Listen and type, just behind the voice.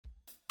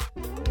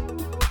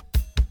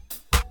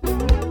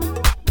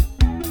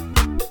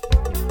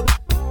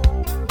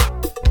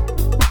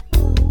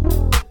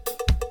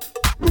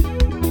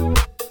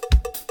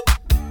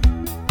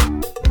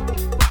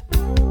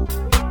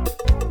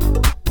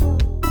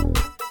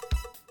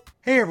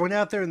Hey everyone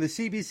out there in the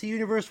CBC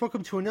universe,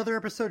 welcome to another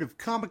episode of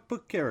Comic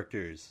Book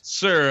Characters.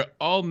 Sir,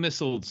 all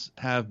missiles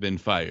have been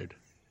fired.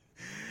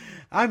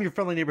 I'm your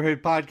friendly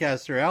neighborhood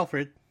podcaster,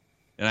 Alfred.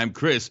 And I'm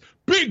Chris.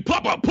 Big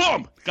Papa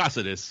Pump!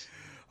 Gossidus.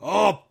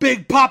 Oh,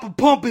 Big Papa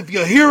Pump if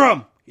you hear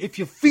him, if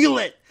you feel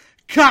it.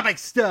 Comic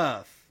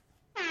stuff.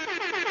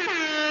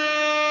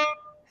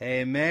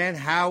 Hey man,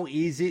 how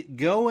is it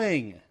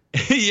going?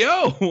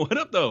 Yo, what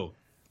up though?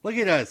 Look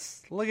at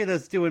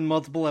us doing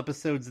multiple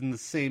episodes in the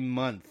same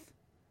month.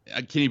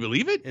 Can you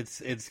believe it?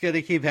 It's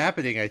gonna keep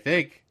happening, I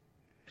think.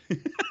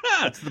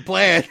 That's the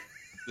plan.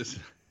 This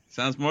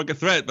sounds more like a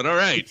threat, but all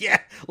right. Yeah,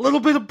 a little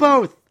bit of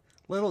both.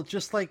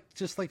 Just like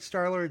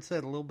Star-Lord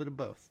said, a little bit of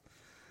both.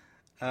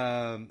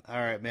 All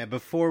right, man.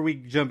 Before we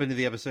jump into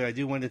the episode, I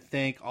do want to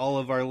thank all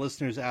of our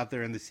listeners out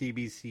there in the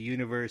CBC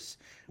universe.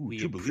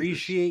 We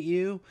appreciate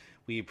you.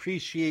 We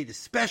appreciate,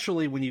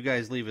 especially when you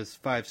guys leave us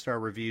 5-star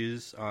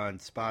reviews on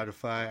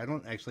Spotify. I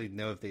don't actually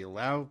know if they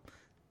allow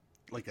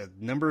like a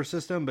number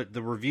system, but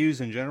the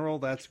reviews in general,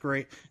 that's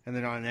great. And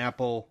then on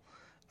Apple,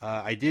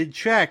 I did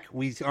check.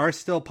 We are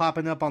still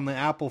popping up on the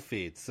Apple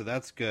feed, so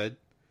that's good.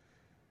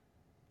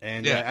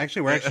 And yeah.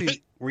 Actually,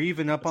 we're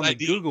even up on the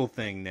ID. Google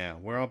thing now.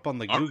 We're up on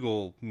the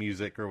Google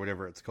Music or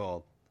whatever it's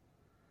called.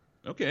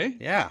 Okay.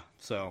 Yeah,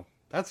 so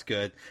that's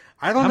good.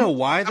 I don't know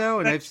why though,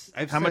 and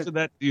I've how much of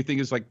that do you think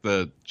is like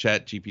the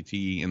Chat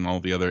GPT and all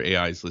the other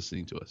AIs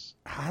listening to us?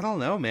 I don't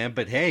know, man.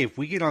 But hey, if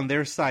we get on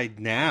their side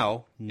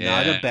now,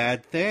 not a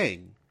bad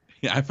thing.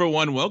 Yeah, I for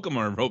one welcome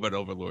our robot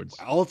overlords.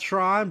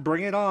 Ultron,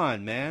 bring it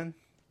on, man.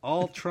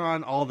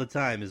 Ultron all the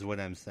time is what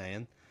I'm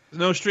saying.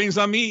 No strings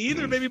on me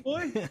either, baby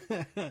boy.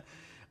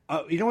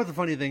 You know what the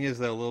funny thing is,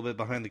 though, a little bit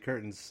behind the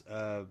curtains.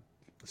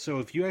 So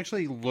if you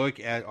actually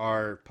look at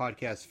our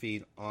podcast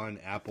feed on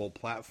Apple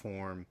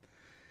platform,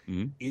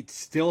 it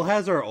still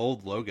has our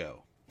old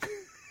logo.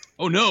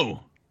 Oh,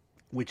 no.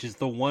 Which is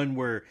the one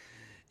where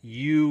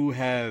you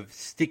have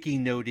sticky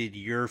noted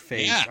your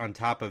face on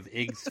top of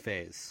Ig's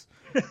face.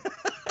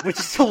 Which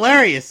is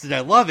hilarious, and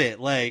I love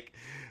it. Like,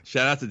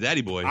 shout out to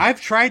Daddy Boy.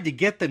 I've tried to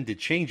get them to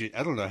change it.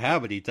 I don't know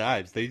how many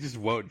times. They just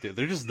won't do it.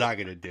 They're just not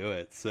going to do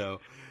it. So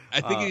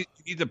I think you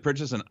need to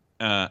purchase an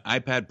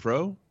iPad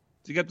Pro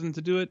to get them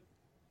to do it.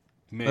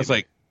 maybe. That's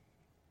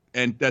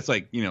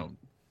like,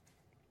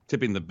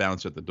 tipping the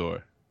bouncer at the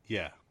door.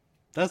 Yeah,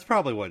 that's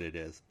probably what it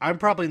is. I'm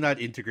probably not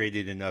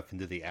integrated enough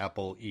into the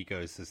Apple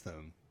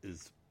ecosystem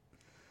is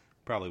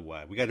probably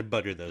why. We got to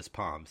butter those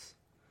palms.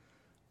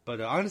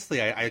 But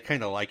honestly, I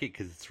kind of like it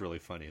because it's really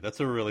funny. That's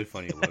a really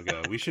funny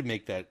logo. We should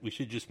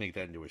just make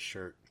that into a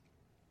shirt.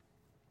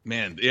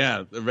 Man,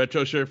 yeah, the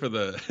retro shirt for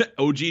the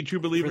OG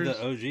True Believers. For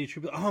the OG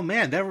True Believers. Oh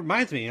man, that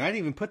reminds me. I didn't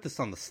even put this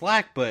on the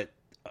Slack, but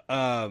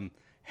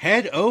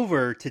head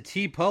over to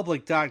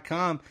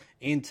tpublic.com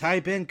and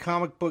type in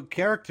comic book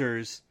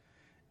characters.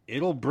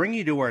 It'll bring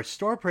you to our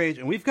store page,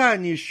 and we've got a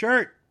new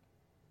shirt.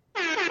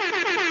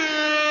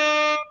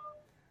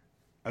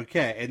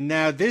 Okay, and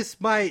now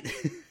this might...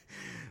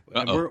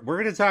 We're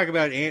going to talk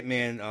about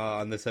Ant-Man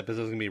on this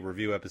episode. It's going to be a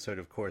review episode,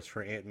 of course,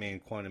 for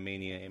Ant-Man,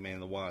 Quantumania, Ant-Man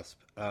and the Wasp.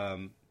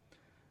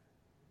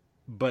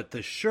 But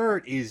the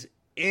shirt is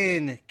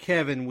in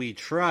Kevin We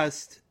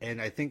Trust,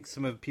 and I think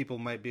some of people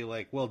might be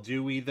like, well,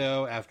 do we,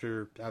 though,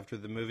 after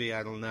the movie?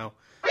 I don't know.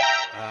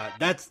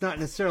 That's not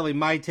necessarily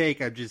my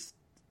take. I'm just...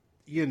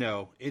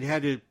 it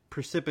had a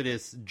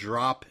precipitous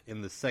drop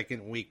in the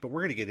second week, but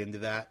we're going to get into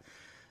that.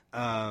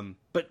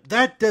 But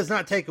that does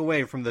not take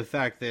away from the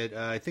fact that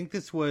I think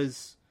this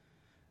was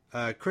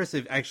Chris.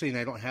 And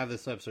I don't have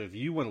this up, so if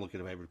you want to look it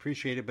up, I would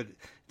appreciate it. But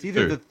it's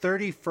either the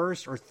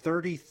 31st or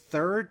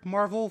 33rd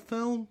Marvel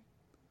film.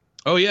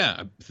 Oh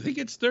yeah, I think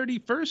it's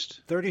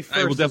 31st. 31st.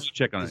 I will definitely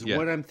check on is it. Yeah.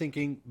 What I'm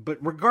thinking. But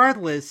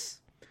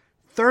regardless,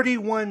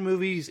 31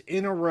 movies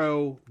in a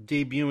row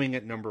debuting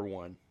at number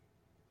 1.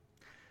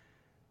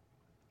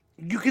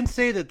 You can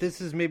say that this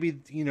is maybe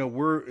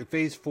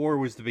Phase 4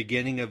 was the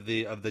beginning of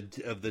the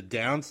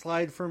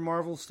downslide for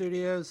Marvel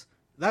Studios.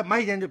 That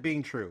might end up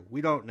being true. We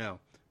don't know,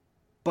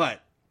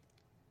 but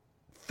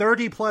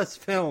 30 plus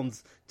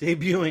films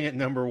debuting at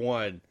number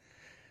 1,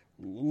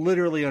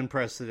 literally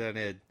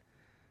unprecedented.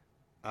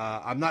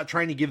 I'm not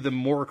trying to give them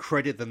more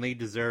credit than they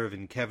deserve,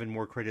 and Kevin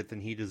more credit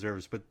than he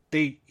deserves, but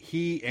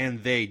he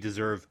and they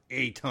deserve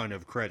a ton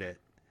of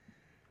credit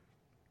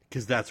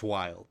because that's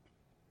wild.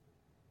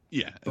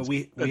 Yeah, but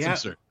we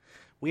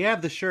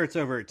have the shirts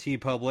over at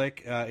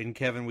TeePublic in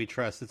Kevin We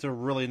Trust. It's a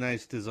really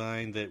nice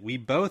design that we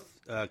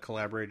both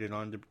collaborated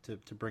on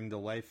to bring to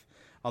life.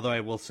 Although I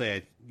will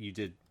say you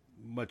did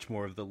much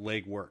more of the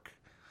legwork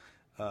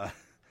on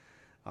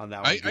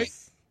that one.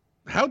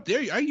 How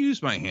dare you? I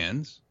use my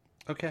hands.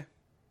 Okay,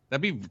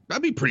 that'd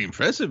be pretty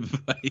impressive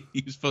if I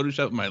use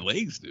Photoshop with my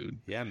legs, dude.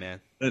 Yeah,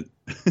 man.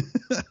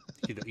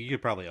 You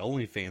could probably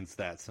OnlyFans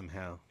that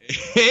somehow.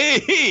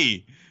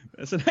 Hey,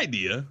 that's an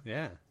idea.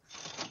 Yeah.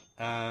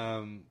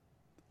 All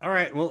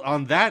right. Well,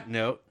 on that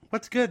note,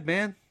 what's good,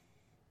 man?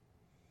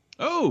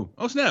 Oh,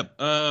 snap.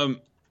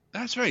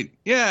 That's right.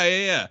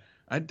 Yeah.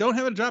 I don't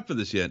have a drop for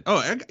this yet.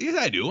 Oh, yes,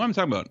 I do. What am I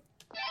talking about?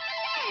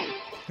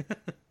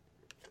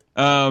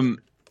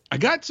 I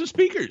got some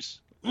speakers.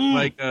 Mm.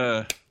 Like,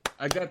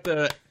 I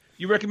got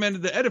you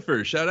recommended the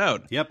Edifiers. Shout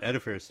out. Yep,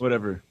 Edifiers.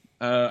 Whatever.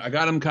 I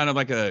got them kind of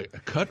like a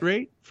cut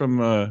rate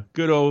from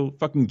good old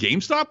fucking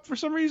GameStop for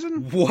some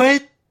reason.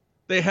 What?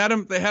 They had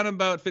them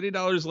about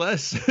 $50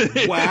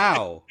 less.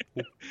 Wow.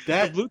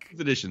 That Bluetooth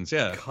editions,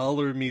 yeah.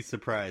 color me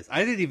surprised.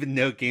 I didn't even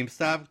know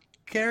GameStop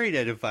carried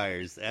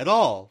edifiers at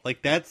all.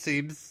 Like, that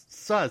seems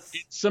sus.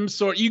 It's some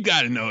sort. You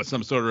got to know it's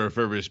some sort of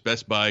refurbished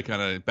Best Buy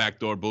kind of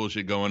backdoor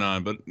bullshit going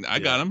on. But I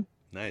got them.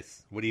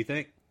 Nice. What do you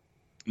think?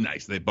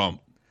 Nice. They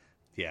bump.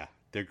 Yeah,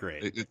 they're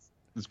great.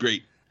 It's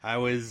great. I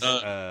was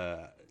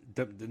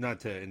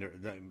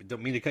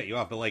don't mean to cut you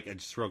off, but like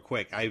just real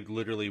quick, I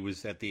literally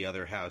was at the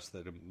other house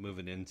that I'm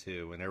moving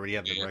into, and I already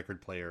have the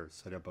record player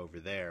set up over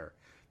there.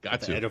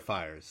 Got the to.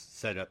 edifiers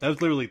set up. That was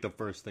literally the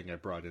first thing I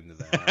brought into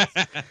the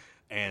house,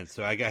 and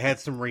so I had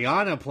some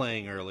Rihanna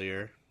playing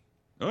earlier.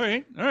 All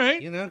right.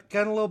 You know,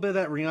 got a little bit of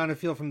that Rihanna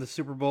feel from the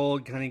Super Bowl.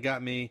 Kind of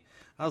got me.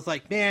 I was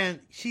like, man,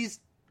 she's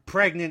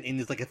pregnant and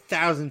is like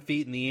 1,000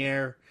 feet in the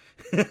air,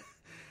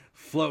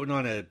 floating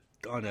on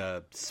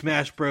a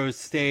Smash Bros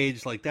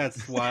stage. Like,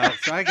 that's wild.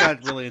 So I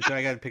got really into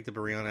it. I picked up a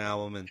Rihanna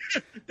album, and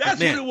that's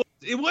what it was.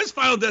 It was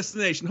Final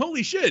Destination.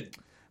 Holy shit.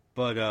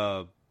 But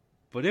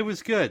it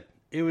was good.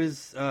 It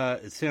was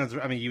it sounds,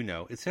 I mean, you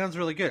know, it sounds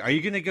really good. Are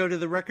you going to go to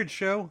the record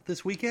show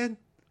this weekend?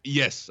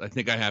 Yes, I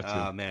think I have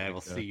to. Oh man, I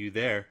will see you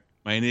there.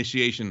 My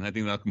initiation, I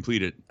think I'll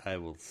complete it. I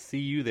will see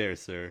you there,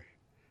 sir.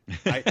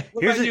 What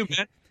about you,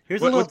 man?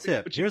 Here's a little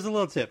tip. Here's a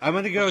little tip. I'm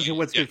going to go into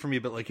what's good for me,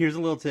 but like, here's a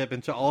little tip.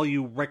 And to all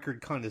you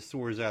record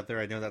connoisseurs out there,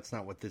 I know that's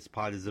not what this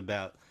pod is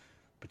about,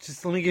 but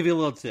just let me give you a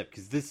little tip,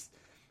 because this,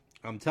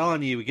 I'm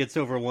telling you, it gets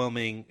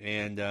overwhelming,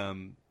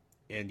 and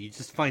you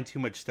just find too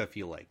much stuff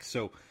you like.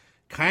 So,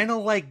 kind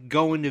of like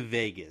going to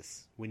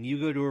Vegas. When you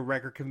go to a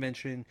record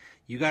convention,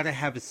 you got to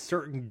have a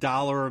certain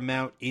dollar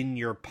amount in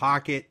your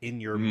pocket, in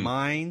your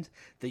mind,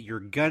 that you're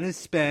going to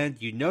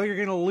spend. You know you're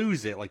going to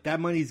lose it. Like, that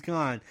money's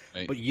gone.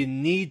 Right. But you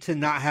need to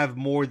not have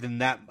more than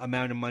that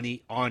amount of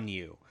money on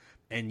you.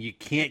 And you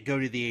can't go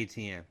to the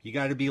ATM. You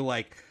got to be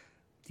like,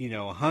 you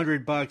know,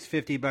 $100,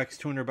 $50,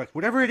 $200,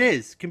 whatever it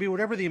is. It can be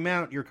whatever the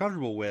amount you're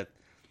comfortable with.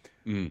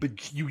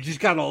 But you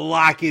just got to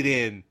lock it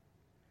in.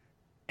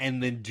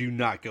 And then do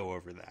not go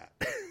over that.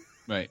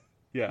 Right.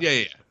 Yeah.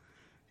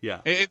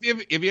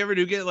 If you ever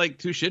do get like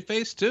too shit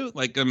faced too,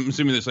 like I'm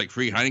assuming there's like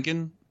free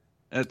Heineken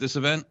at this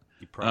event.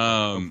 You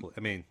probably,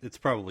 I mean, it's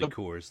probably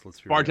Coors. Let's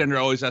be bartender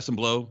always has some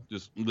blow,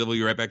 just level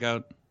you right back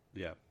out.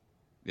 Yeah.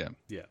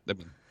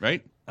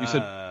 Right. You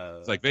said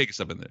it's like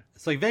Vegas up in there.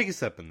 It's like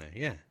Vegas up in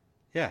there.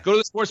 Yeah. Go to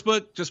the sports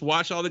book. Just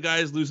watch all the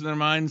guys losing their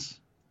minds.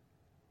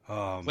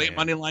 Oh, play a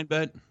money line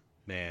bet.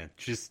 Man,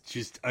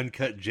 just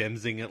uncut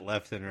gemsing it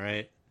left and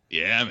right.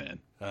 Yeah, man.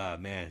 Oh,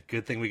 man.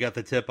 Good thing we got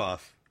the tip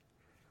off.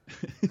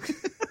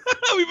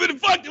 We've been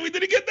fucked and we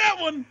didn't get that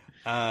one.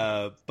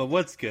 But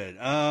what's good?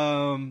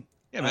 Yeah,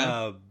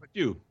 man. What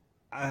you?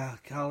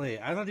 Golly,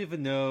 I don't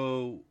even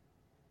know.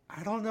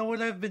 I don't know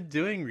what I've been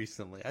doing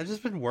recently. I've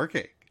just been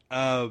working.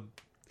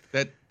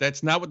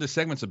 That's not what the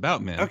segment's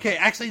about, man. Okay,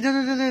 actually,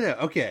 no.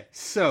 Okay,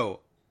 so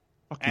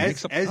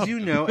as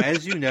you know,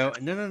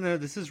 no,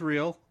 this is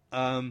real.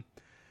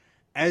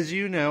 As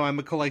you know, I'm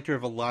a collector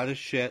of a lot of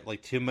shit,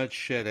 like too much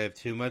shit. I have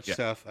too much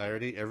stuff.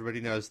 Everybody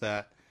knows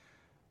that.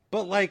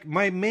 But like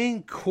my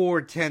main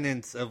core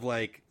tenets of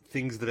like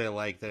things that I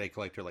like that I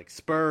collect are like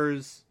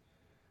Spurs,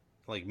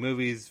 like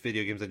movies,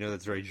 video games. I know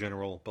that's very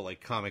general, but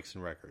like comics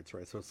and records,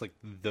 right? So it's like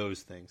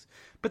those things.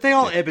 But they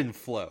all ebb and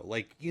flow.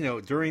 Like, you know,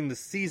 during the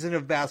season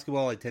of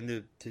basketball, I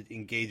tend to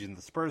engage in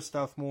the Spurs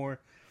stuff more.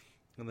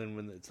 And then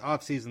when it's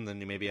off season,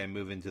 then maybe I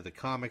move into the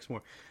comics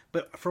more.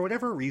 But for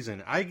whatever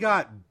reason, I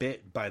got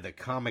bit by the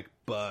comic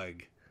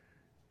bug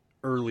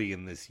early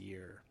in this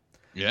year.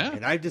 Yeah.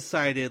 And I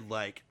decided,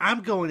 like,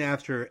 I'm going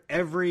after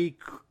every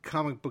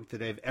comic book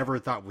that I've ever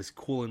thought was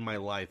cool in my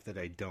life that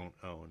I don't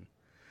own.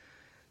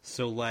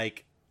 So,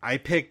 like, I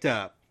picked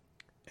up,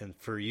 and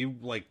for you,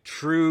 like,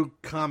 true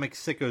comic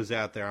sickos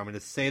out there, I'm going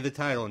to say the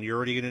title, and you're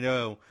already going to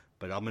know,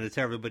 but I'm going to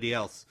tell everybody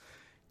else.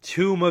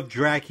 Tomb of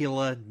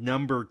Dracula,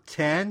 number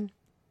 10.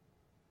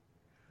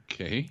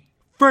 Okay.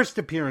 First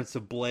appearance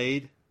of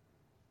Blade.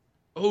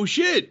 Oh,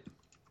 shit.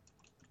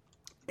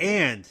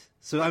 And,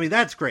 so, I mean,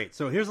 that's great.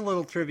 So, here's a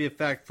little trivia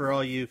fact for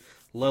all you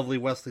lovely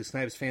Wesley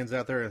Snipes fans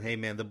out there. And, hey,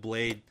 man, the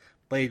Blade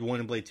 1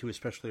 and Blade 2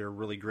 especially are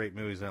really great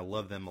movies, and I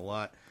love them a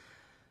lot.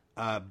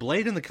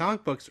 Blade in the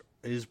comic books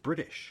is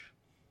British.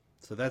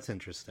 So, that's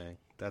interesting.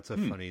 That's a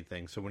funny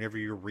thing. So, whenever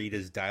you read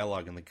his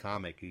dialogue in the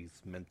comic,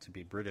 he's meant to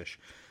be British.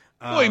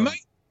 Boy,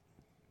 mate.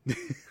 A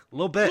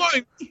little bit.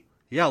 Blimey.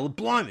 Yeah,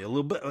 blimey, a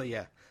little bit.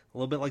 Yeah, a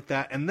little bit like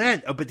that. And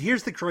then, but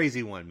here's the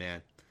crazy one,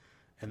 man.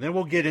 And then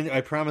we'll get in.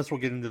 I promise we'll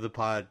get into the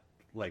pod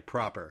like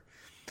proper.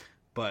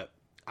 But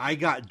I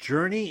got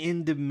Journey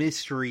into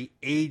Mystery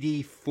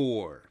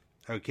 84.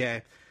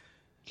 Okay.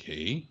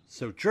 Okay.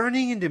 So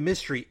Journey into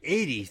Mystery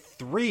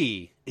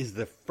 83 is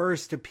the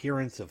first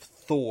appearance of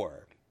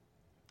Thor.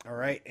 All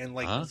right, and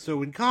like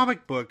so in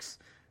comic books,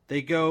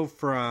 they go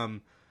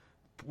from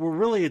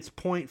really it's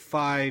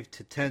 0.5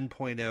 to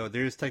 10.0.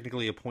 There is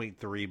technically a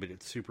 0.3, but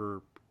it's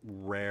super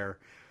rare.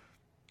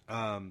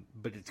 But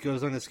it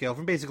goes on a scale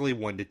from basically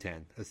 1 to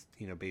 10,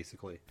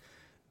 basically.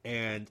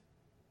 And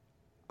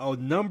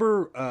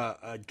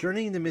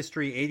Journey into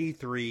Mystery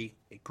 83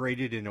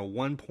 graded in a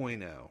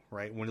 1.0,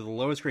 right? One of the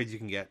lowest grades you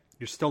can get.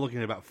 You're still looking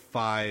at about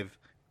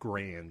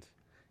 $5,000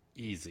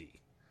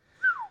 easy.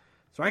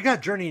 So I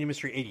got Journey into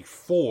Mystery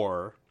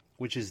 84,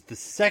 which is the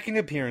second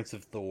appearance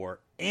of Thor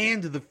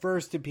and the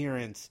first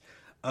appearance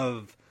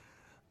of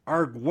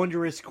our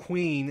wondrous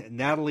queen,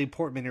 Natalie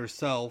Portman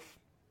herself,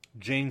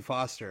 Jane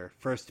Foster,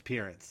 first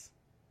appearance.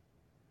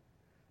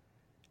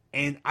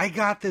 And I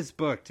got this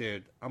book,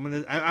 dude.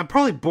 I'm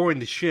probably boring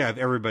the shit out of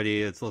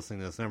everybody that's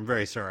listening to this, and I'm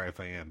very sorry if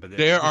I am. But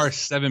there are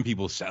 7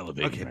 people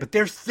salivating. Okay, right? But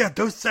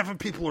those 7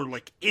 people are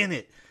like in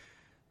it.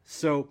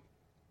 So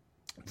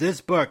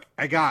this book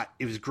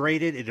it was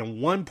graded at a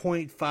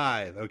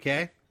 1.5.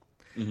 Okay.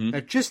 Mm-hmm.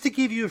 Now, just to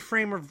give you a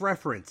frame of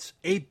reference,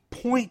 a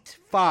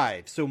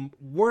 0.5, so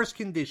worse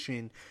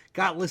condition,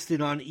 got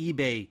listed on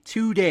eBay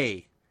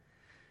today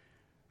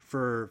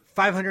for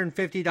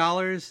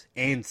 $550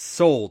 and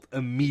sold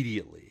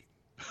immediately.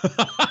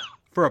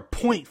 For a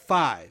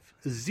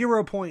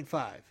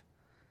 0.5.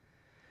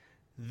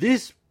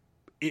 This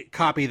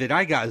copy that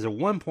I got is a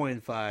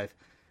 1.5.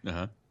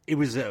 Uh-huh. It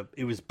was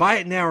buy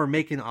it now or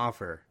make an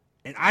offer.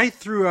 And I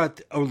threw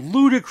out a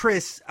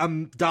ludicrous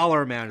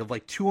dollar amount of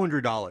like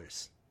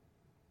 $200.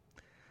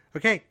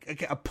 Okay,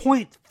 a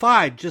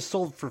 0.5 just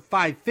sold for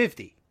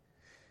 $550.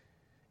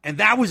 And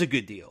that was a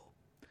good deal.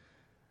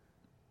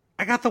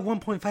 I got the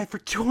 1.5 for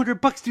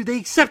 $200, dude. They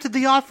accepted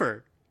the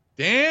offer.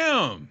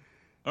 Damn.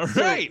 All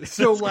right.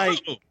 So like,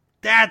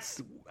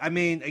 that's, I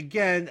mean,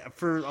 again,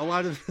 for a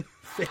lot of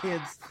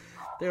fans,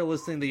 they're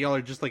listening that y'all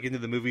are just like into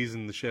the movies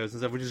and the shows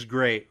and stuff, which is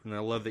great. And I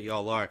love that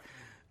y'all are.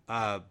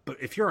 But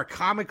if you're a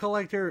comic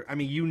collector, I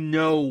mean, you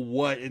know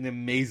what an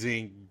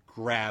amazing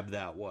grab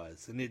that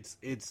was. And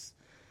it's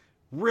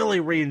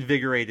really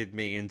reinvigorated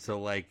me into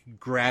like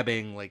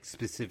grabbing like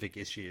specific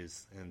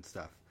issues and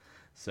stuff.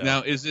 So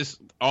now, is this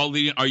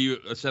are you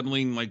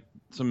assembling like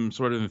some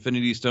sort of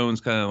Infinity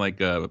Stones kind of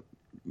like a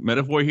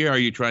metaphor here? Are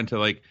you trying to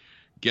like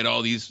get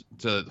all these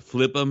to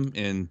flip them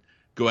and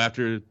go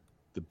after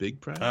the big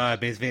prize?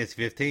 Amazing Fantasy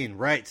 15,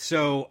 right?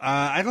 So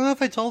I don't know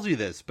if I told you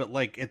this, but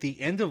like at the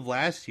end of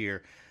last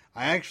year,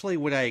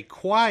 what I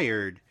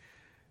acquired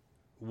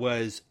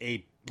was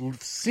a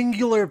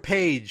singular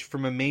page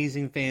from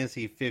Amazing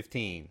Fantasy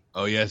 15.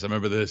 Oh yes, I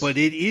remember this. But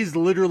it is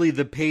literally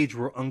the page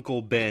where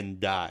Uncle Ben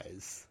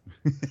dies,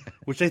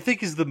 which I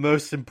think is the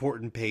most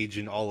important page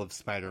in all of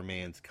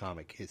Spider-Man's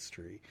comic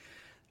history.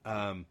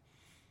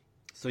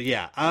 So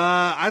yeah,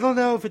 I don't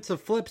know if it's a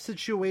flip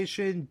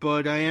situation,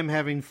 but I am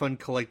having fun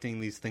collecting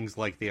these things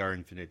like they are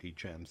Infinity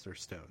Gems or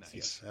stones. Nice.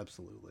 Yes,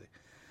 absolutely.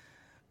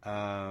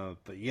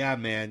 But yeah,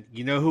 man,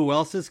 you know who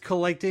else is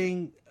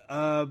collecting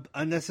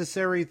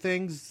unnecessary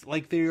things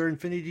like they are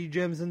Infinity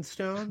Gems and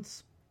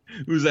stones?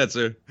 Who's that,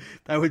 sir?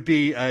 That would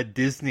be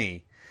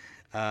Disney.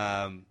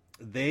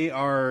 They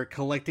are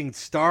collecting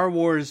Star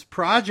Wars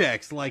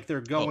projects like they're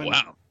going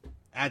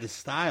out of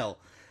style.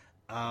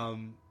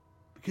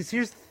 Because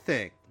here's the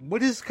thing.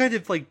 What has kind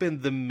of like been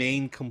the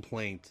main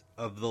complaint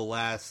of the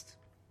last,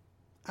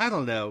 I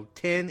don't know,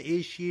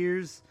 10-ish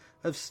years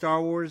of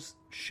Star Wars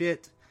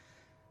shit?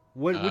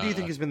 What do you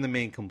think has been the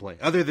main complaint?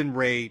 Other than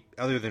Rey.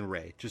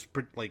 Just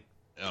like,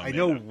 I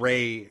know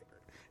Rey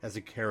as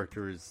a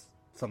character is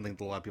something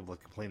that a lot of people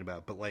complain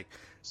about, but like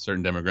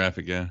certain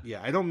demographic, yeah. Yeah,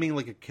 I don't mean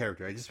like a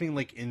character. I just mean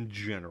like in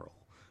general.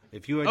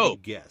 If you had to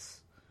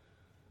guess.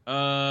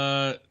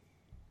 Bunch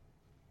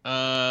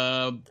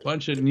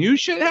of new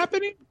shit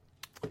happening?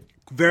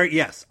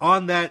 Yes,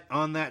 on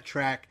that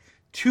track,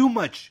 too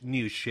much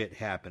new shit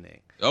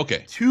happening.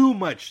 Okay. Too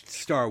much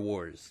Star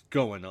Wars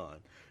going on.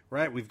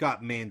 Right? We've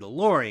got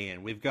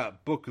Mandalorian, we've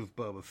got Book of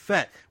Boba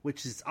Fett,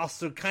 which is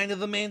also kind of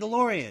the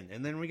Mandalorian,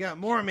 and then we got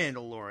more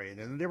Mandalorian,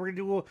 and then we're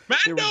gonna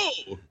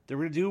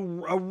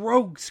do a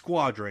Rogue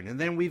Squadron, and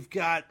then we've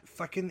got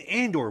fucking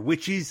Andor,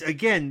 which is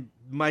again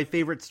my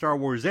favorite Star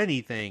Wars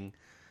anything.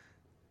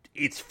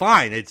 It's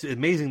fine. It's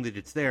amazing that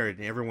it's there,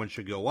 and everyone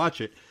should go watch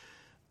it.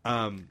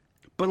 But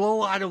a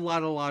lot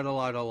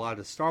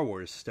of Star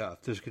Wars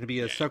stuff. There's going to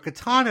be a Ahsoka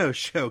Tano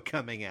show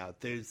coming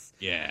out. There's,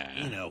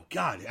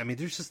 God, I mean,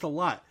 there's just a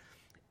lot.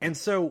 And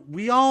so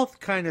we all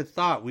kind of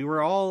thought, we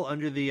were all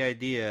under the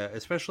idea,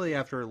 especially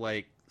after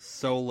like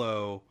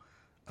Solo,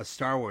 a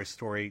Star Wars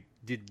story,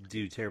 didn't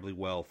do terribly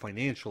well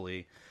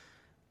financially.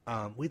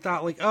 We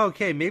thought like, oh,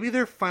 okay, maybe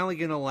they're finally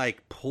going to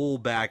like pull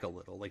back a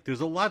little. Like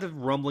there's a lot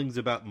of rumblings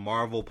about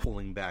Marvel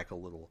pulling back a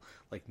little.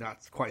 Like not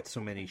quite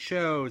so many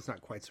shows,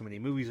 not quite so many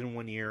movies in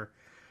one year,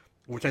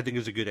 which I think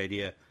is a good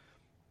idea.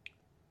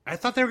 I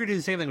thought they were going to do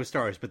the same thing with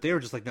Star Wars, but they were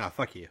just like, nah,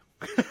 fuck you.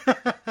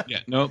 Yeah,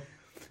 nope.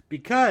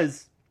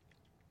 Because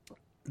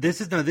this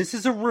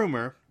is a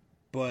rumor,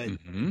 but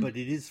it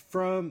is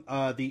from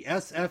the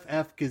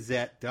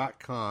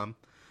sffgazette.com.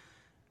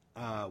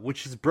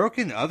 Which has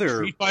broken other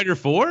Street Fighter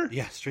 4?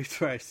 Yeah,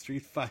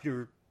 Street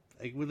Fighter.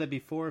 Like, would that be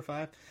 4 or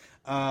 5?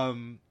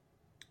 Um,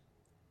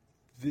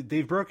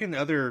 they've broken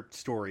other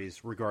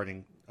stories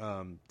regarding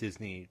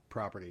Disney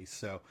properties.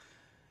 So,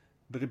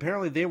 but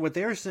apparently, what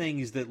they're saying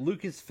is that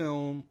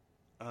Lucasfilm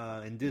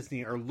and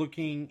Disney are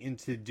looking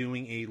into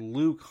doing a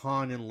Luke,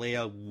 Han, and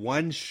Leia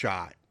one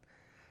shot,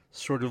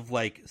 sort of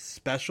like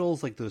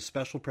specials, like those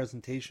special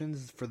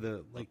presentations for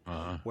the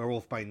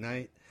Werewolf by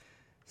Night,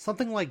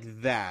 something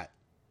like that.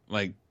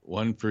 Like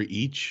one for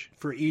each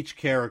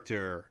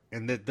character,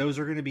 and that those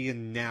are going to be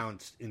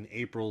announced in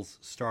April's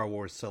Star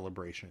Wars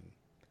Celebration.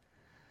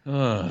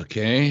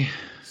 Okay.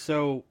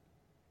 So,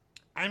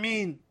 I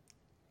mean,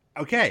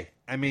 okay.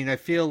 I mean, I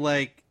feel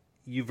like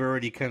you've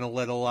already kind of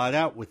let a lot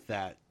out with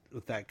that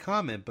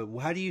comment, but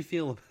how do you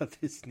feel about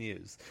this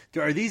news?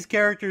 Are these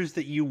characters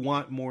that you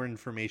want more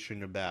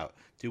information about?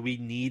 Do we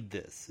need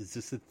this? Is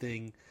this a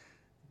thing?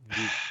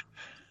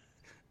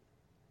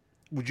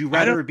 Would you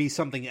rather it be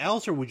something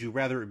else, or would you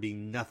rather it be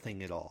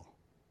nothing at all?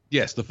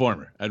 Yes, the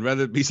former. I'd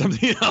rather it be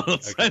something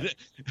else. Okay.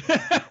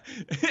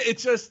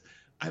 It's just,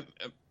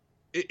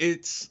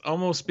 it's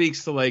almost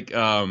speaks to like,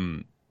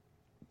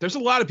 there's a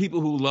lot of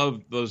people who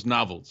love those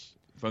novels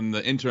from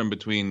the interim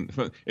between,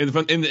 in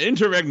the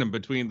interregnum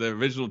between the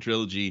original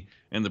trilogy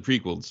and the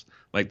prequels.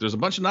 Like, there's a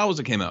bunch of novels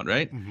that came out,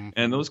 right? Mm-hmm.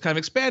 And those kind of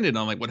expanded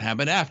on like what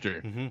happened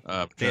after.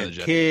 Mm-hmm. They had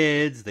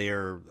kids. There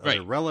are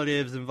other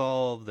relatives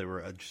involved. They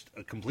were just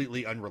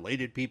completely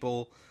unrelated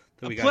people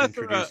that we got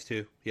introduced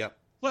to. Yep.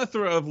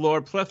 Plethora of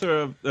lore,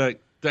 plethora of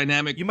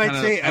dynamic. You might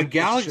say a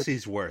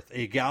galaxy's worth.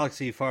 A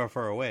galaxy far,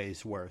 far away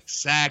is worth.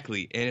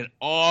 Exactly, and it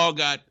all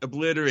got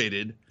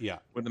obliterated. Yeah.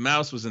 When the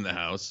mouse was in the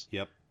house.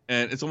 Yep.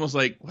 And it's almost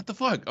like, what the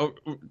fuck? Oh,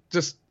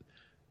 just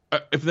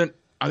if they're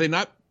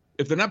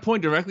not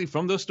pulling directly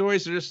from those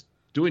stories, they're just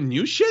doing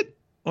new shit.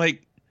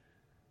 Like,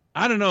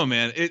 I don't know,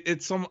 man.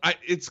 It's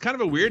kind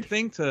of a weird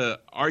thing to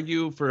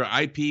argue for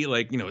IP.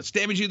 Like, it's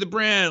damaging the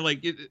brand.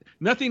 Like,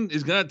 nothing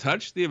is gonna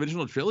touch the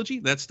original trilogy.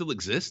 That still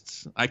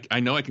exists.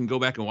 I know I can go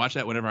back and watch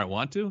that whenever I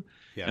want to,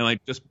 and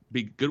like just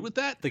be good with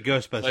that. The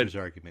Ghostbusters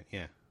argument,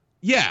 yeah.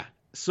 Yeah.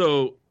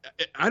 So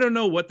I don't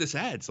know what this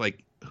adds.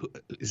 Like,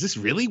 is this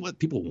really what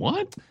people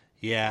want?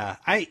 Yeah,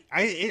 I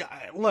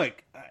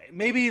look.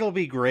 Maybe it'll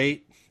be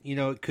great.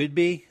 It could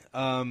be.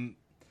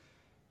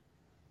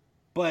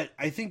 But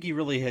I think you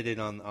really hit it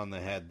on the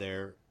head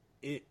there.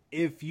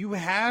 If you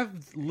have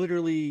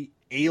literally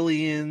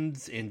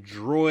aliens and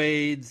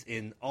droids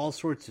and all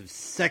sorts of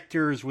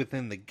sectors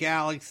within the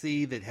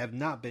galaxy that have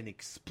not been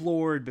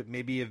explored, but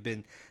maybe have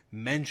been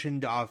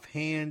mentioned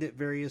offhand at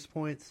various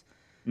points,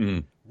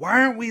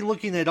 why aren't we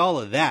looking at all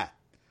of that?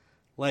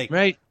 Like,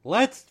 right.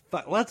 Let's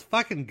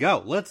fucking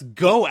go. Let's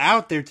go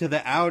out there to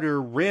the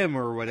outer rim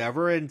or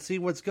whatever and see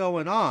what's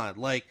going on.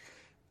 Like,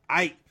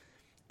 it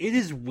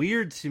is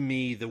weird to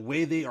me the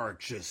way they are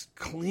just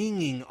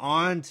clinging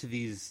on to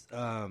these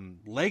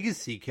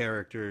legacy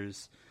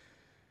characters.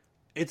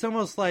 It's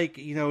almost like,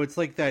 it's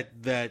like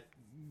that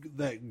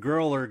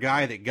girl or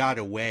guy that got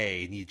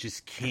away and you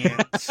just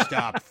can't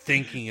stop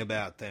thinking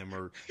about them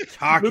or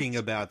talking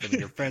about them. And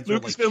your friends are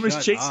like, Lucasfilm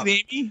is chasing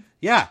Amy?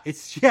 Yeah,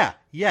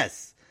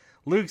 yes.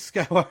 Luke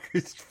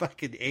Skywalker's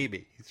fucking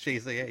Amy.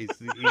 He's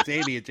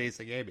Amy and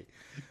chasing Amy.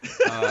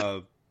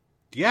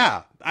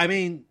 Yeah, I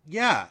mean,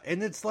 yeah,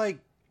 and it's like,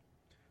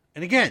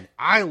 and again,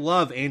 I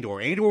love Andor.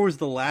 Andor was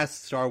the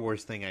last Star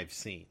Wars thing I've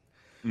seen,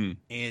 and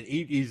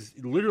he's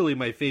literally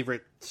my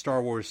favorite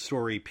Star Wars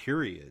story.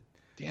 Period.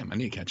 Damn, I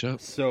need to catch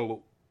up.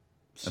 So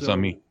that's on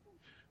me.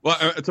 Well,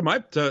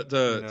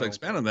 to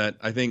expand on that,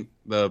 I think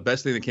the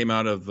best thing that came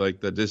out of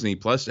like the Disney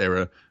Plus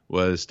era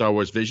was Star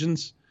Wars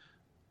Visions.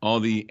 All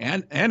the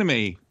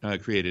anime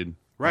created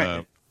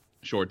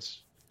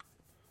shorts.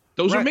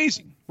 Those are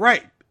amazing.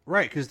 Right,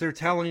 because they're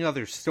telling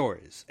other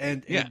stories.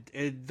 And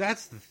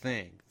that's the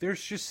thing. There's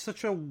just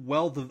such a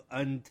wealth of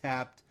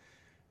untapped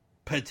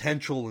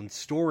potential and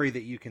story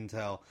that you can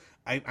tell.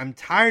 I'm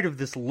tired of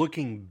this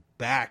looking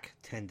back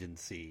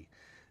tendency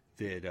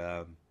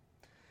that,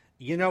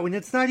 and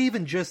it's not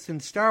even just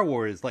in Star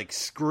Wars, like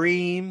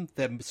Scream,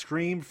 the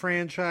Scream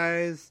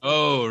franchise.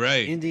 Oh,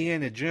 right.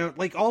 Indiana Jones,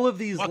 like all of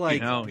these, fucking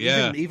like, hell,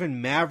 yeah.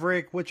 even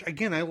Maverick, which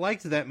again, I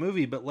liked that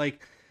movie, but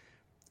like,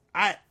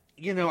 I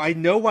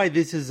know why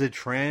this is a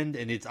trend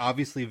and it's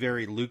obviously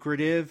very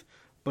lucrative,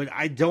 but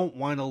I don't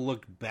want to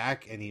look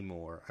back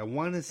anymore. I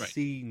want to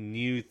see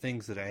new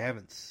things that I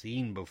haven't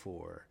seen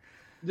before.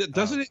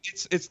 Doesn't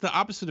it? It's the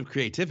opposite of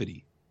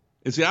creativity.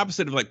 It's the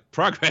opposite of like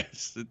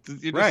progress.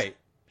 Right.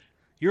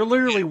 You're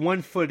literally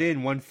 1 foot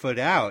in, 1 foot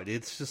out.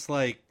 It's just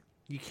like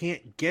you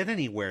can't get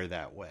anywhere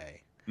that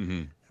way.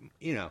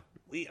 Mm-hmm.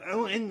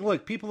 And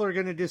look, people are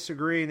going to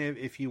disagree, and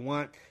if you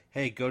want,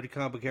 hey, go to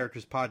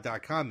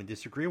comicbookcharacterspod.com and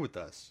disagree with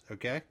us.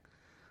 Okay,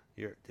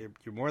 you're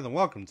more than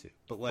welcome to.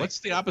 But like,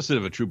 what's the opposite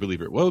of a true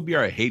believer? What would be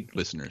our hate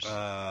listeners?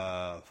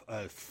 A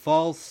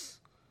false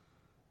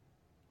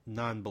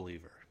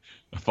non-believer.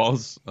 A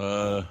false.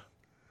 I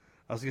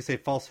was going to say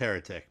false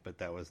heretic, but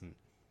that wasn't.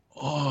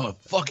 Oh,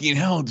 fucking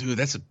hell, dude!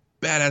 That's a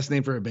badass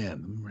name for a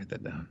band. Let me write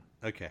that down.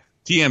 Okay.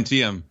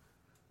 TM.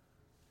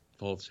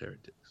 False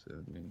heretics.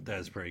 That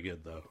is pretty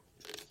good, though.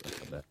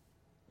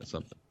 That's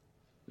something.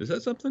 Is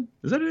that something?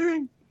 Is that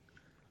anything?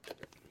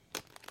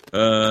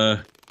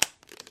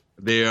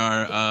 They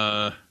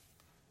are.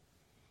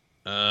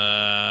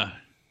 I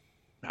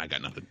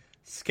got nothing.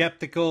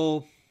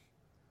 Skeptical.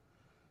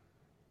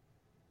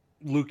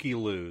 Lukey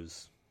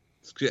Loos.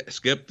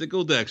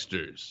 Skeptical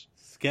Dexters.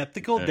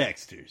 Skeptical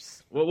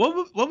Dexters.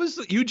 What was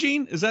the,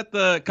 Eugene? Is that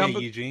the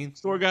comic Eugene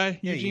store guy?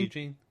 Yeah,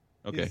 Eugene.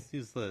 Okay.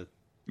 He's the.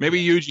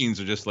 Maybe Eugenes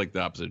are just like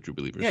the opposite of True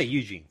Believers. Yeah,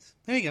 Eugenes.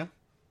 There you go.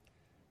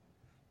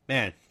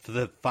 Man, for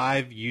the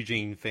 5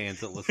 Eugene fans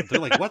that listen, they're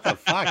like, what the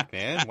fuck,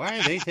 man? Why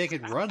are they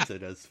taking runs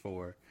at us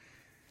for?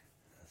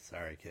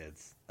 Sorry,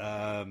 kids.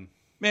 Man,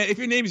 if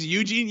your name's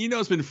Eugene, you know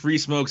it's been free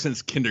smoke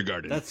since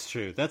kindergarten. That's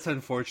true. That's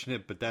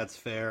unfortunate, but that's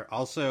fair.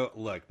 Also,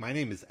 look, my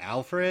name is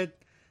Alfred.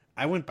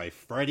 I went by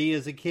Freddy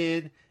as a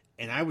kid,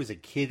 and I was a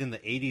kid in the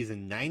 80s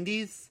and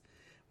 90s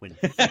when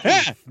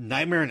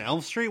Nightmare on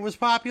Elm Street was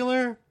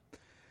popular.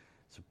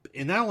 So,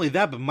 and not only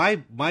that, but my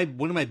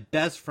one of my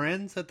best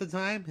friends at the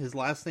time, his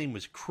last name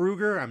was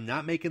Krueger. I'm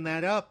not making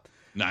that up.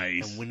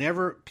 Nice. And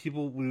whenever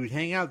we would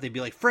hang out, they'd be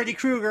like, Freddy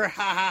Krueger,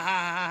 ha ha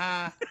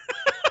ha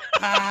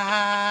ha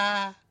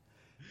ha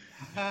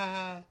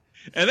ha.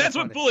 And that's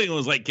what bullying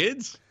was like,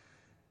 kids.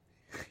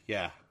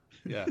 Yeah.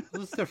 It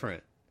was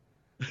different.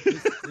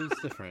 It was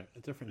different.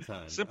 A different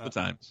time. Simpler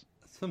times.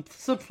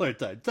 Simpler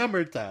times.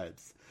 Dumber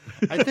times.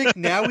 I think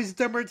now is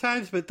dumber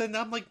times, but then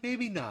I'm like,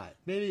 maybe not.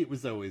 Maybe it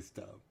was always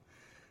dumb.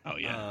 Oh,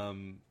 yeah.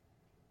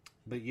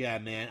 But yeah,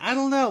 man, I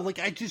don't know. Like,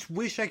 I just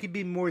wish I could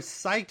be more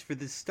psyched for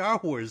this Star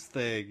Wars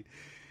thing.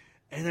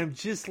 And I'm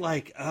just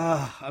like,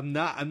 I'm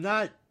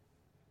not.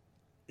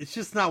 It's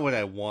just not what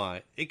I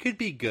want. It could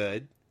be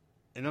good,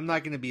 and I'm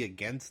not going to be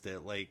against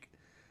it. Like,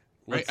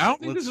 right. I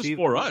don't think this is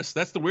for us.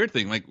 That's the weird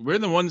thing. Like, we're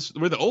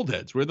the old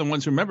heads. We're the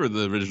ones who remember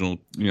the original,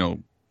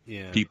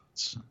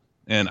 peoples.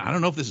 And I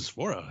don't know if this is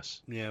for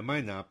us. Yeah, it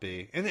might not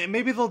be. And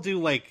maybe they'll do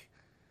like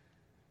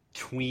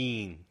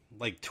tween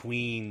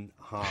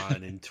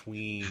Han and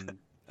tween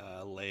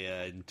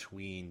Leia and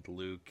tween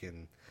Luke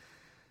and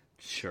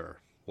sure,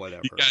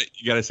 whatever.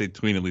 You gotta say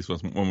tween at least one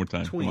more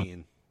time.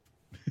 Tween.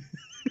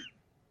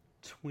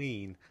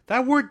 Tween.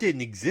 That word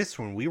didn't exist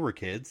when we were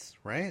kids,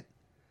 right?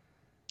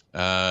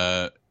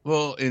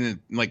 Well,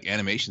 in like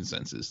animation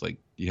senses, like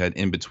you had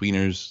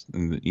in-betweeners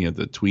and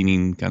the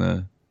tweening kind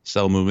of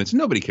cell movements.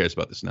 Nobody cares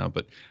about this now,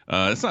 but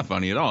it's not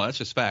funny at all. That's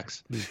just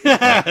facts.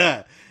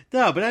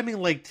 No, but I mean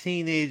like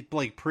teenage,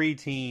 like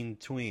preteen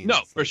tweens.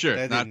 No, for sure.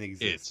 That not didn't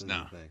exist.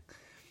 No.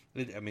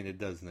 It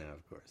does now,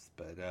 of course.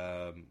 But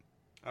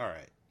all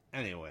right.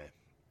 Anyway,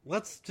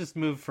 let's just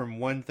move from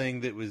one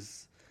thing that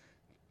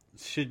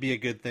should be a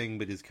good thing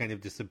but is kind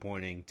of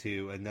disappointing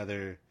to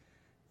another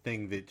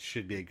thing that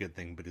should be a good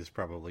thing but is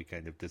probably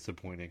kind of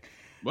disappointing.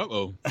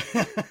 Whoa.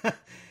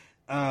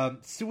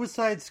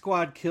 Suicide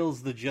Squad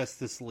kills the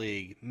Justice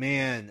League.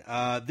 Man,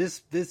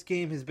 this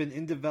game has been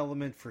in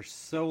development for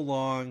so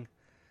long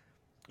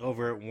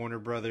over at Warner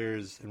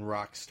Brothers and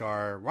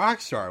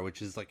Rockstar,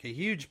 which is like a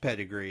huge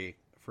pedigree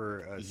for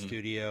a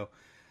studio.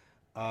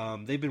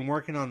 They've been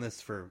working on this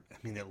for,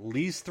 at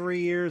least 3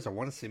 years. I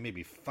want to say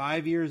maybe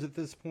 5 years at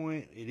this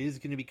point. It is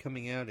going to be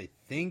coming out, I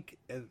think,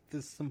 at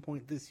some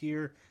point this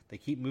year. They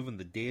keep moving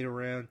the date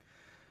around.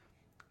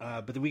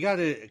 But we got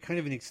a kind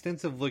of an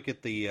extensive look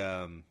at the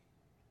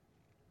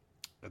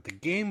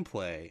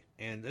gameplay,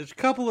 and there's a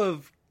couple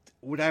of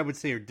what I would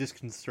say are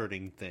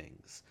disconcerting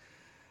things.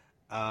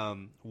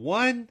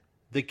 One,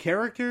 the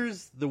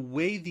characters, the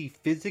way the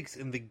physics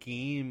in the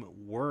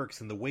game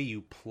works and the way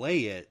you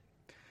play it,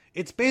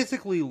 it's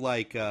basically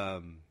like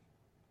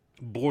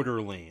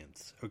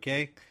Borderlands,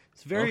 okay?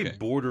 It's very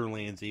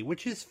Borderlands-y,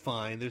 which is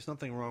fine. There's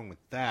nothing wrong with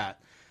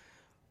that.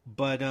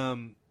 But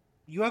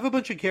you have a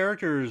bunch of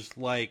characters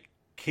like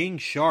King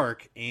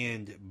Shark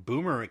and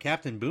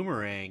Captain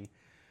Boomerang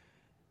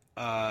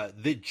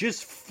that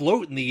just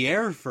float in the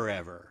air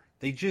forever.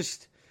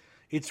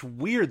 It's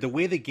weird the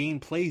way the game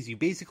plays. You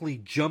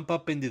basically jump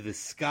up into the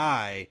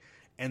sky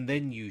and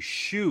then you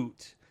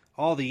shoot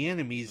all the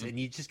enemies and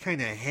you just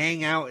kind of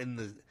hang out in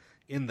the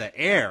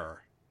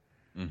air.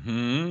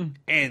 Mm-hmm.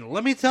 And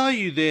let me tell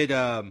you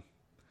that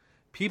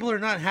people are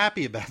not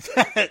happy about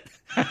that.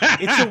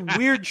 It's a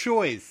weird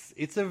choice.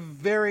 It's a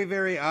very,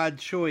 very odd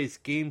choice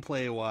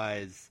gameplay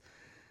wise.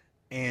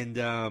 And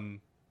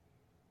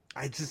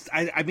I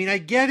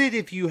get it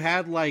if you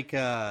had like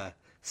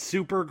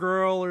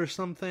Supergirl or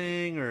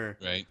something, or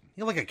right,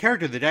 like a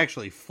character that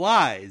actually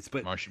flies,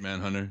 but Martian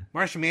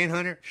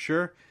Manhunter,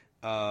 sure.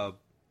 But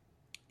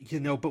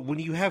when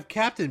you have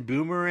Captain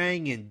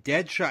Boomerang and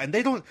Deadshot, and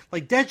they don't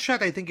like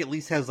Deadshot, I think at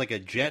least has like a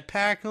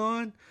jetpack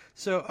on.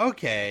 So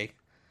okay,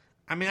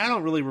 I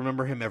don't really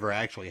remember him ever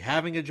actually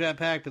having a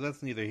jetpack, but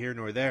that's neither here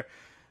nor there.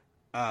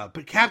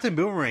 But Captain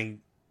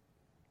Boomerang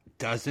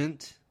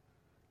doesn't.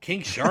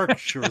 King Shark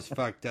sure as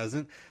fuck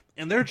doesn't.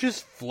 And they're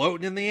just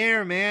floating in the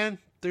air, man.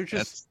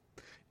 It's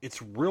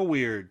real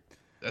weird.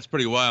 That's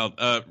pretty wild.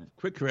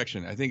 Quick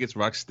correction. I think it's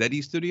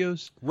Rocksteady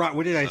Studios.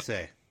 What did I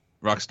say?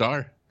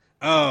 Rockstar.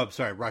 Oh, I'm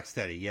sorry.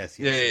 Rocksteady. Yes.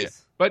 Yeah.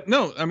 But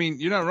no, I mean,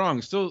 you're not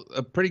wrong. Still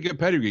a pretty good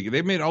pedigree.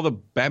 They made all the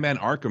Batman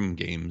Arkham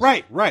games.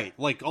 Right.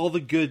 Like all the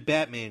good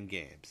Batman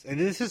games. And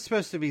this is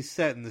supposed to be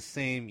set in the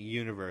same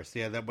universe.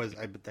 Yeah, I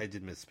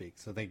did misspeak.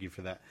 So thank you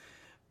for that.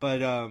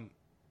 But, and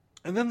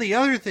then the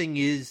other thing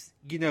is,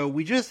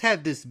 we just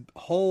had this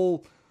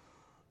whole,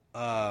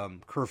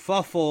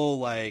 kerfuffle,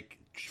 like,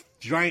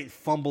 giant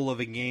fumble of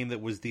a game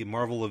that was the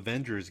Marvel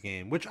Avengers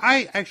game, which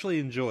I actually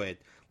enjoyed.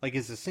 Like,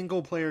 it's a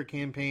single-player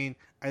campaign.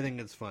 I think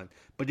it's fun.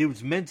 But it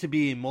was meant to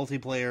be a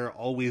multiplayer,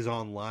 always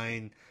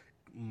online,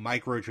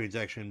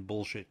 microtransaction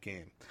bullshit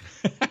game.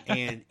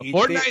 And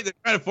Fortnite? They're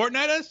trying to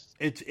Fortnite us?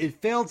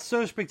 It failed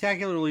so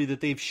spectacularly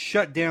that they've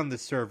shut down the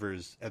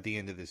servers at the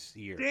end of this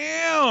year.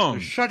 Damn!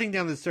 They're shutting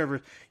down the servers.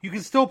 You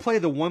can still play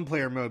the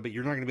one-player mode, but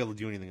you're not going to be able to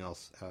do anything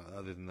else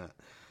other than that.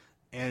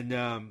 And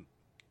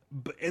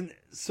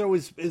so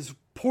as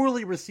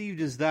poorly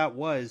received as that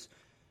was,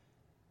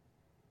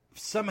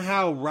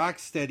 somehow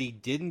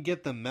Rocksteady didn't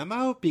get the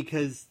memo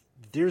because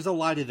there's a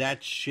lot of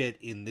that shit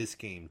in this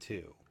game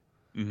too.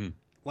 Mm-hmm.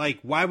 Like,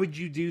 why would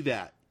you do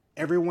that?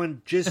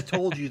 Everyone just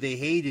told you they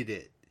hated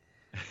it,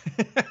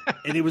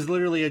 and it was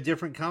literally a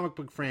different comic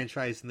book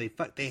franchise, and they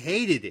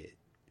hated it.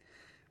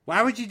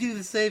 Why would you do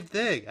the same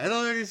thing? I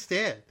don't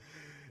understand.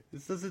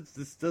 This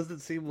doesn't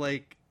seem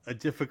like a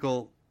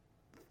difficult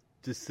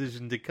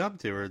decision to come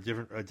to, or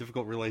a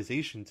difficult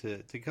realization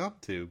to come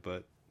to,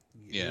 but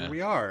here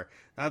we are.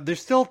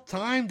 There's still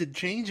time to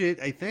change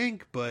it, I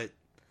think, but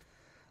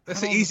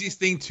that's the easiest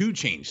thing to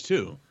change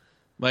too.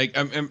 Like,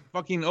 I'm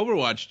fucking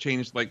Overwatch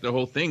changed like the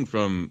whole thing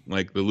from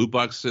like the loot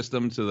box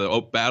system to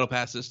the battle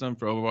pass system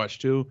for Overwatch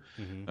 2.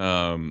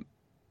 Mm-hmm.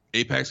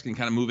 Apex can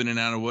kind of move in and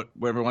out of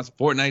whatever it wants.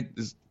 Fortnite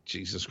is,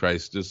 Jesus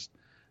Christ, just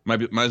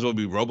might as well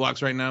be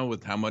Roblox right now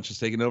with how much it's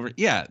taken over.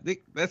 Yeah,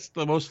 that's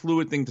the most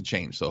fluid thing to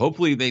change. So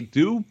hopefully they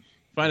do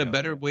find a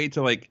better way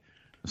to like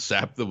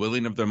sap the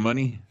willing of their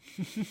money.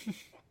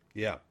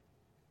 Yeah,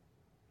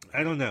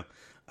 I don't know.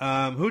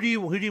 Who do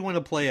you want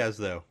to play as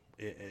though,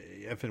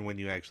 if and when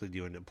you actually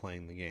do end up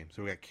playing the game?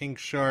 So we got King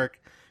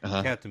Shark,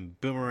 Captain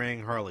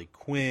Boomerang, Harley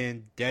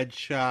Quinn,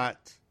 Deadshot.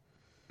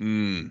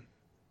 I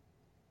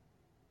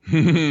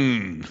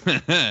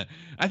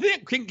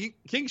think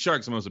King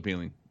Shark's the most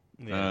appealing.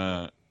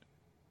 Yeah.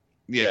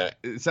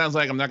 It sounds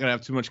like I'm not gonna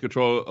have too much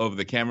control over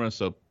the camera,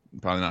 so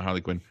probably not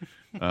Harley Quinn.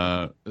 In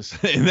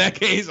that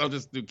case, I'll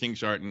just do King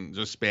Shark and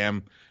just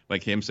spam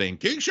like him saying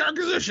King Shark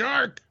is a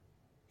shark.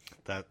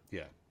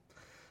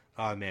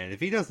 Oh man, if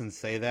he doesn't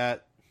say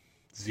that,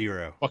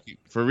 0. Fucking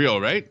for real,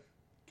 right?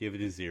 Give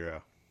it a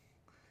 0.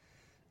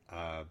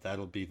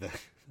 That'll be the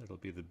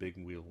big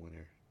wheel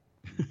winner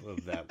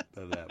of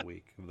that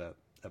week, of that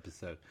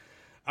episode.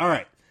 All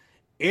right,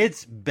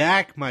 it's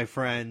back, my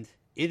friend.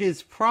 It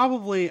is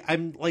probably,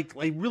 I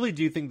really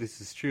do think this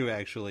is true,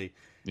 actually.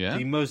 Yeah.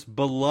 The most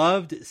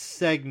beloved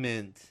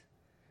segment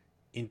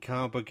in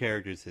comic book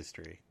characters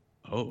history.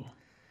 Oh.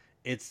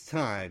 It's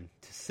time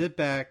to sit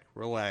back,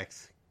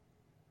 relax,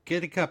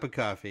 get a cup of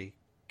coffee,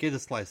 get a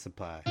slice of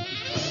pie.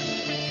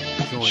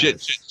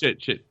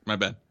 Shit. My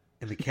bad.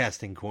 In the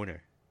casting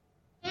corner.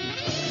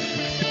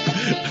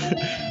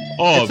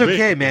 Oh, it's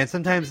okay, man.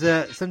 Sometimes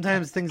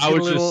things get a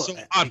little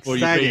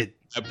excited.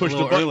 I pushed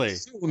the button early.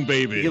 Soon,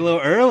 baby. You get a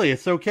little early.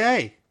 It's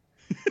okay.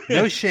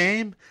 No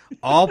shame.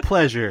 All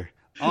pleasure.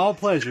 All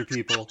pleasure,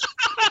 people.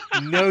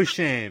 No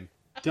shame.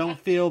 Don't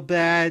feel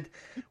bad.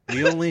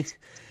 You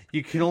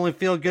can only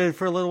feel good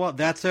for a little while.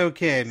 That's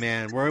okay,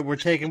 man. We're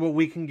taking what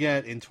we can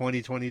get in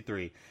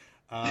 2023.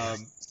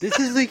 This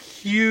is a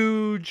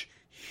huge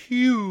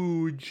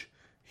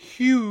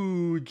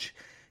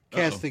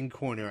casting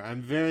corner.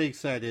 I'm very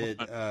excited.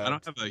 I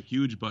don't have a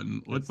huge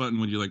button. What button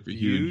would you like for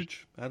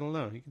huge? I don't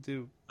know. You can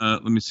do.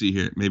 Let me see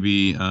here.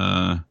 Maybe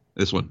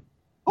this one.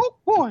 Oh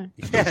boy.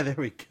 Yeah, there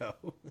we go.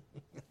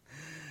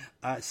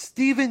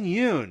 Stephen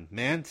Yeun,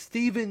 man.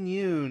 Stephen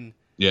Yeun.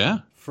 Yeah.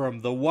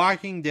 From The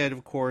Walking Dead,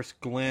 of course.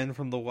 Glenn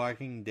from The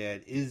Walking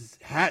Dead is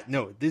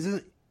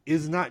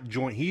not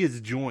joined. He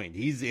is joined.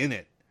 He's in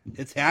it.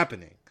 It's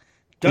happening.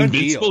 Done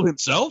Invincible deal.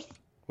 himself?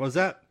 What was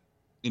that?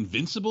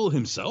 Invincible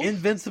himself?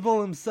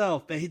 Invincible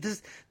himself.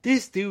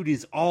 This dude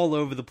is all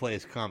over the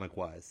place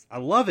comic-wise. I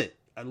love it.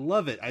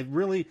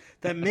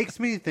 That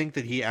makes me think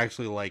that he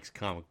actually likes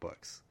comic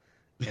books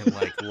and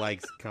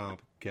likes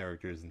comic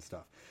characters and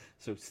stuff.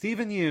 So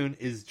Stephen Yeun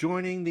is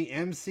joining the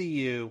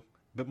MCU,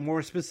 but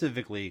more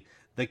specifically,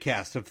 the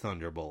cast of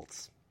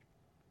Thunderbolts.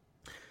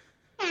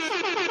 So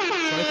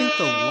I think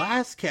the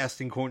last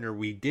casting corner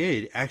we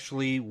did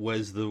actually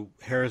was the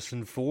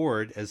Harrison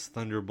Ford as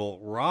Thunderbolt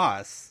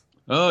Ross.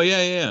 Oh,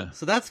 yeah.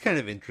 So that's kind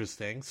of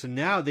interesting. So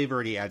now they've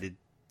already added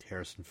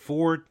Harrison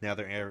Ford. Now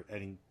they're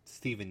adding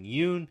Stephen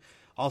Yeun.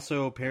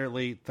 Also,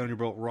 apparently,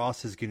 Thunderbolt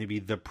Ross is going to be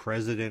the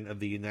President of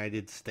the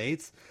United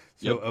States.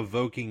 So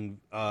evoking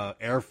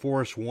Air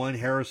Force One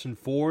Harrison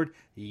Ford.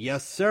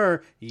 Yes,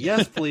 sir.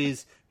 Yes,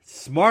 please.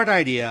 Smart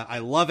idea. I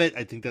love it.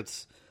 I think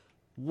that's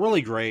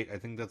really great. I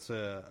think that's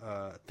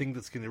a thing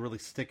that's going to really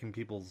stick in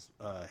people's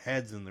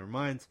heads and their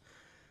minds.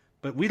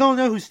 But we don't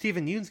know who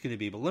Stephen Yeun's going to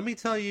be. But let me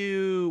tell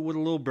you what a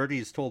little birdie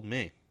has told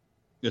me.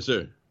 Yes,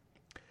 sir.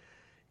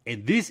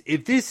 And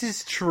if this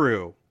is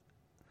true,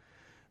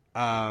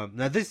 now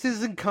this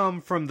doesn't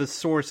come from the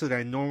source that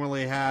I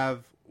normally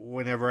have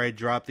whenever I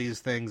drop these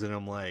things, and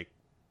I'm like,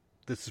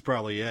 this is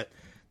probably it.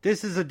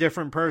 This is a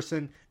different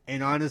person,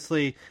 and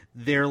honestly,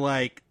 they're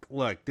like,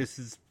 look, this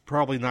is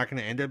probably not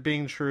going to end up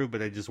being true,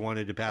 but I just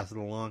wanted to pass it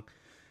along.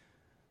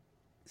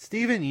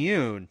 Steven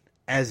Yeun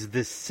as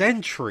the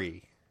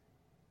Sentry.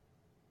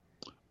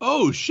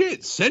 Oh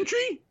shit,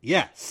 Sentry?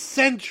 Yeah,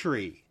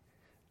 Sentry.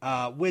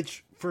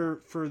 Which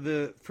for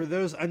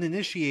those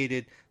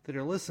uninitiated that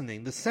are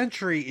listening, the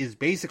Sentry is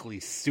basically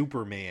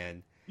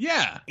Superman.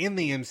 Yeah. In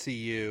the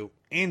MCU,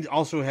 and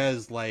also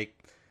has like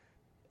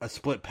a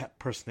split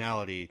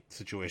personality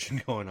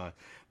situation going on,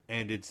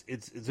 and it's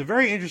a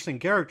very interesting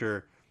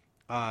character.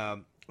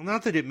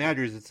 Not that it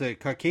matters. It's a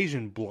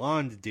Caucasian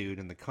blonde dude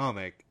in the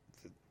comic.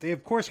 They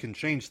of course can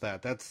change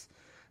that. That's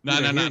no.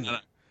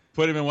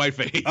 Put him in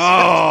whiteface.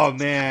 Oh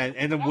man,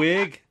 and a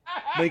wig,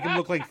 make him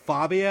look like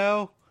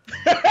Fabio.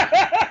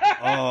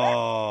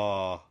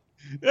 Oh,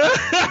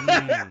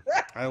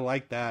 I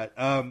like that.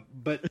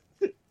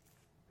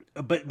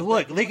 But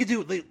look, they could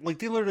do they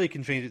literally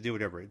can change it, do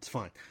whatever. It's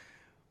fine.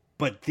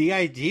 But the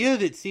idea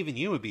that Steven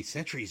Yeun would be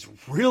Sentry is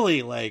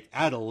really like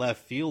out of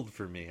left field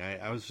for me.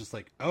 I was just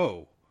like,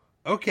 oh,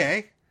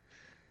 okay.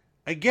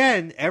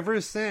 Again, ever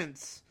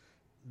since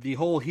the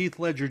whole Heath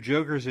Ledger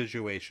Joker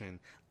situation,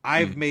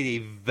 I've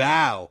made a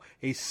vow,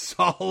 a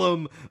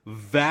solemn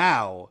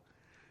vow,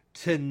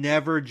 to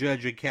never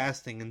judge a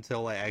casting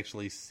until I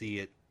actually see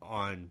it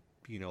on,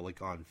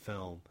 like on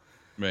film.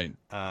 Right.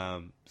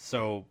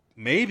 So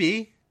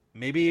maybe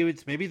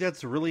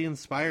that's really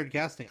inspired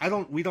casting.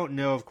 We don't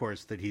know, of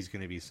course, that he's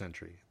going to be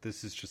Sentry.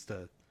 This is just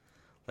a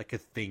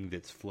thing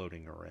that's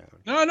floating around.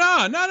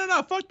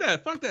 No. Fuck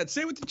that.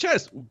 Say it with the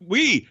chest.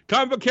 We,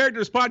 Comic Book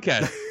Characters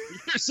Podcast.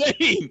 You're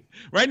saying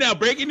right now,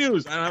 breaking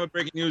news. I don't have a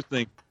breaking news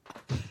thing.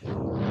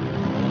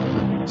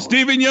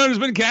 Steven Yeun has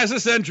been cast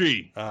as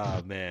Sentry.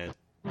 Oh man.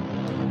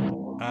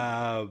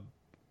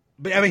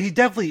 But I mean, he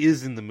definitely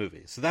is in the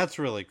movie, so that's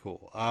really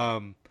cool.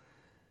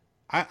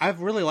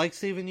 I've really liked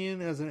Steven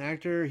Yeun as an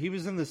actor. He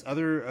was in this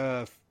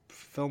other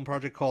film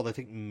project called, I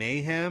think,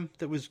 Mayhem,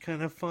 that was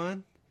kind of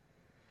fun.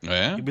 Oh,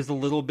 yeah? It was a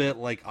little bit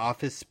like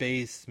Office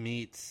Space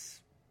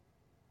meets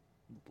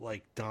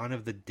like Dawn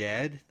of the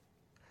Dead.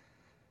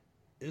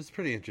 It was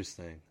pretty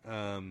interesting.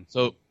 All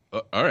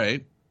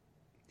right.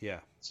 Yeah.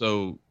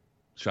 So,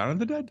 Shaun of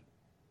the Dead?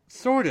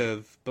 Sort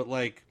of, but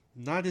like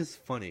not as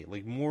funny,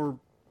 like more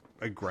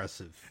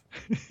aggressive.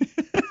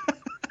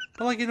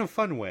 But like in a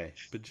fun way,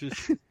 but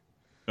just...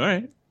 All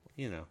right.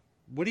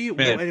 What do you...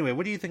 Anyway,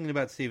 what are you thinking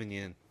about Steven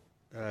Yeun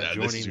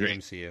joining the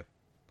MCU?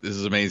 This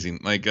is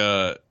amazing. Like,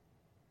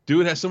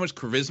 dude has so much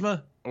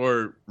charisma,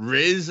 or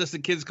Riz, as the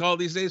kids call it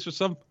these days, for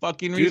some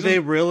fucking reason. Do they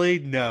really?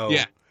 No.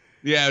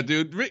 Yeah,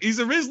 dude. He's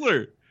a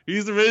Rizzler.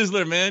 He's the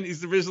Rizzler, man.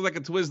 He's the Rizzler like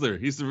a Twizzler.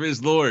 He's the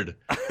Riz Lord.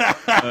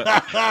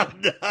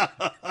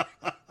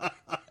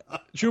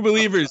 True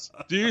believers,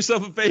 do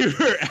yourself a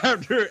favor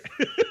after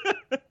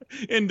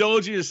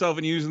indulging yourself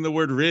in using the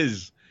word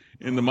Riz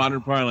in the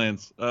modern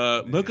parlance.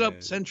 Look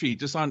up Sentry.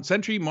 Just on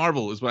Sentry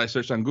Marvel is what I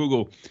searched on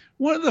Google.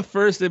 One of the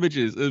first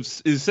images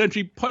is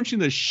Sentry punching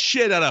the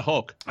shit out of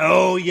Hulk.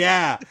 Oh,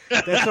 yeah.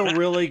 That's a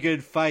really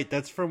good fight.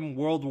 That's from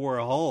World War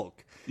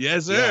Hulk.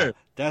 Yes, sir. Yeah,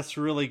 that's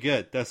really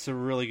good. That's a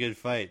really good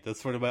fight.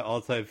 That's one of my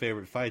all-time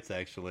favorite fights,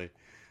 actually.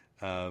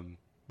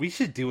 We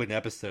should do an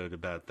episode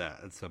about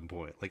that at some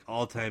point. Like,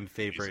 all-time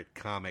favorite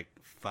comic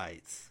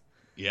fights.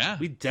 Yeah.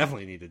 We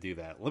definitely need to do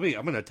that. I'm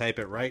going to type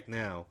it right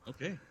now.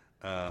 Okay.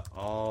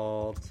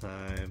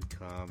 All-time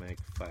comic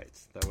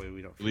fights. That way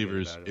we don't forget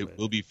Believers, about it. It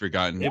will be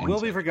forgotten. It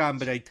will be forgotten,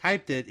 but I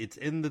typed it. It's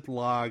in the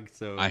log,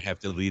 so... I have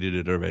deleted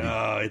it already.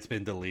 Oh, it's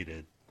been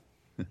deleted.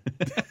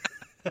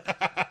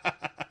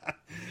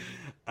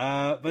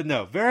 But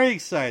no, very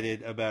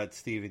excited about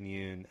Steven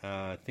Yeun.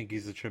 I think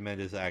he's a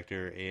tremendous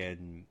actor,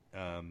 and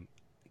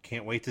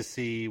can't wait to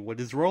see what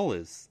his role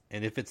is.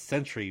 And if it's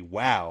Sentry,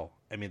 wow.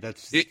 I mean,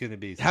 that's going to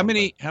be... How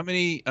many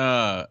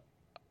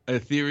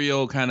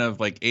ethereal kind of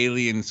like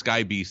alien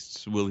sky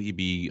beasts will he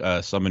be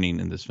summoning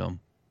in this film?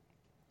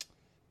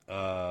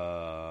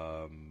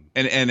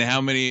 And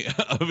how many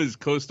of his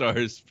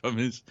co-stars from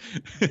his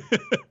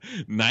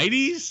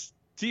 90s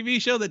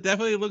TV show that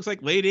definitely looks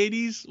like late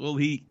 80s will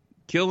he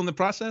kill in the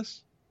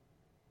process?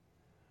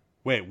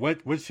 Wait,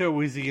 what show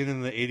was he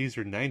in the 80s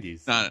or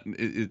 90s?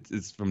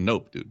 It's from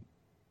Nope, dude.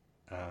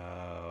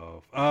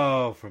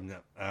 Oh, from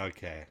Nope.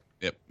 Okay.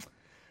 Yep.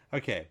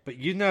 Okay, but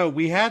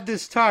we had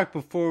this talk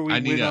before we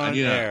went on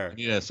air. I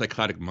need a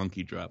psychotic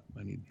monkey drop.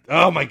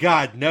 Oh my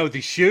God, no,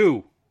 the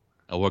shoe.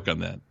 I'll work on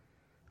that.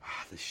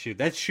 The shoe.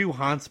 That shoe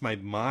haunts my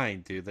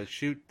mind, dude. That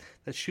shoe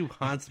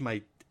haunts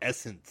my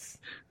essence.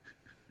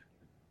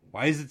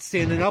 Why is it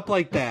standing up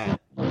like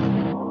that?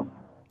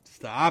 It's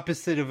the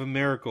opposite of a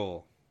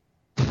miracle.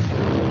 A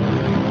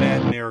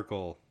bad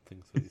miracle.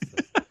 Things what he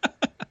says.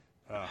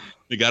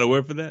 You got a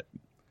word for that?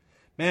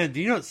 Man,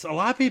 do you know, a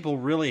lot of people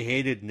really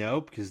hated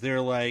Nope because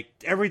they're like,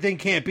 everything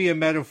can't be a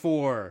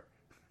metaphor.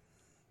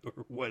 or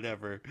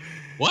whatever.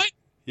 What?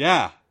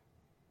 Yeah.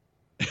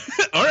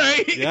 All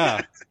right.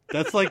 Yeah.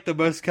 That's like the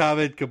most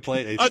common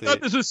complaint I see.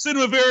 thought this was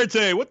cinema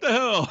verite. What the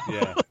hell?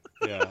 Yeah.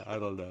 Yeah. I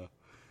don't know.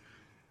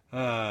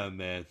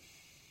 Man.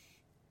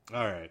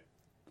 All right.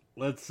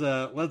 Let's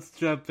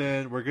jump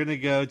in. We're gonna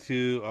go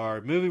to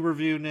our movie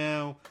review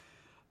now.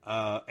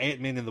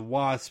 Ant-Man and the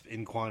Wasp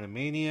in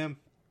Quantumania,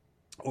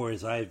 or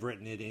as I've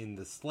written it in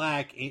the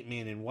Slack,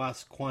 Ant-Man and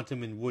Wasp: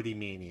 Quantum and Woody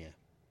Mania.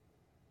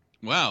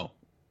 Wow.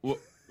 Well,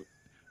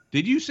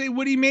 did you say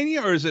Woody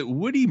Mania or is it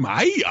Woody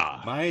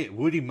Maya? My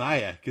Woody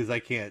Maya, because I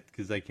can't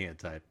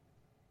type.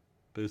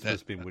 But it's supposed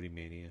to be Woody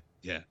Mania.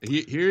 Yeah.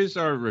 Here's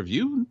our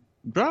review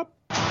drop.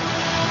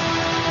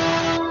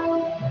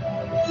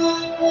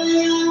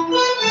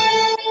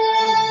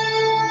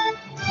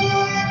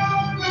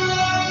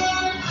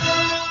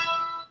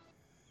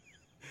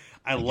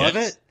 I love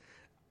it.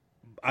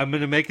 I'm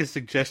going to make a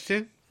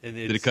suggestion. And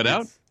Did it cut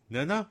out?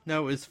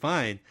 No, it's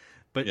fine.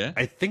 But yeah?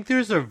 I think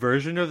there's a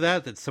version of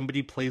that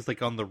somebody plays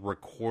like on the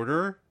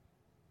recorder.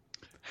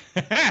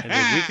 And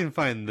if we can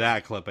find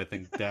that clip, I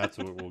think that's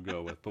what we'll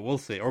go with. But we'll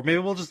see. Or maybe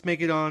we'll just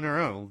make it on our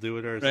own. We'll do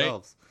it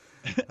ourselves.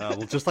 Right?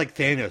 We'll just like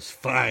Thanos.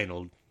 Fine,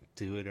 we'll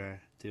do it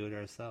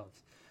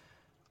ourselves.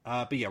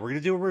 But yeah, we're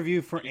going to do a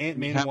review for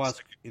Ant-Man and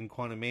Wasp in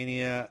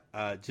Quantumania.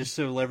 Just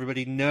so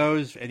everybody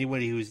knows,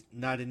 anybody who's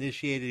not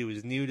initiated,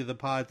 who's new to the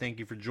pod, thank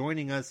you for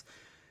joining us.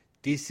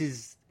 This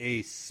is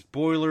a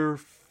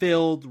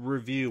spoiler-filled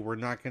review. We're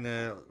not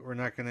gonna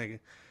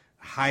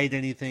hide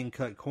anything,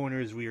 cut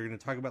corners. We are going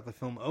to talk about the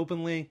film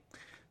openly.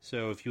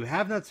 So if you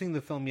have not seen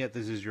the film yet,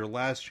 this is your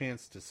last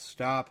chance to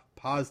stop,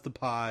 pause the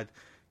pod,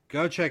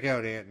 go check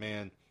out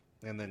Ant-Man,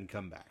 and then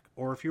come back.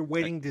 Or if you're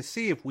waiting to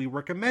see if we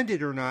recommend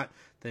it or not,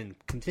 then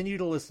continue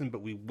to listen,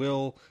 but we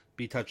will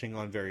be touching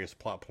on various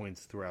plot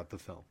points throughout the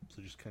film.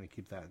 So just kind of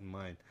keep that in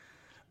mind.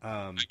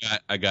 I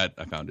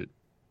found it.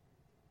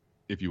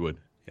 If you would.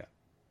 Yeah.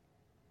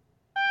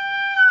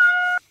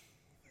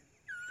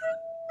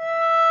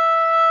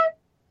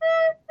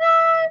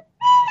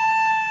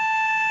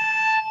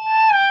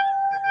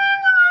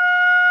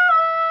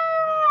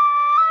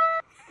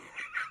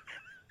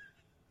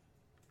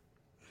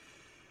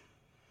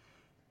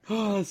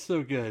 Oh, that's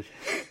so good.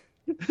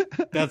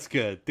 That's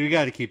good. We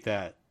got to keep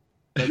that.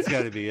 That's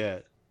got to be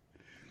it.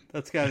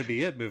 That's got to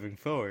be it moving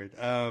forward.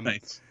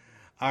 Nice.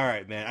 All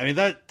right, man. I mean,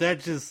 that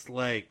just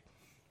like,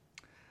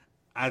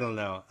 I don't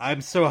know.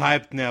 I'm so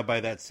hyped now by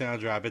that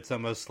sound drop. It's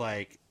almost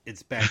like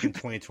it's back in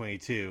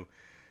 2022,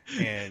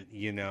 and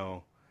you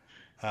know,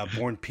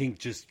 Born Pink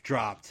just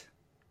dropped.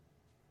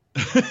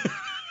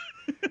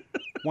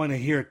 Want to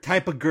hear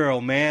Type of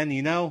Girl, man?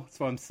 You know, that's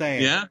what I'm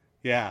saying. Yeah.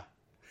 Yeah.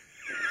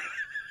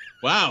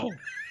 Wow.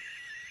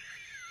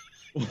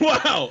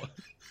 Wow.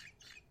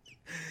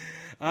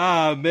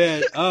 Ah,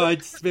 man. Oh, I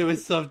just made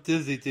myself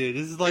dizzy, dude.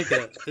 This is like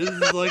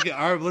an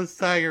armless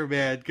tiger,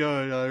 man,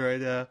 going on right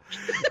now.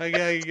 I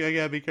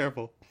gotta be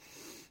careful.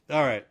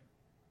 All right.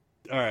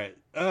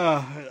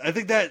 I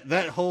think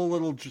that whole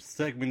little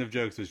segment of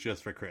jokes was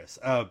just for Chris.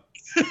 All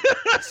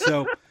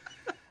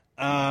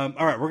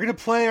right, we're gonna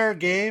play our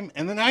game,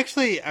 and then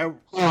actually,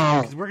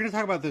 'cause we're gonna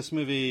talk about this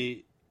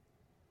movie.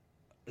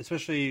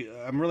 Especially,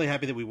 I'm really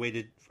happy that we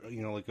waited,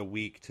 like a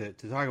week to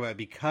talk about it,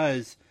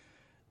 because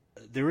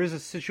there is a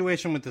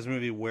situation with this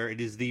movie where it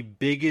is the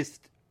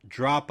biggest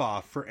drop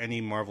off for any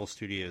Marvel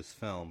Studios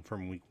film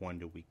from week 1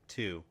 to week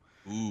 2.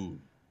 Ooh.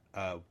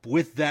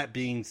 With that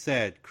being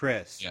said,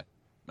 Chris,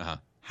 yeah,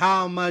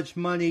 how much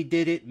money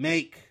did it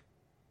make?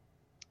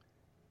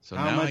 So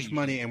how much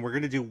money? And we're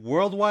gonna do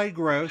worldwide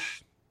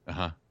gross.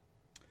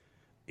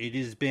 It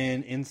has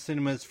been in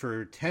cinemas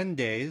for 10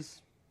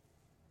 days.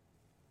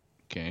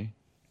 Okay.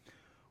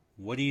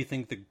 What do you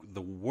think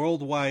the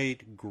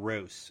worldwide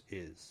gross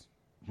is?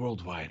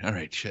 Worldwide. All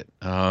right, shit.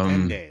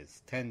 10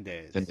 days.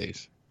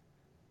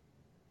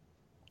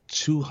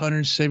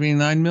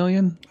 279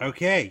 million?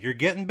 Okay, you're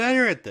getting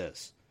better at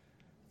this.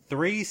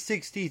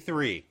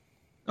 363.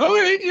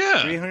 Okay,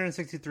 yeah.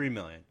 363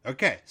 million.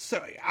 Okay,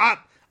 so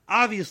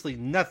obviously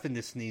nothing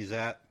to sneeze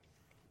at.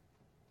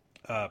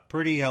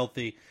 Pretty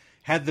healthy.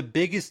 Had the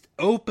biggest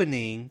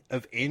opening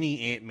of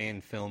any Ant-Man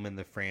film in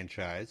the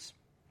franchise.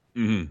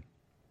 Mm-hmm.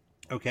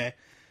 Okay,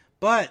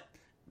 but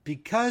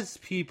because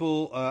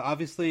people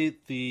obviously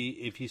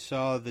if you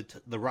saw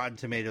the Rotten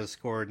Tomatoes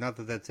score, not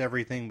that that's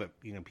everything, but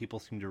people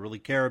seem to really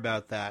care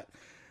about that.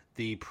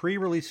 The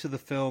pre-release of the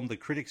film, the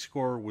critic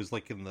score was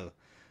like in the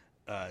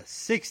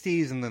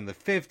 60s, and then the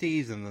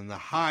 50s, and then the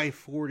high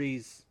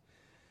 40s.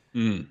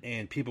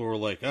 And people were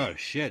like, "Oh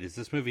shit, is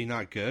this movie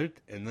not good?"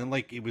 And then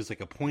it was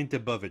like a point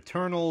above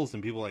Eternals,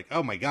 and people were like,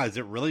 "Oh my god, is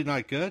it really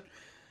not good?"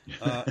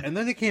 And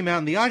then it came out,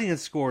 and the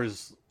audience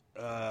scores.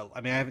 I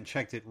haven't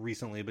checked it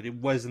recently, but it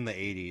was in the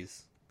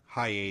 80s,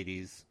 high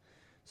 80s.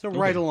 So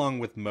right along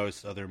with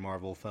most other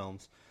Marvel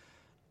films.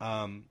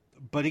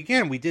 But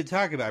again, we did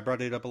talk about, I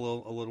brought it up a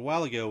little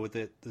while ago with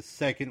the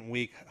second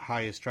week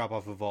highest drop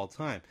off of all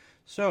time.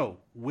 So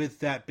with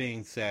that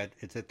being said,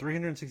 it's at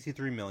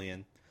 363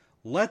 million.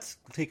 Let's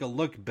take a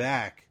look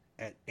back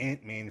at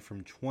Ant-Man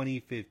from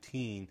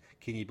 2015.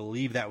 Can you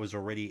believe that was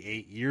already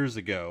 8 years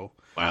ago?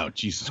 Wow,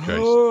 Jesus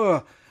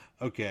Christ.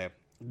 Okay.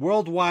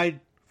 Worldwide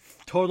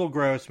total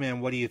gross,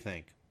 man, what do you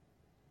think?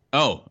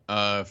 Oh,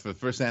 for the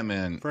first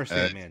Ant-Man. First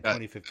Ant-Man,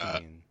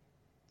 2015.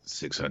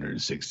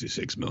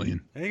 666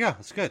 million. There you go.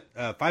 That's good.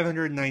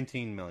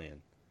 519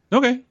 million.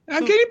 Okay.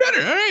 I'm getting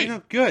better. All right. You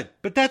know, good.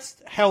 But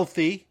that's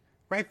healthy,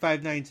 right?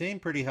 519,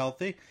 pretty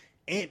healthy.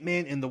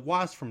 Ant-Man and the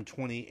Wasp from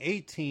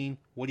 2018.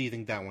 What do you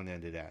think that one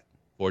ended at?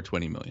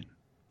 420 million.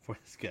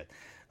 That's good.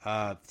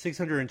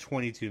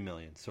 622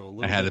 million. So a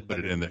little I had bit to put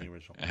it better in than there. the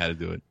original. I had to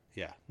do it.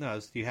 Yeah. No,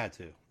 you had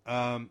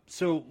to.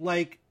 So,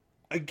 like,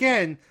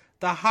 again,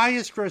 the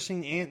highest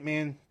grossing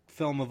Ant-Man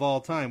film of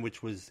all time,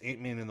 which was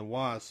Ant-Man and the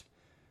Wasp,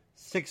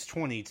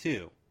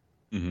 622.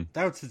 Mm-hmm.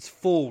 That was its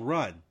full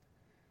run.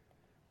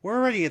 We're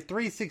already at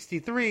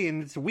 363,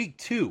 and it's week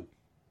 2.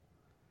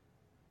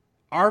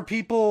 Are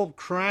people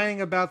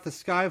crying about the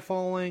sky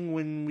falling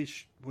when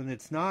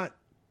it's not?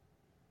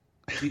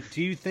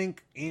 Do you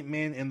think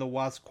Ant-Man and the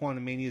Wasp: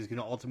 Quantumania is going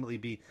to ultimately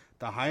be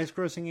the highest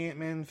grossing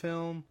Ant-Man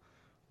film,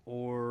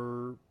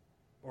 or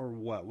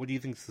what? What do you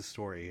think's the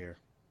story here?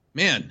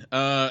 Man,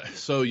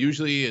 so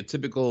usually a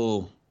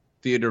typical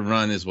theater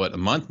run is what, a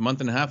month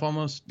and a half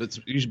almost? That's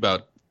usually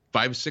about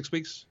 5-6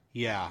 weeks.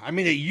 Yeah, I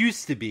mean it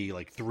used to be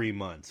like 3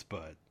 months,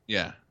 but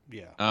yeah.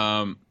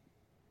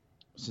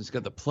 Since it's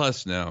got the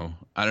plus now,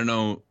 I don't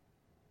know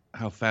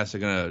how fast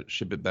they're gonna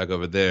ship it back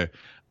over there.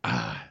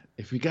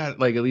 If we got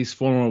like at least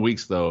 4 more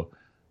weeks though,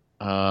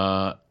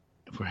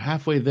 if we're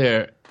halfway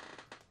there,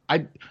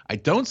 I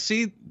don't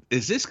see.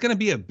 Is this gonna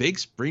be a big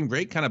spring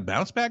break kind of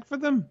bounce back for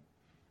them?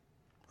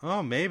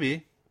 Oh,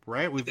 maybe.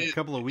 Right, we've a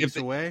couple of weeks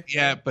away.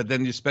 Yeah, but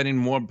then you're spending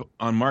more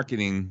on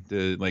marketing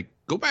to like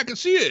go back and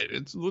see it.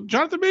 It's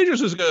Jonathan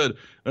Majors is good.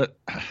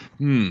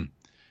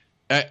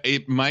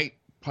 It might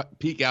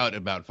peak out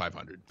about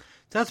 500.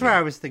 That's where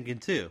I was thinking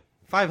too.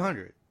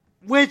 500,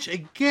 which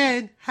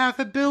again,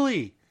 $500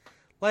 million.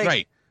 Like,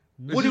 right?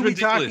 What are we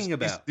talking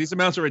about? These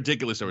amounts are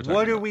ridiculous.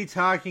 What are we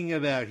talking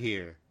about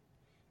here?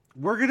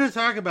 We're gonna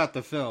talk about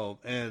the film,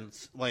 and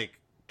like,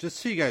 just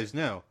so you guys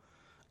know,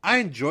 I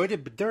enjoyed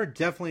it, but there are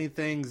definitely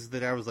things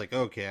that I was like,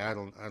 okay, I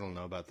don't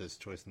know about this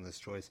choice and this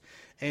choice,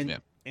 and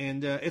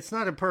it's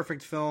not a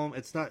perfect film.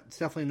 It's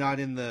definitely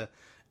not in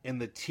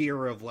the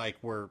tier of like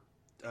where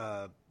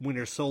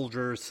Winter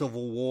Soldier,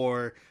 Civil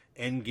War,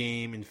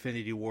 Endgame,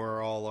 Infinity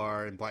War all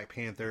are, and Black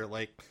Panther.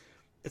 Like,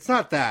 it's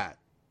not that,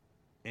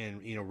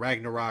 and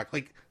Ragnarok.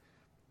 Like,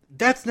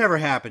 that's never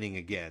happening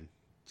again.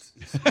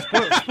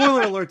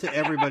 Spoiler alert to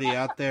everybody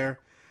out there.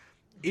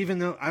 Even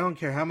though I don't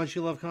care how much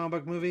you love comic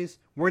book movies,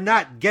 we're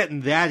not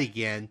getting that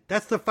again.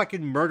 That's the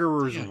fucking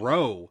murderer's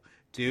row,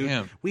 dude.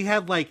 Yeah. We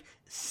had like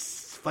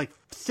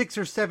 6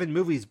 or 7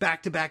 movies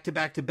back to back to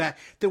back to back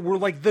that were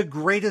like the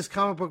greatest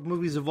comic book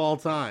movies of all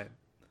time.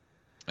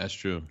 That's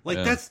true.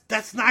 Like,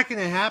 that's not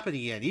going to happen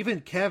again.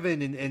 Even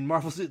Kevin and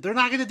Marvel, they're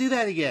not going to do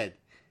that again.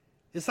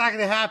 It's not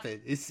going to happen.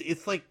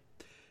 It's like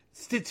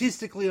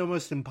statistically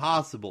almost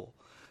impossible.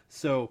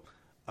 So,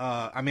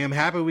 I mean, I'm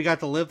happy we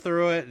got to live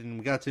through it and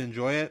we got to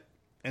enjoy it.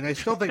 And I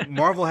still think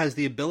Marvel has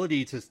the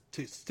ability to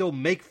still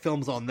make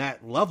films on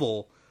that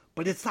level,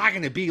 but it's not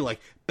going to be like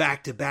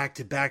back to back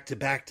to back to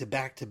back to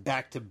back to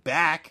back to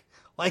back.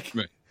 Like,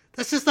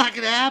 that's just not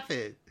going to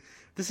happen.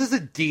 This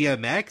isn't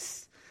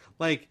DMX.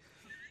 Like,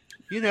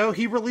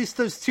 he released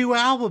those 2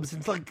 albums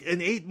in like an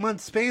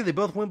 8-month span. They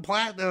both went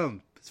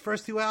platinum. His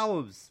first 2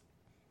 albums.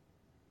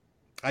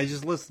 I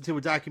just listened to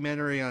a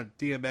documentary on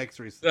DMX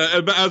recently.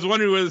 I was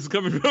wondering where this is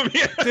coming from.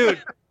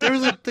 Dude,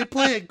 they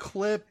play a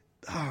clip.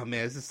 Oh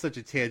man, this is such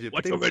a tangent.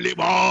 They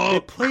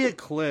play a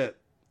clip.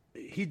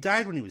 He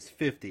died when he was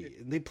 50,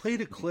 and they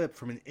played a clip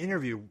from an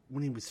interview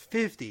when he was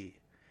 50,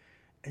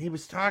 and he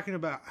was talking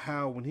about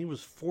how when he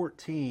was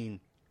 14,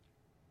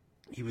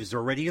 he was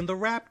already in the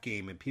rap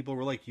game, and people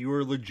were like, "You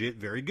are legit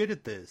very good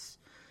at this."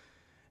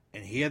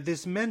 And he had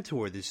this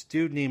mentor, this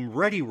dude named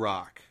Ready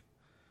Rock.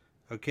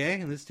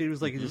 Okay, and this dude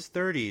was like in his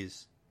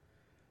 30s,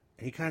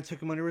 and he kind of took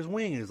him under his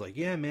wing, and he was like,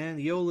 "Yeah, man,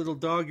 yo, little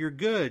dog, you're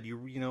good. You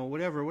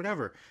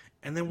whatever."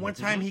 And then one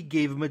time he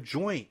gave him a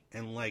joint,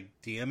 and like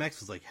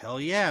DMX was like,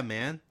 "Hell yeah,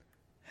 man,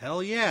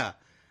 hell yeah!"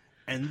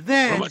 And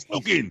then what am I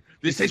smoking?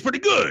 This tastes pretty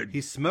good. He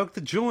smoked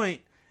the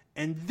joint,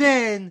 and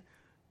then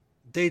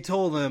they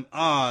told him,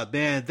 "Ah,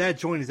 man, that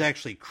joint is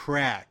actually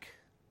crack.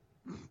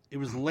 It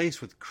was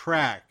laced with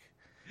crack."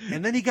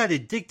 And then he got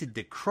addicted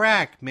to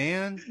crack,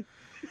 man.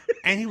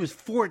 And he was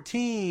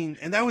 14,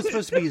 and that was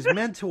supposed to be his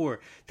mentor.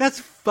 That's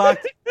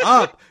fucked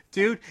up,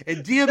 dude.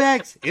 And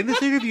DMX, in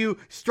this interview,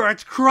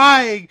 starts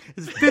crying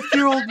as a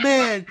 50-year-old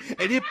man,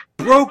 and it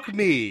broke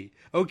me,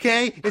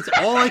 okay? It's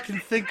all I can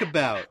think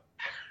about.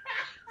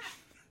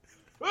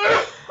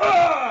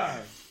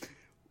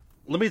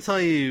 Let me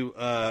tell you,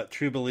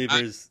 true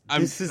believers,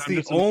 this is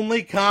the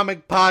only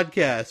comic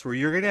podcast where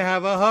you're going to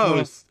have a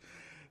host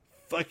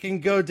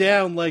fucking go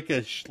down like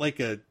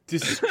a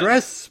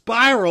distress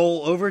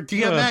spiral over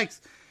DMX.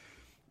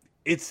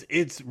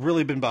 It's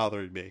really been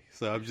bothering me,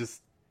 so I'm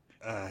just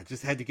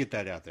Just had to get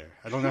that out there.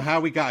 I don't know how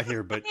we got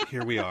here, but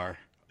here we are.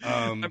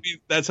 I mean,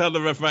 that's how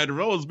the Rough Rider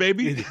rolls,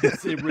 baby. It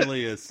is. It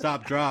really is.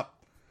 Stop,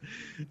 drop.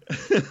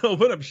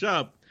 Open up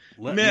shop.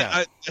 Open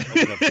up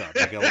shop.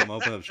 I gotta let him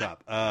open up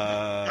shop.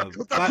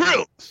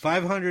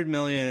 500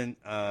 million.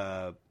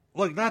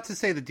 Look, not to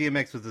say that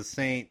DMX was a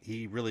saint.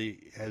 He really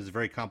is a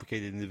very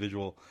complicated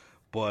individual.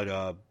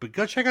 But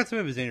go check out some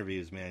of his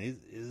interviews, man.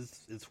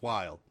 It's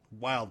wild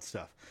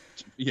stuff.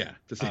 Yeah,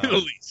 to say the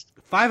least.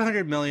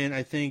 500 million,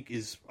 I think,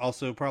 is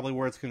also probably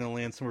where it's going to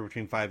land, somewhere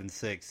between 5 and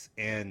 6.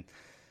 And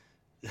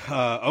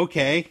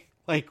okay,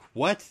 like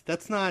what?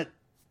 That's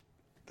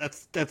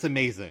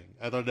amazing.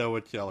 I don't know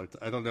what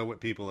I don't know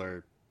what people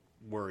are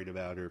worried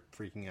about or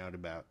freaking out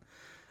about.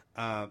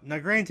 Now,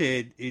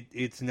 granted,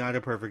 it's not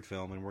a perfect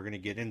film, and we're going to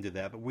get into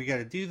that, but we got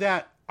to do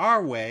that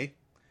our way,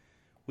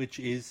 which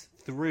is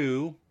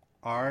through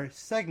our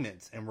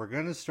segments, and we're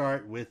going to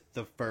start with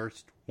the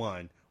first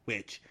one,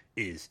 which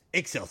is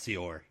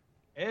Excelsior.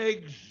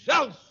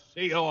 Excelsior!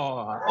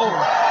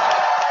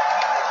 Oh.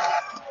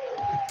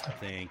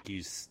 Thank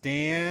you,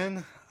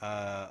 Stan.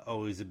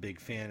 Always a big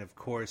fan, of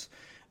course.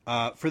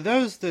 For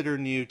those that are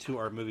new to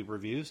our movie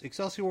reviews,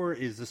 Excelsior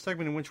is the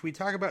segment in which we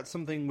talk about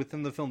something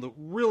within the film that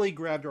really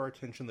grabbed our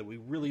attention, that we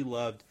really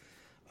loved,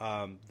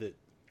 that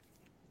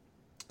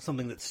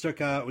something that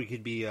stuck out. We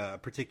could be a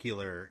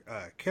particular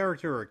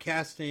character or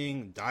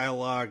casting,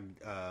 dialogue,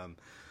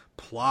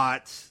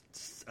 plot,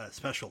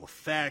 special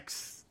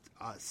effects,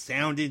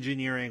 sound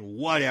engineering,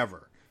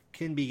 whatever.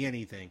 Can be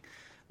anything.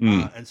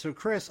 And so,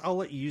 Chris, I'll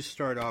let you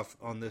start off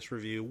on this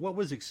review. What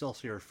was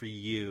Excelsior for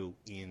you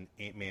in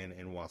Ant-Man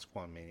and Wasp: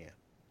 Quantumania?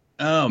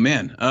 Oh,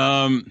 man.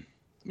 Let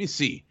me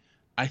see.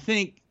 I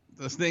think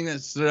the thing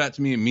that stood out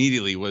to me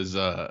immediately was,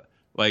 and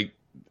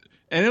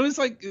it was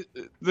like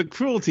the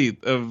cruelty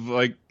of,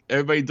 like,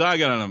 everybody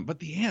dogging on them. But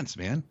the ants,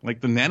 man.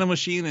 Like the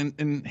nanomachine and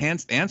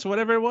enhanced ants or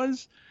whatever it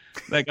was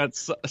that got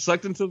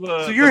sucked into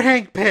the... So you're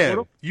Hank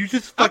Pym. You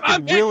just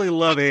fucking really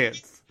love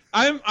ants.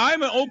 I'm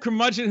an old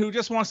curmudgeon who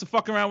just wants to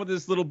fuck around with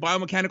his little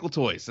biomechanical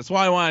toys. That's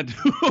why I wanted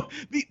to.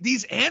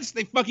 These ants,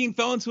 they fucking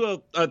fell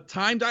into a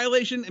time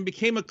dilation and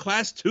became a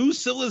class 2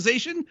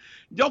 civilization.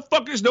 Y'all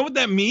fuckers know what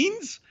that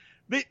means?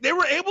 They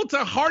were able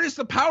to harness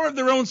the power of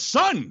their own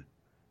sun.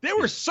 They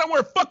were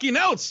somewhere fucking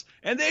else,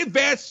 and they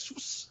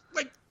advanced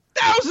like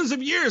thousands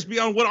of years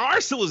beyond what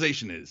our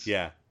civilization is.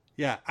 Yeah.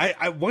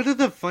 I one of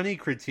the funny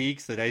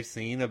critiques that I've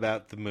seen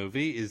about the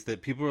movie is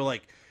that people are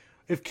like,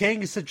 if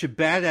Kang is such a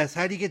badass,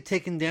 how do you get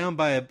taken down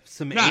by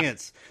some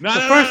ants?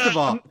 First of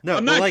all,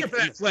 I'm not here for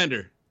that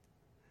slander.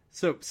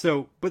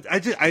 But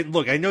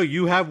I know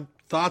you have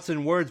thoughts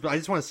and words, but I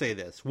just want to say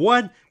this.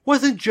 One,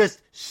 wasn't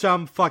just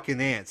some fucking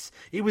ants.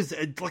 It was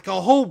like a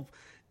whole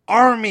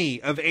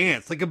army of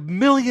ants, like 1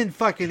 million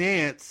fucking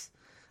ants.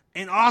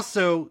 And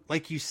also,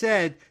 like you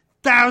said,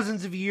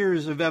 thousands of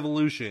years of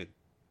evolution.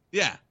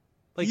 Yeah.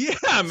 Like,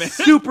 yeah, man.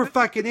 Super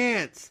fucking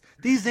ants.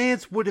 These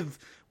ants would have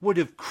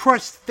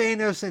crushed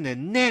Thanos in a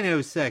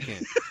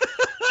nanosecond.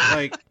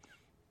 Like,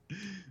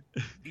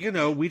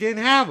 we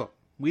didn't have them.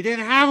 We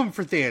didn't have them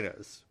for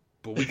Thanos,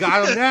 but we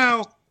got them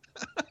now.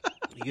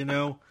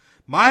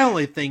 My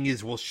only thing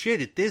is, well,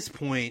 shit, at this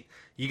point,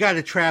 you got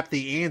to trap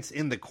the ants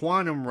in the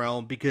quantum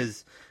realm,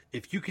 because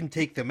if you can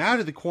take them out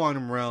of the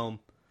quantum realm,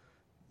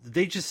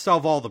 they just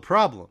solve all the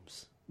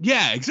problems.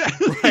 Yeah,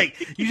 exactly.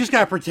 Like, you just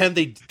gotta pretend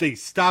they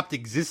stopped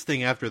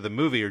existing after the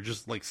movie, or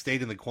just like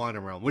stayed in the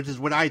quantum realm, which is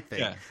what I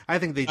think. Yeah. I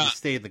think they just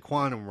stay in the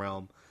quantum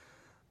realm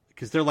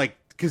because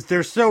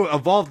they're so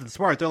evolved and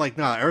smart. They're like,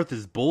 nah, Earth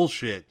is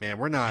bullshit, man.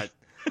 We're not.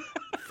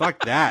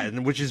 Fuck that,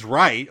 and which is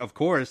right, of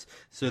course.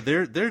 So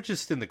they're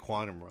just in the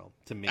quantum realm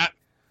to me.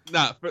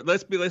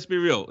 Let's be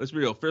real. Let's be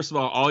real. First of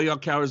all y'all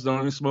cowards don't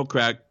even smoke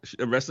crack.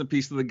 Rest in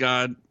peace to the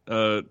god,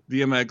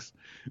 DMX.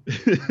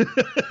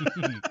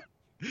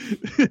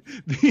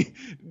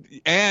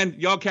 And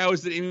y'all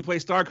cowards didn't even play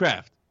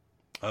StarCraft.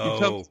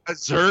 Oh,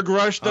 Zerg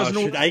Rush doesn't.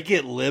 Should I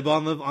get Lib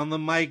on the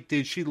mic,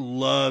 dude? She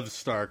loves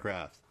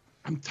StarCraft.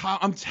 I'm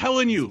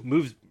telling you,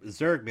 moves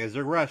Zerg, man.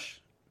 Zerg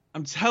Rush.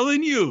 I'm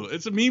telling you,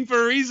 it's a meme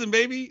for a reason,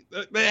 baby.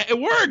 It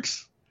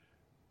works.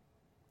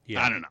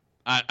 Yeah, I don't know.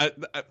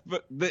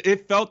 But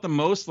it felt the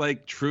most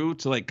like true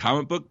to like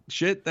comic book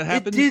shit that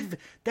happened. It did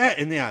that,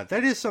 and yeah,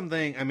 that is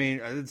something. I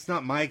mean, it's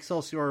not my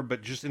Excelsior,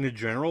 but just in a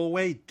general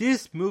way,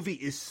 this movie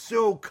is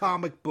so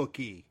comic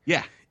booky.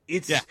 Yeah,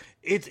 it's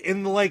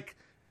in like,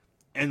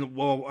 and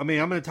well, I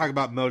mean, I'm going to talk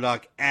about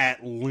MODOK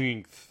at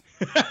length,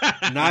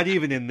 not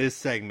even in this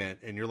segment.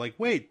 And you're like,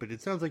 wait, but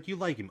it sounds like you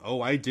like him.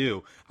 Oh, I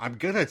do. I'm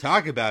going to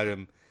talk about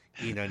him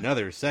in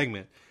another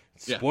segment.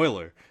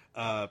 Spoiler.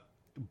 Yeah.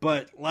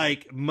 But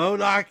like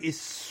MODOK is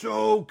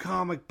so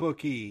comic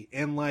booky,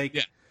 and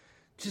like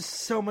just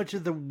so much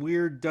of the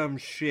weird dumb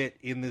shit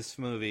in this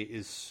movie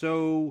is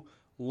so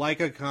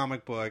like a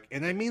comic book,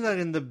 and I mean that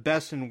in the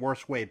best and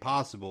worst way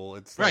possible.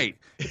 It's like, right.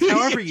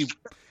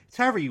 It's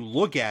however you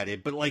look at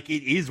it, but like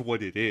it is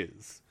what it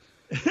is.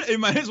 It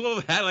might as well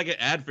have had like an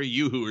ad for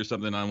Yoo-Hoo or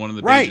something on one of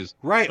the pages.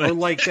 Right, or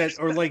like that,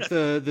 or like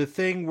the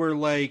thing where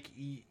like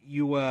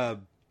you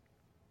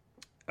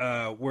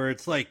where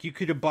it's like you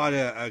could have bought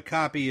a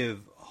copy of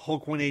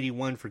Hulk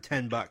 181 for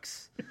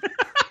 $10.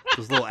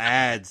 Those little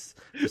ads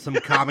for some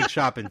comic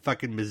shop in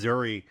fucking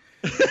Missouri.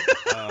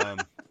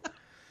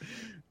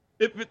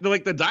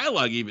 Like the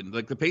dialogue, even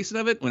like the pacing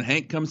of it, when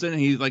Hank comes in and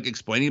he's like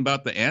explaining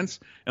about the ants,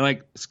 and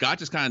like Scott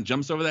just kind of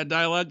jumps over that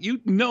dialogue. You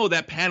know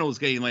that panel is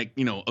getting like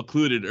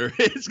occluded, or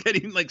it's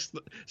getting like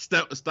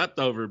stepped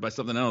over by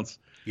something else.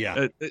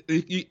 Yeah,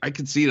 I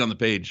could see it on the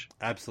page.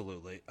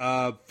 Absolutely.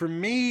 For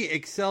me,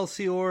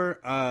 Excelsior,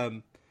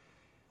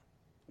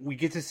 we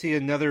get to see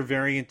another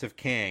variant of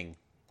Kang.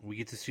 We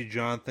get to see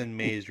Jonathan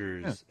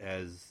Majors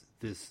as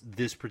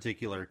this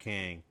particular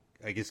Kang.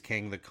 I guess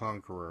Kang the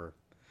Conqueror.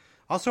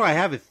 Also, I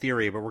have a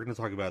theory, but we're going to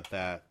talk about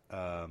that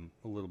a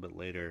little bit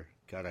later.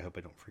 God, I hope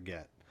I don't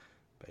forget.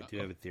 But I do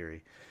have a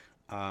theory.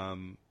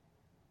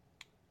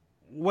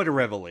 What a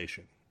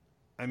revelation.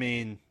 I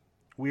mean,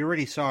 we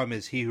already saw him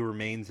as He Who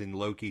Remains in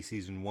Loki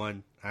Season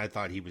 1. I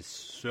thought he was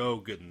so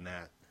good in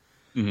that.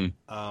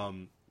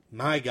 Mm-hmm.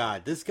 My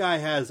God, this guy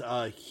has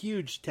a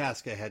huge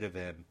task ahead of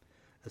him,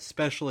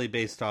 especially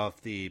based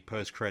off the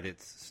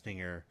post-credits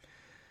stinger.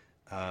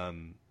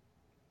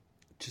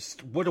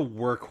 Just what a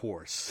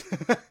workhorse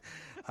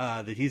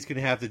that he's going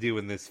to have to do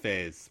in this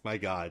phase. My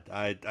God,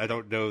 I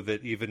don't know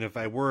that even if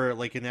I were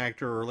like an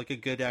actor or like a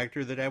good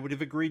actor that I would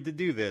have agreed to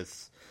do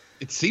this.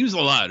 It seems a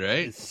lot,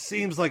 right? It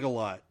seems like a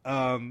lot.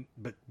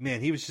 But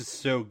man, he was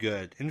just so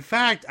good. In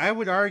fact, I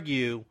would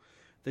argue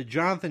that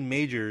Jonathan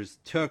Majors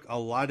took a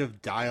lot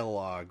of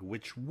dialogue,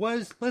 which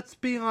was, let's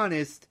be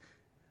honest,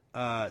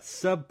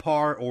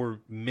 subpar or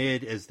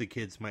mid, as the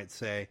kids might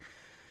say.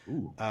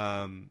 Ooh.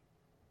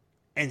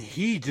 And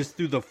he just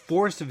through the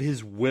force of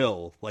his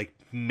will, like,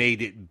 made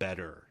it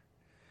better.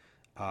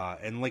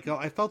 And like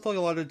I felt like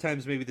a lot of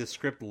times maybe the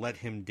script let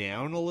him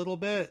down a little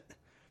bit,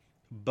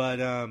 but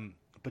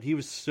he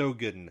was so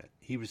good in it.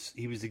 He was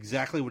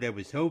exactly what I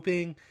was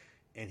hoping,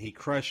 and he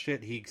crushed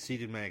it. He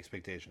exceeded my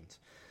expectations.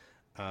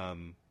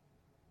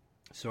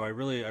 So I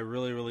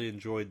really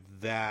enjoyed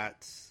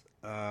that.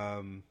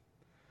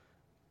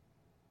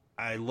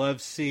 I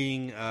love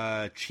seeing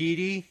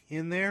Chidi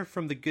in there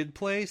from The Good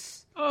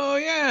Place. Oh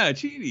yeah,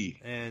 Chidi.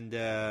 And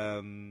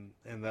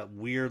that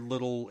weird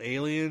little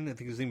alien. I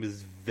think his name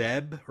is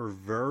Veb or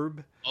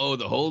Verb. Oh,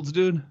 the Holds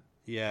dude.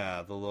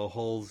 Yeah, the little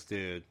Holes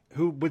dude.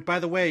 Who, but by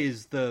the way,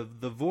 is the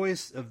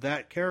voice of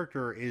that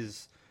character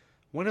is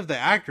one of the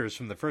actors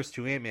from the first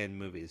two Ant-Man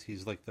movies.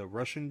 He's like the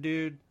Russian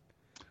dude.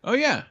 Oh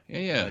yeah.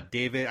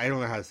 David. I don't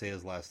know how to say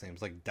his last name.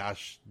 It's like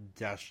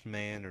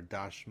Dashman or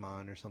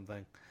Dashman or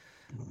something.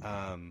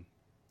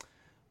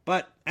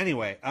 But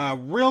anyway,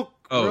 real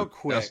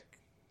quick.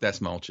 That's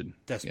Mulchin.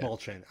 That's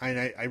Mulchin.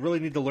 I really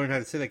need to learn how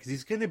to say that because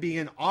he's going to be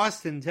in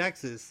Austin,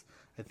 Texas.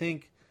 I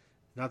think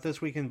not this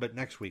weekend, but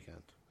next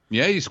weekend.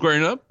 Yeah, you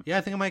squaring up? Yeah,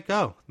 I think I might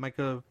go. Might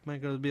go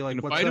be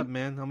like, "What's up, him?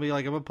 man?" I'll be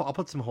like, "I'll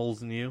put some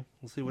holes in you.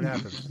 We'll see what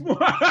happens."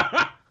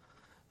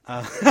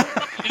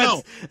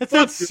 That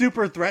sounds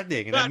super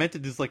threatening, and I meant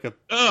it just like a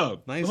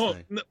nice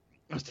thing. No,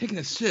 I was taking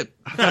a sip.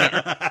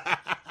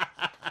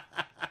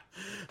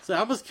 So I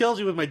almost killed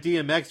you with my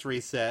DMX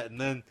reset, and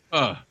then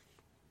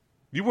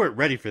you weren't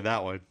ready for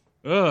that one.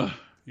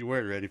 You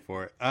weren't ready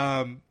for it.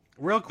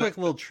 Real quick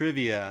little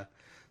trivia.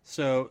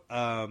 So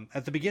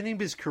at the beginning of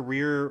his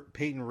career,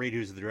 Peyton Reed,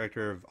 who's the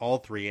director of all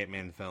three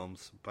Ant-Man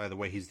films, by the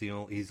way, he's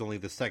only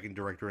the second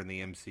director in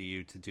the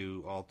MCU to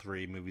do all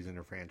three movies in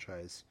a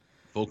franchise.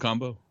 Full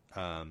combo.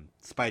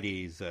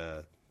 Spidey's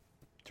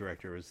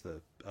director was the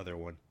other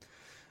one.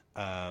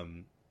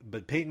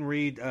 But Peyton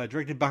Reed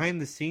directed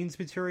behind-the-scenes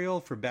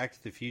material for Back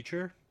to the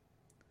Future.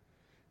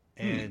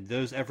 And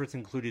those efforts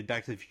included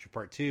Back to the Future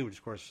Part 2, which,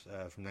 of course,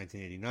 from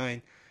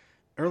 1989.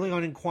 Early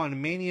on in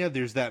Quantumania,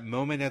 there's that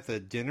moment at the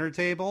dinner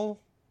table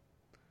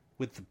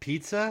with the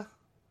pizza.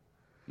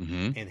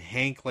 Mm-hmm. And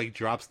Hank, like,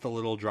 drops the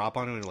little drop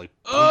on him and, like,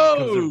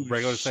 becomes a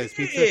regular-sized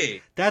pizza.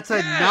 That's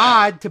a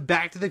nod to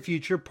Back to the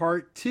Future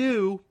Part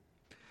 2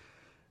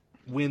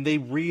 when they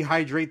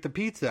rehydrate the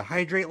pizza.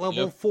 Hydrate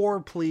level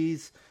 4,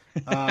 please.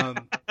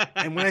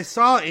 And when I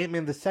saw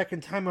Ant-Man the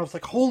second time, I was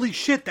like, holy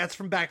shit, that's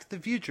from Back to the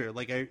Future.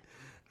 Like,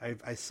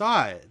 I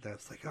saw it, and I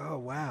was like, oh,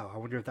 wow, I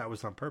wonder if that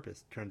was on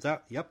purpose. Turns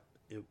out, yep,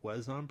 it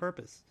was on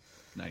purpose.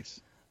 Nice.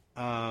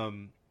 All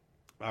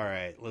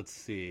right, let's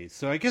see.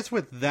 So I guess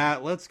with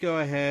that, let's go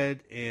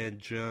ahead and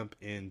jump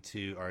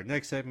into our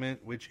next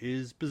segment, which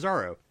is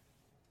Bizarro.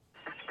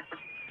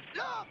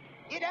 Look,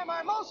 it am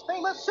our most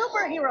famous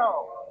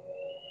superhero.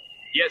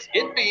 Yes,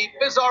 it be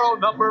Bizarro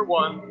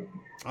 #1.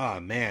 Oh,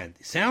 man.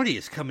 Soundy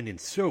is coming in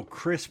so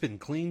crisp and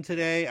clean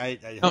today.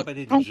 I hope I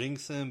didn't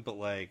jinx him, but,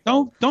 like...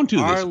 Don't do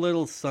our this. Our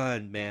little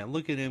son, man.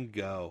 Look at him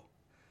go.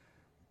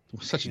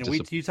 Such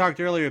you talked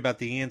earlier about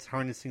the ants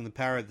harnessing the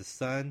power of the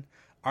sun.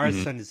 Our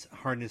son has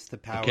harnessed the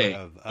power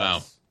of us.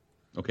 Wow.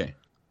 Okay.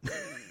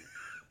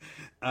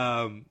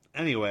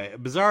 Anyway,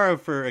 Bizarro,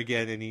 for,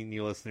 again, any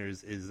new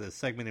listeners, is a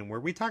segment in where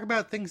we talk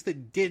about things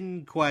that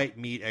didn't quite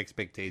meet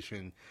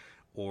expectation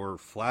or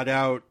flat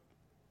out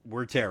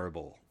were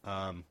terrible.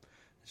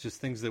 It's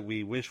just things that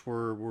we wish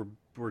were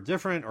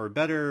different or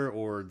better,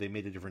 or they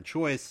made a different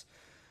choice.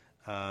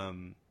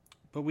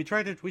 But we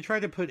try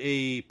to put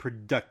a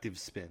productive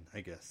spin,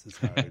 I guess is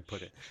how I would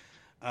put it.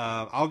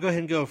 I'll go ahead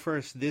and go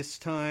first this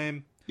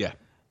time. Yeah.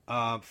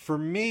 For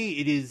me,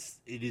 it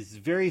is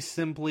very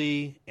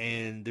simply,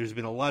 and there's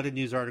been a lot of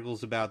news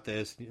articles about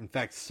this. In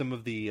fact, some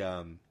of the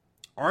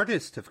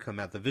artists have come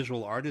out, the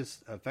visual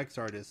artists, effects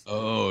artists,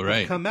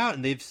 have come out,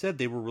 and they've said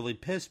they were really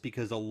pissed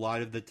because a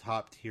lot of the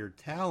top tier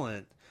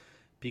talent,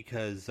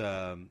 because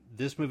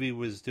this movie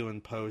was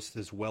doing post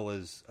as well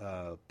as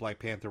Black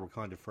Panther: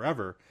 Wakanda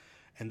Forever,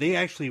 and they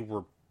actually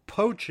were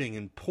poaching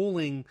and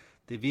pulling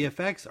the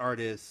VFX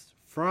artists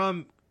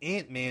from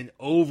Ant-Man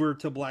over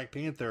to Black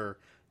Panther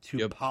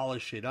to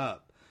polish it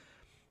up,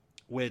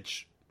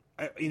 which,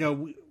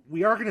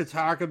 we are going to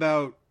talk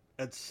about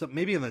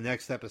maybe in the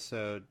next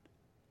episode,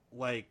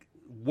 like,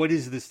 what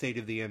is the state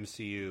of the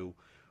MCU?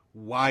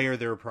 Why are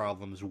there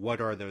problems?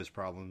 What are those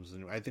problems?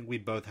 And I think we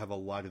both have a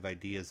lot of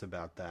ideas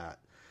about that.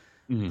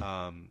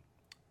 Mm-hmm.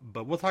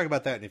 But we'll talk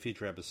about that in a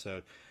future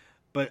episode.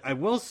 But I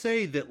will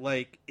say that,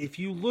 like, if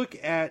you look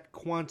at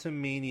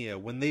Quantumania,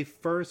 when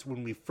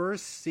we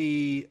first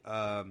see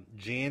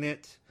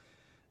Janet,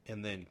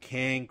 and then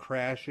Kang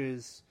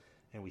crashes,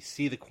 and we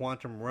see the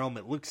quantum realm,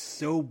 it looks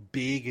so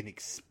big and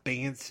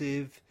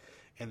expansive.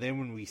 And then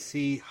when we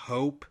see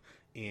Hope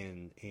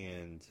and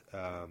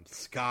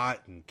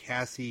Scott and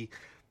Cassie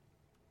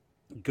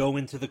go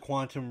into the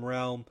quantum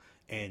realm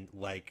and,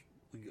 like,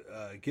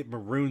 get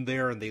marooned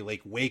there, and they,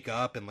 like, wake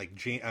up, and, like,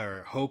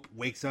 Hope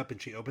wakes up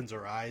and she opens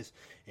her eyes,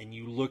 and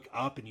you look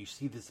up and you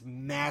see this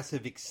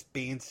massive,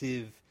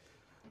 expansive,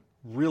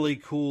 really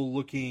cool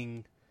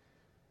looking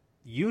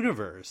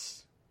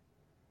universe.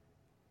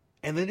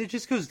 And then it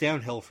just goes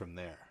downhill from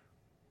there.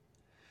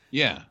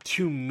 Yeah.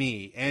 To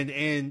me.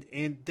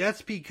 And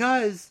that's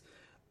because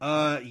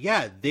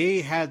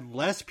they had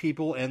less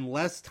people and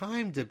less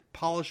time to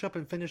polish up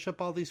and finish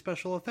up all these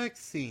special effects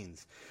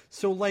scenes.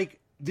 So, like,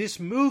 this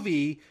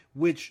movie,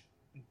 which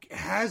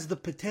has the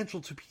potential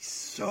to be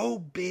so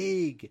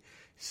big,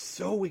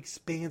 so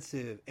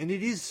expansive, and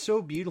it is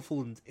so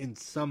beautiful in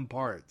some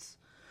parts,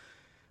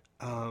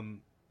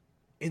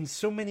 in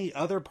so many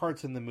other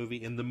parts in the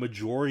movie, in the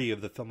majority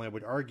of the film, I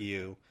would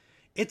argue,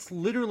 it's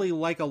literally,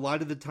 like, a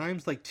lot of the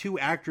times, like, two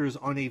actors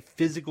on a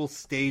physical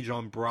stage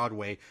on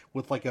Broadway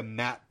with, like, a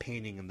matte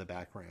painting in the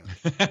background.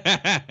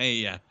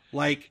 Yeah.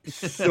 Like,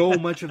 so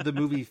much of the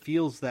movie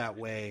feels that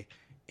way.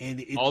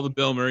 And all the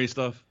Bill Murray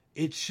stuff.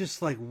 It's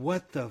just like,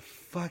 what the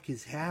fuck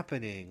is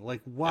happening?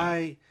 Like,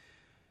 why?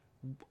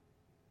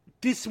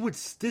 This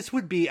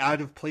would be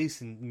out of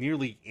place in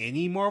nearly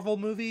any Marvel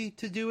movie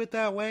to do it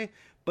that way.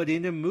 But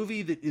in a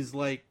movie that is,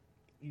 like,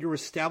 you're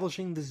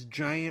establishing this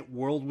giant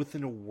world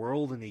within a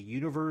world in a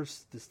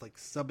universe, this, like,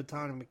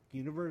 subatomic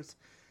universe,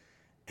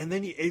 and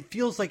then it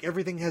feels like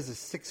everything has a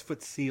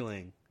 6-foot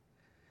ceiling.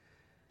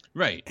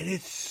 Right. And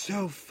it's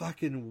so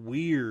fucking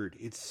weird.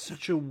 And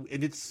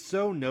it's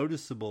so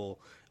noticeable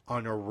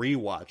on a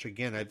rewatch.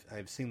 Again,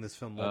 I've seen this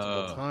film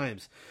multiple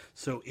times,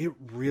 so it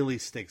really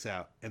sticks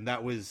out. And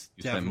that was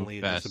definitely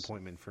a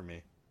disappointment for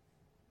me.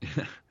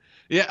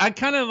 Yeah,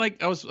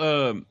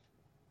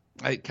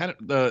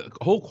 the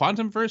whole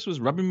quantum verse was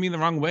rubbing me the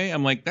wrong way.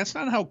 I'm like, that's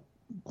not how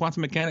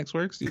quantum mechanics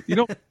works. You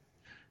don't.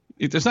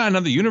 There's not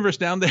another universe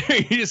down there.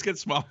 You just get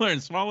smaller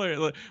and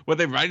smaller. Were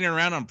they riding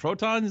around on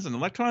protons and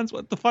electrons?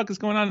 What the fuck is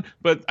going on?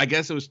 But I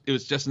guess it was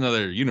just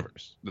another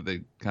universe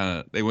that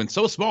they went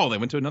so small they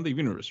went to another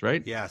universe,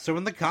 right? Yeah. So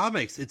in the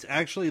comics, it's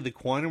actually the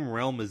quantum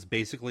realm is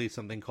basically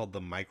something called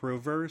the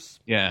microverse.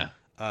 Yeah.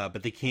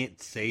 But they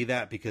can't say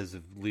that because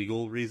of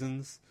legal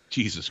reasons.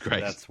 Jesus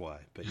Christ. So that's why.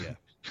 But yeah.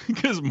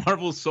 Because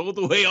Marvel sold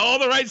away all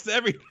the rights to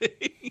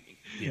everything.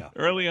 Yeah.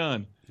 Early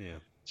on. Yeah.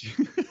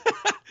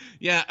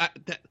 Yeah.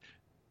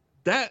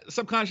 That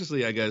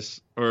subconsciously, I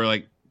guess, or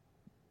like,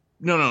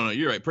 no,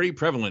 you're right. Pretty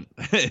prevalent.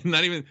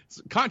 Not even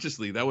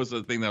consciously. That was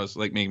the thing that was,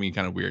 like, making me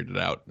kind of weirded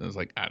out. I was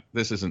like,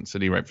 this isn't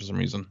sitting right for some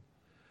reason.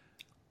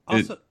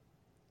 Also,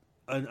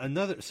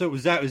 another. So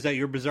was that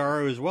your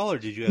Bizarro as well, or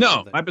did you have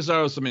something? My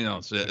Bizarro is something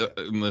else.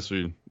 Unless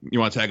you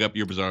want to tag up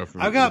your Bizarro for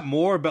me. I've got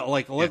more, but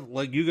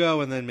let you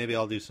go, and then maybe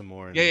I'll do some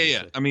more.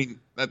 Yeah. I mean,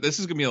 this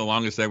is gonna be the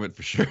longest segment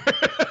for sure.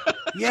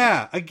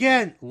 Yeah.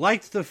 Again,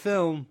 liked the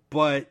film,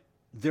 but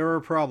there are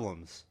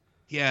problems.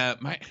 Yeah,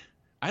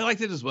 I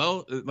liked it as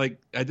well.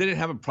 Like, I didn't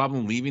have a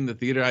problem leaving the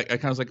theater. I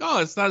kind of was like, oh,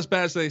 it's not as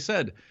bad as they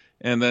said.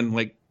 And then,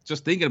 like,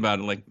 just thinking about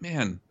it, like,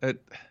 man,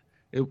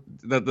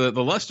 the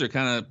luster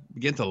kind of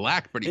began to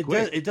lack pretty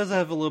quick. It does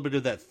have a little bit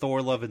of that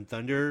Thor: Love and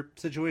Thunder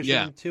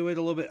situation to it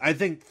a little bit. I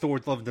think Thor: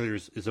 Love and Thunder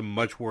is a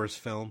much worse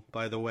film,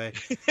 by the way,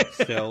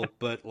 still.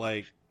 But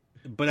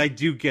I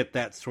do get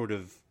that sort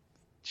of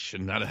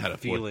should not have had a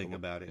feeling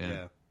about it.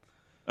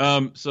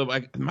 Yeah. So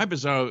my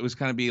Bizarro, it was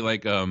kind of be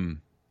like,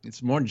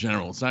 it's more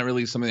general. It's not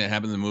really something that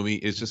happened in the movie.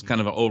 It's just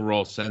kind of an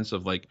overall sense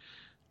of, like,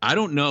 I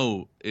don't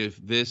know if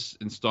this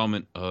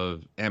installment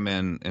of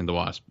Ant-Man and the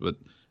Wasp, but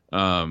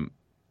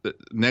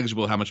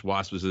negligible how much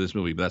Wasp was in this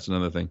movie, but that's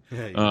another thing.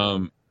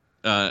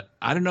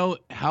 I don't know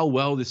how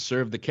well this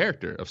served the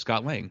character of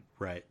Scott Lang.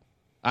 Right.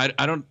 I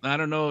don't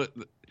know.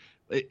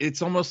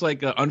 It's almost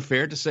like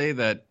unfair to say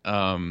that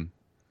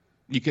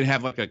you can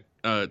have like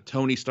a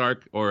Tony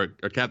Stark or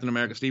Captain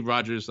America, Steve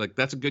Rogers. Like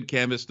that's a good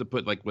canvas to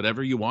put like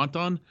whatever you want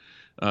on,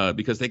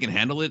 because they can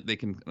handle it. They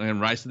can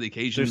rise to the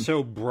occasion. They're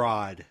so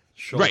broad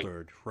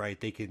shouldered, right?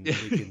 They can.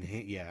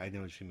 Yeah, I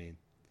know what you mean.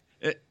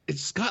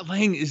 It's Scott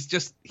Lang is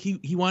just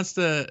he wants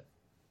to.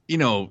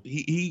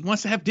 He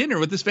wants to have dinner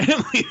with his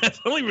family. That's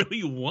all he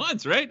really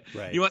wants, right?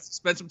 Right. He wants to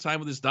spend some time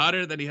with his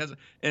daughter that he has.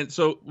 And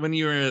so when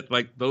you're at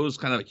like those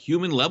kind of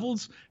human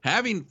levels,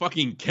 having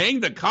fucking Kang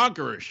the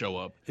Conqueror show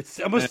up, it's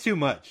almost too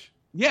much.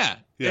 Yeah.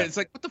 It's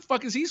like, what the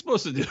fuck is he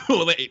supposed to do?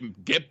 Like,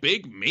 get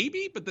big,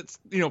 maybe, but that's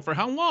for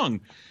how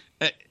long?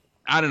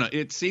 I don't know.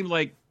 It seemed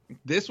like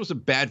this was a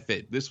bad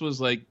fit. This was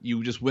like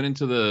you just went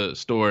into the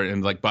store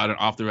and like bought an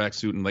off the rack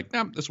suit and like,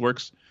 this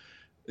works.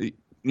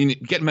 You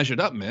get measured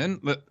up,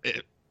 man.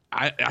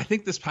 I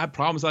think this had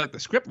problems at like the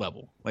script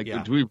level. Like,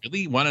 do we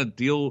really want to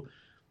deal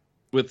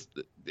with?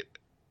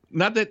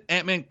 Not that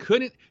Ant-Man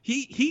couldn't.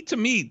 He to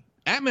me,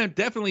 Ant-Man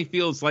definitely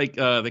feels like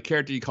the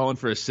character you call in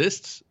for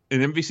assists in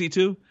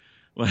MVC2.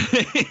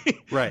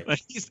 Right.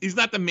 Like he's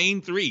not the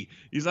main three.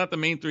 He's not the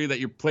main three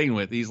that you're playing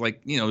with. He's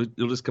like, he'll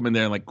just come in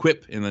there and like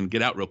quip and then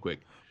get out real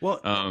quick.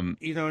 Well, and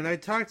I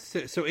talked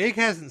to, so Ig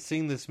hasn't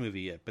seen this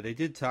movie yet, but I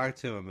did talk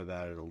to him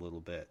about it a little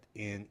bit,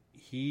 and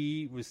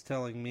he was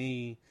telling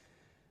me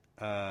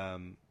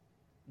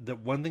that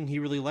one thing he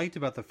really liked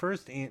about the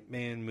first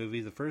Ant-Man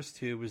movie, the first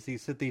two, was he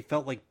said they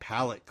felt like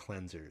palate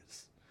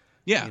cleansers.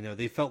 Yeah.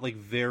 They felt like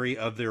very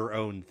of their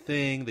own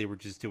thing. They were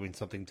just doing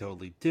something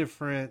totally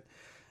different.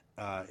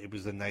 It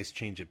was a nice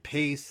change of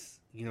pace,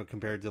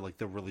 compared to like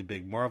the really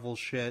big Marvel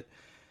shit.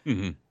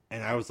 Mm-hmm.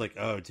 And I was like,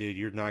 "Oh, dude,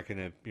 you're not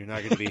gonna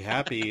be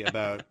happy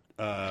about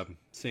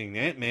seeing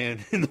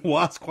Ant-Man in the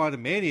Wasp: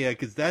 Quantumania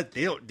because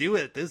they don't do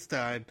it this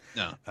time."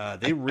 No,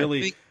 they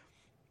really.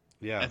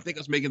 I think I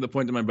was making the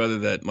point to my brother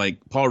that like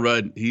Paul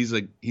Rudd, he's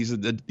the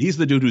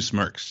dude who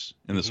smirks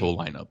in this whole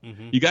lineup.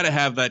 Mm-hmm. You got to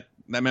have that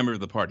member of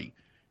the party.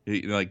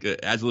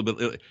 Adds a little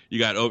bit. You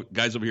got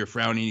guys over here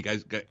frowning. You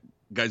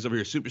guys over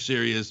here super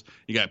serious.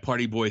 You got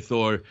party boy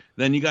Thor.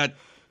 Then you got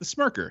the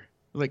smirker.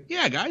 Like,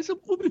 yeah, guys,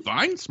 we'll be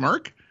fine.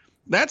 Smirk.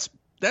 That's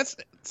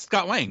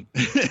Scott Lang.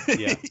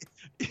 Yeah.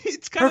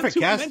 It's kind perfect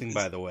of casting,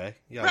 by the way.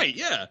 Yeah. Right?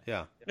 Yeah.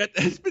 Yeah.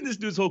 It's been this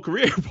dude's whole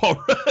career,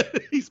 Paul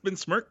Rudd. He's been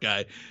smirk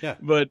guy. Yeah.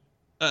 But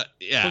I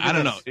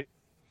don't know.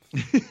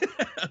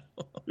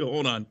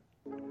 Hold on.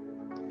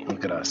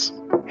 Look at us.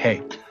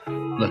 Hey,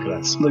 look at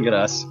us. Look at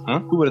us. Huh?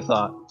 Who would have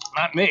thought?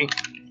 Not me.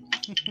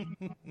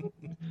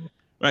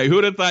 Right. Who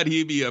would have thought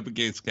he'd be up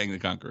against Kang the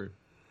Conqueror?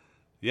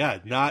 Yeah,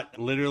 not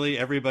literally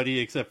everybody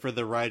except for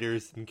the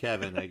writers and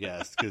Kevin, I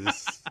guess.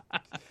 Because,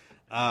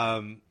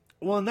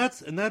 well, and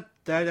that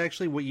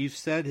actually what you've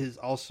said is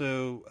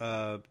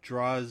also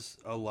draws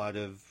a lot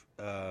of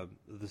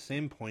the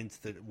same points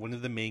that one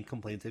of the main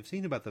complaints I've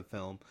seen about the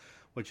film,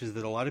 which is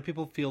that a lot of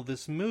people feel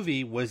this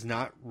movie was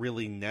not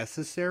really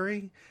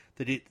necessary.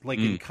 That it, like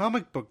in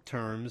comic book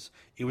terms,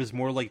 it was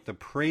more like the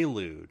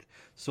prelude.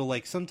 So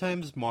like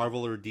sometimes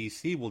Marvel or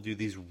DC will do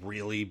these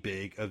really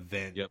big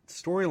event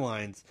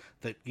storylines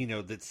that,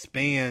 that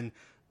span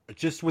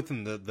just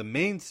within the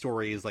main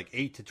story is like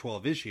 8 to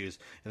 12 issues.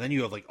 And then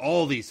you have like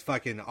all these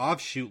fucking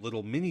offshoot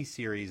little mini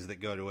series that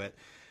go to it.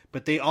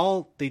 But they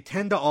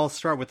tend to all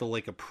start with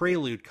a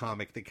prelude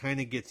comic that kind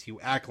of gets you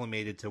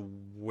acclimated to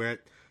what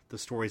the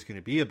story's going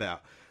to be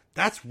about.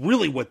 That's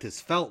really what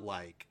this felt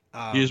like.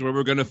 Here's where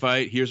we're going to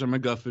fight. Here's our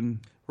MacGuffin.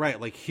 Right,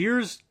 like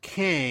here's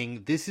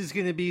Kang. This is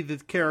going to be the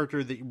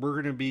character that we're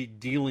going to be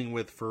dealing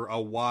with for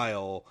a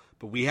while,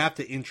 but we have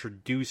to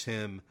introduce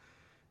him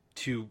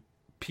to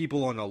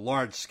people on a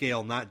large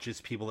scale, not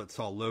just people that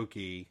saw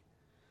Loki.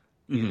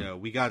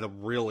 We got to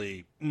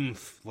really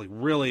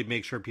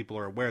make sure people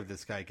are aware of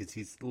this guy because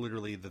he's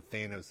literally the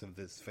Thanos of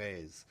this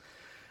phase.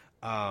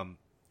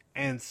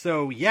 And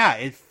so, yeah,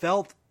 it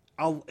felt,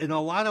 in a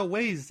lot of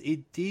ways,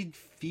 it did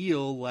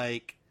feel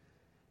like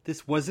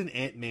this was an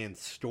Ant-Man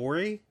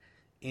story,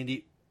 and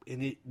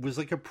it was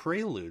like a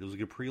prelude. It was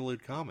like a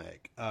prelude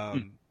comic.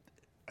 I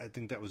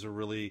think that was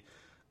a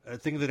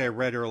thing that I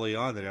read early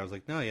on that I was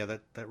like, no, yeah,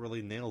 that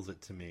really nails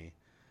it to me.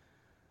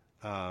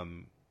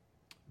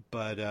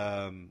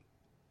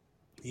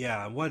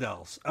 Yeah, what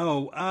else?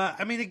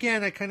 I mean,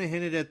 again, I kind of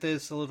hinted at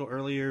this a little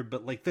earlier,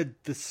 but like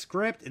the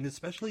script and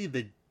especially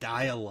the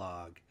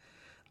dialogue.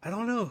 I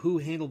don't know who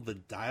handled the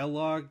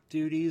dialogue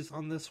duties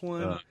on this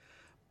one,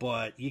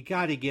 but you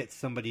got to get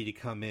somebody to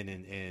come in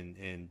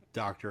and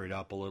doctor it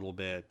up a little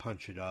bit,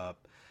 punch it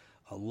up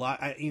a lot.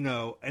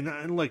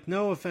 And like,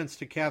 no offense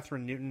to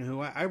Catherine Newton,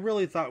 who I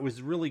really thought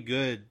was really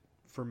good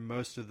for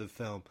most of the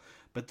film,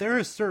 but there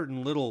are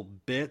certain little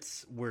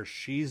bits where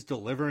she's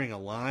delivering a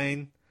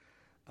line.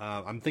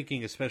 I'm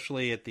thinking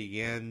especially at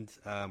the end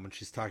when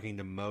she's talking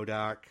to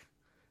MODOK.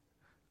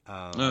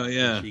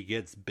 She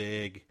gets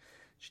big.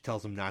 She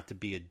tells him not to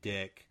be a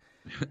dick.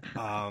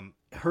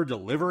 Her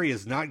delivery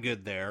is not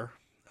good there.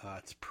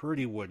 It's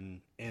pretty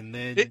wooden. And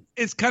then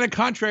It's kind of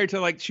contrary to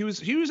like she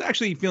was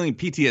actually feeling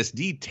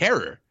PTSD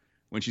terror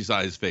when she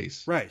saw his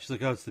face. right, she's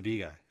like, oh, it's the B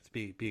guy. It's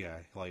B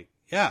guy. Like,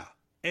 yeah.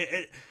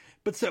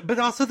 But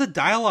also the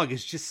dialogue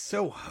is just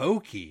so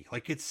hokey.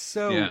 Like it's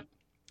so Yeah.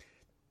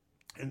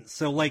 And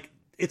so like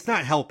it's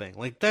not helping.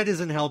 Like that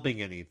isn't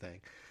helping anything.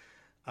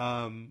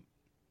 Already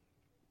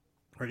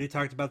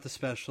talked about the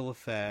special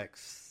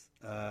effects.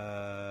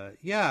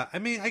 Yeah, I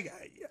mean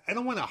I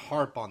don't want to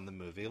harp on the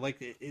movie. Like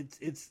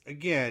it's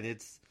again,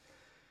 it's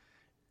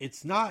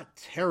not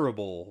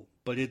terrible,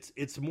 but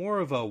it's more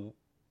of a,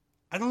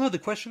 I don't know, the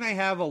question I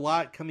have a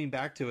lot coming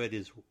back to it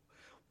is,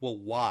 well,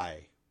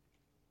 why?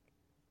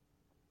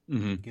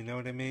 Mm-hmm. You know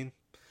what I mean?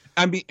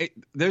 I mean,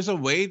 there's a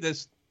way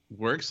this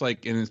works,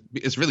 like, and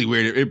it's really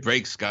weird. It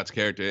breaks Scott's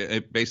character.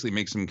 It basically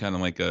makes him kind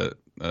of like a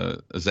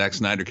Zack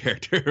Snyder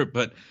character.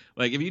 But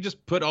like, if you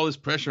just put all this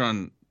pressure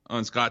on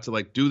Scott to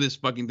like do this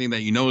fucking thing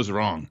that you know is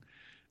wrong,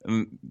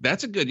 and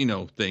that's a good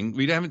thing.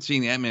 We haven't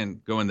seen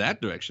Ant-Man go in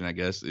that direction. I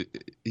guess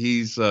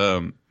he's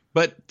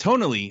but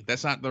tonally,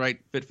 that's not the right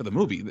fit for the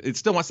movie. It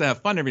still wants to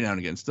have fun every now and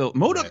again. Still,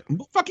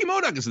 MODOK, fucking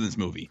MODOK is in this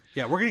movie.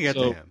 Yeah, we're gonna get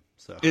to him.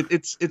 So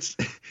it's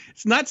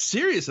not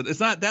serious. It's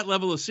not that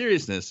level of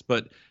seriousness,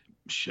 but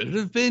should it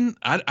have been?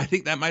 I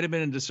think that might have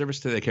been a disservice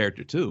to the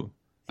character too.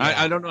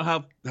 Yeah. I don't know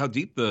how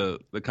deep the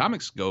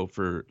comics go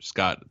for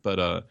Scott,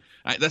 but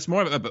that's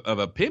more of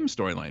a Pym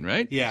storyline,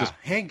 right? Yeah, just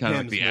Hank kind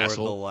Pym's of like more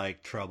asshole. of the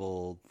like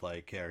troubled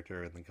like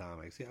character in the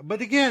comics. Yeah, but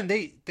again,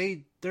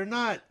 they're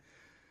not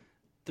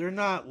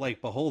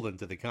like beholden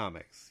to the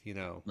comics,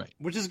 Right.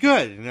 Which is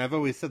good, and I've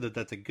always said that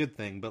that's a good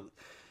thing. But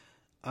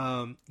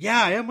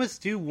yeah, I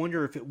almost do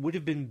wonder if it would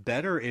have been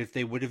better if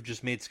they would have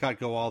just made Scott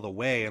go all the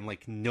way and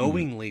like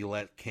knowingly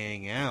let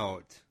Kang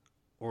out,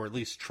 or at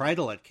least try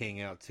to let Kang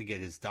out to get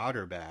his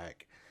daughter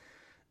back.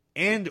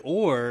 And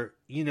or,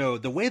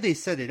 the way they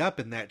set it up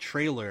in that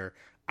trailer,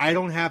 I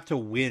don't have to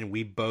win,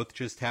 we both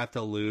just have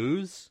to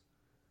lose.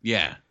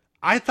 Yeah.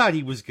 I thought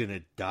he was going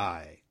to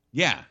die.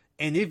 Yeah.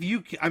 And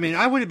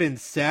I would have been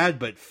sad,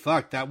 but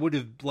fuck, that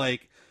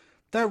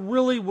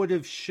really would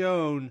have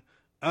shown,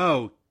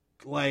 oh,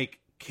 like,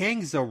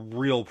 Kang's a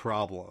real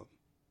problem.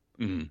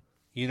 Mm-hmm.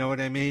 You know what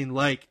I mean?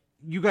 Like,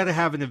 you got to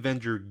have an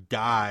Avenger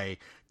die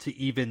to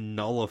even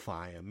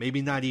nullify him.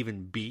 Maybe not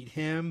even beat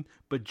him,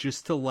 but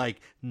just to, like,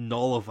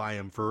 nullify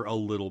him for a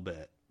little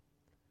bit.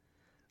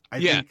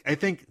 I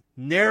think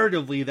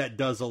narratively that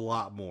does a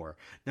lot more.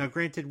 Now,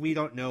 granted, we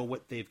don't know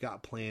what they've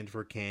got planned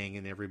for Kang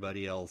and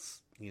everybody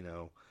else,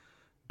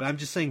 But I'm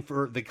just saying,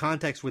 for the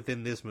context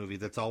within this movie,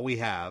 that's all we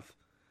have.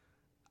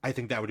 I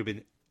think that would have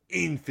been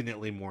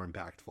infinitely more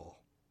impactful.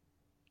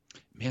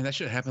 Man, that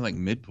should have happened like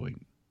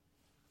midpoint.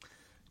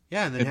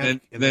 Yeah, and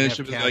then it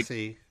should be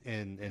Cassie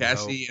and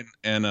Cassie Hope.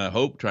 and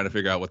Hope trying to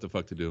figure out what the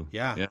fuck to do.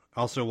 Yeah.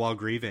 Also while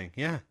grieving.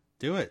 Yeah,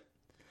 do it.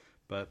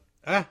 But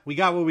we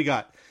got what we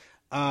got.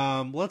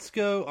 Let's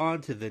go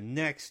on to the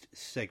next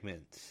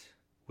segment,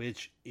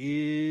 which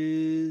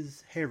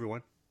is, hey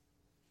everyone.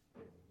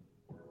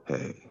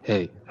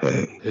 Hey.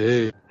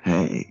 Hey,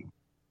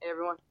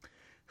 everyone.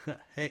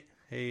 Hey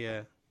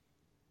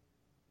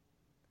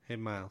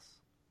Miles.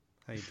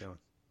 How you doing?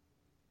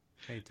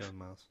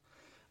 Miles?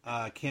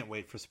 Can't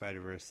wait for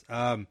Spider-Verse.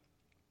 I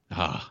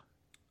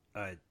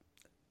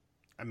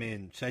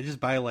mean, should I just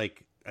buy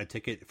like a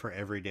ticket for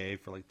every day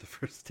for like the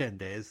first 10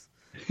 days?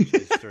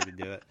 Just start to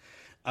do it.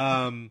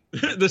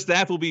 The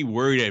staff will be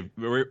worried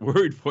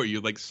for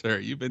you. Like, sir,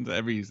 you've been to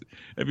every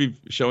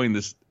showing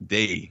this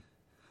day.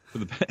 For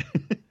the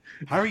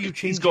How are you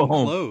changing go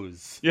home.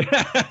 clothes?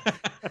 Yeah.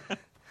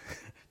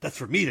 That's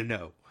for me to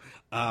know.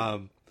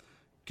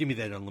 Give me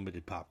that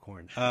unlimited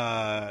popcorn.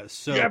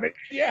 So You have an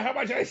idea how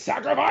much I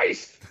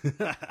sacrificed?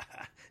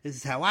 this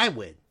is how I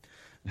win.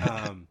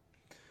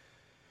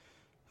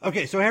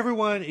 Okay, so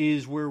everyone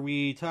is where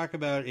we talk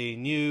about a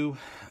new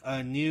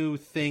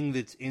thing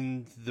that's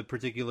in the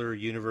particular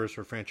universe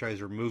or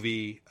franchise or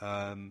movie.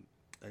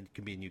 It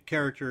can be a new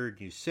character,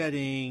 new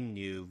setting,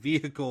 new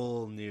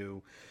vehicle,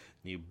 new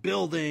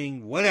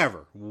building,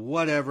 whatever.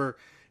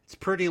 It's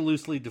pretty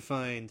loosely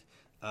defined.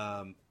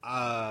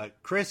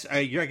 Chris,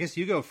 I guess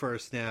you go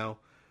first now,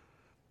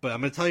 but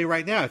I'm going to tell you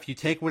right now, if you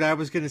take what I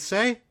was going to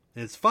say,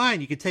 it's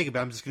fine. You can take it, but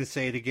I'm just going to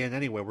say it again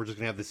anyway. We're just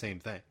going to have the same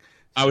thing.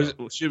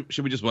 So,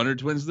 Should we just Wonder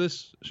Twins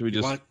this? Should we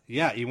just?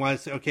 You want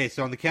to say, okay,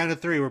 so on the count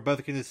of three, we're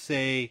both going to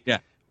say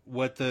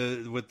what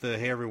the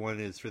hey everyone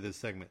is for this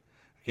segment.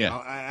 Okay, yeah.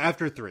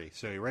 After three.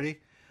 So you ready?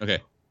 Okay.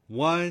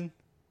 1,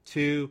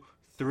 2,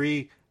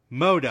 3.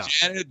 MODOK.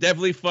 Janet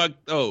definitely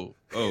fucked. Oh.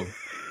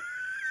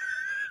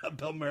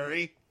 Bill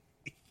Murray.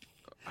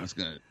 I was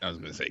gonna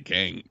say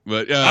Kang,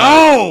 but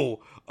I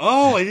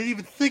didn't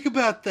even think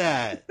about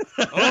that.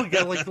 Oh,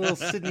 got like the little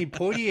Sidney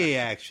Poitier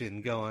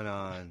action going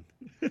on.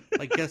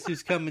 Like, guess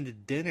who's coming to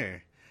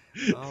dinner?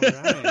 All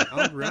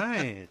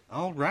right.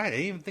 I didn't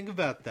even think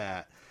about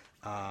that.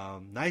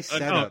 Nice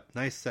setup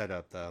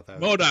though.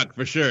 MODOK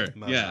for sure.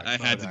 MODOK, I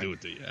had to do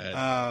it to you.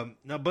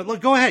 No, but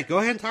look, go ahead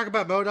and talk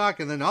about MODOK,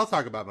 and then I'll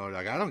talk about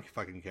MODOK. I don't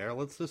fucking care.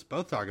 Let's just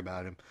both talk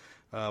about him.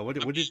 What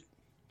did?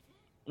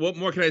 what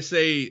more can I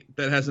say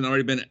that hasn't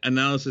already been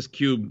analysis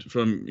cubed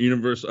from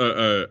Universe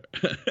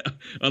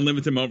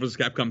Unlimited Marvel vs.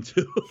 Capcom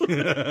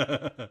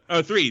 2?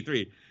 Oh,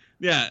 three.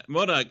 Yeah,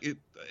 MODOK,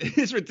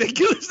 it's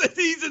ridiculous that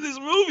he's in this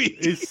movie.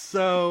 It's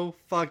so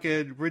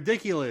fucking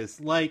ridiculous.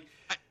 Like,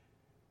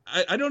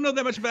 I don't know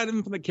that much about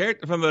him from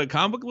the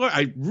comic book lore.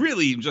 I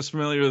really am just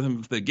familiar with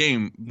him from the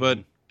game, but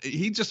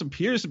he just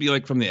appears to be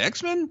like from the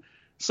X-Men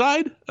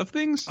side of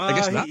things. I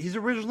guess not. He's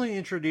originally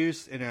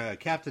introduced in a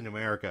Captain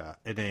America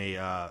in a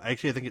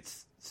actually I think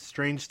it's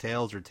Strange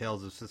Tales or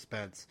Tales of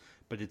Suspense,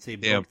 but it's a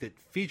book that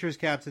features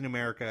Captain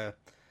America.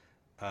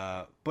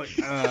 But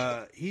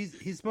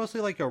he's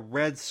mostly like a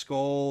Red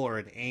Skull or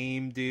an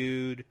AIM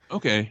dude.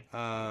 Okay.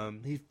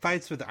 He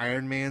fights with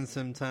Iron Man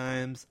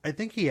sometimes. I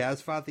think he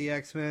has fought the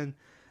X-Men.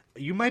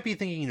 You might be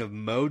thinking of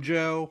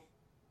Mojo,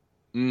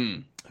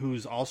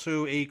 who's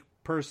also a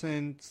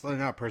person,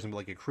 not a person, but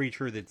like a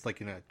creature that's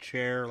like in a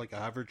chair, like a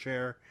hover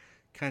chair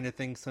kind of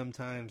thing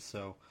sometimes.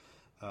 So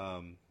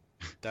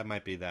that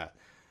might be that.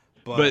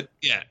 But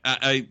yeah,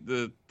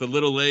 the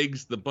little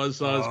legs, the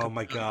buzzsaws. Oh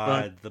my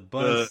god, the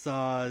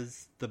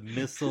buzzsaws, the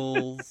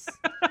missiles,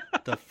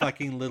 the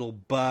fucking little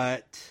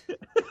butt.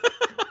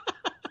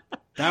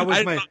 That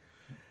was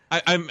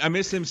I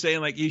miss him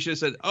saying like he should have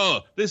said,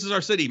 "Oh, this is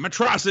our city,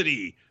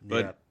 Metrocity,"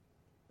 but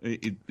he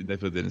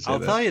definitely didn't say that.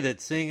 I'll tell you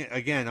that seeing it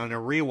again on a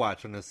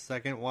rewatch, on a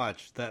second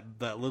watch, that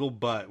little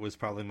butt was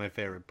probably my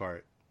favorite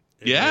part.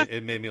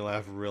 It made me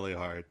laugh really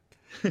hard.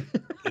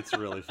 It's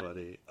really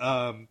funny.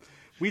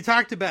 We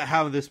talked about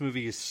how this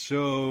movie is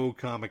so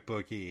comic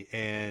booky,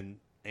 and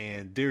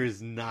there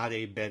is not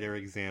a better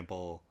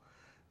example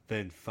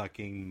than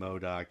fucking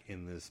MODOK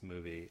in this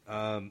movie.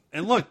 And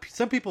look,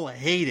 some people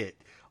hate it.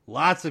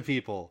 Lots of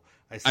people.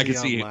 I can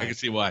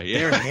see why.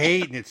 Yeah. They're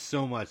hating it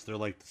so much. They're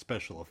like, the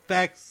special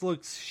effects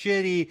looks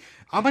shitty.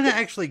 I'm gonna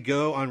actually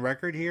go on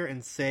record here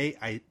and say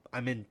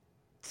I'm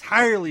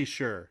entirely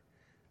sure,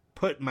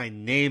 put my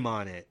name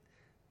on it,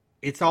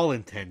 it's all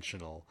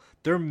intentional.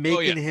 They're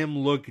making him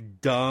look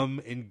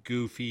dumb and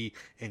goofy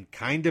and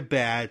kind of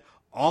bad,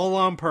 all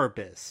on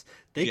purpose.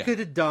 They could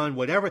have done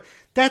whatever.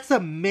 That's the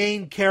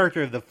main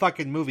character of the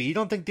fucking movie. You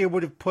don't think they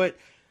would have put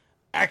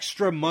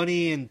extra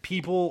money and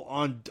people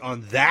on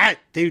that?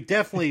 They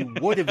definitely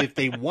would have if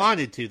they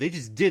wanted to. They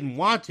just didn't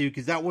want to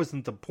because that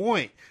wasn't the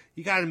point.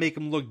 You got to make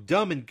him look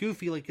dumb and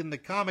goofy like in the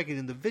comic and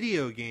in the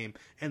video game,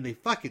 and they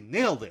fucking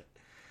nailed it.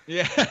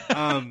 Yeah.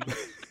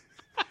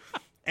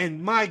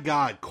 And my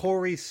God,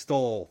 Corey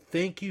Stoll,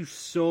 thank you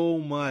so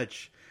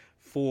much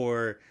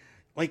for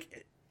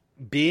like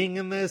being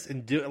in this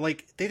and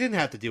they didn't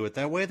have to do it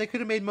that way. They could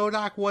have made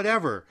MODOK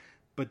whatever,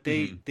 but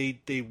they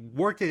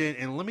worked it in.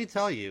 And let me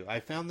tell you, I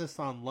found this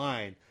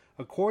online.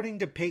 According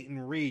to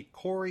Peyton Reed,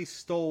 Corey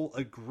Stoll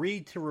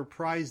agreed to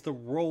reprise the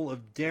role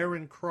of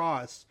Darren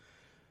Cross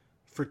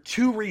for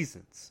two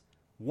reasons.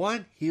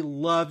 One, he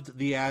loved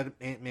the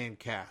Ant-Man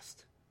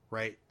cast,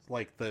 right?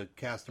 Like the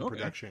cast and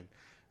production.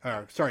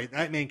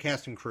 Ant-Man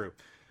cast and crew.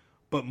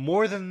 But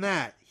more than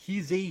that,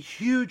 he's a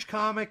huge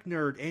comic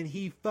nerd, and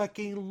he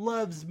fucking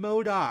loves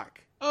MODOK.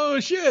 Oh,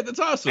 shit,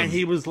 that's awesome. And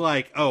he was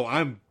like, oh,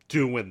 I'm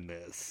doing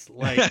this.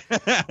 Like,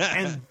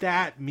 and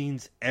that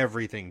means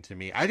everything to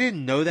me. I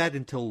didn't know that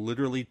until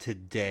literally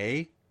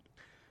today.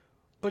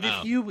 But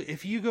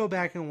if you go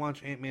back and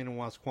watch Ant-Man and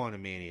Wasp: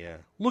 Quantumania,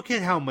 look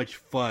at how much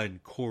fun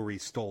Corey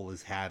Stoll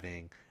is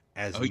having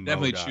as he MODOK.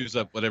 definitely chews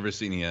up whatever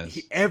scene he has.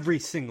 Every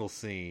single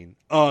scene.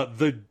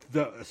 The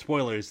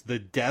spoilers, the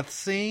death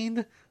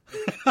scene.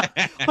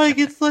 Like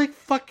it's like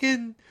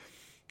fucking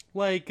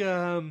like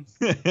out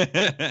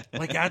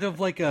of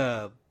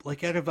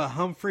a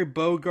Humphrey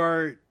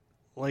Bogart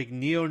like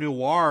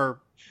neo-noir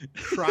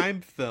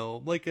crime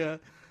film. Like you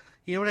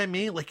know what I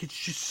mean? Like it's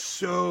just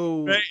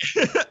so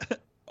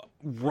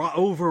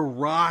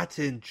overwrought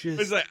and just.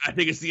 It's like, I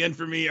think it's the end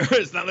for me, or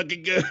it's not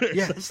looking good.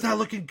 Yeah, it's not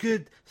looking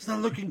good. It's not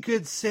looking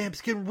good, Sam.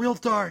 It's getting real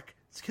dark.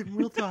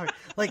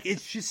 Like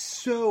it's just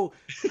so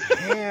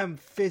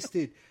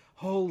ham-fisted.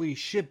 Holy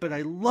shit! But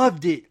I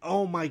loved it.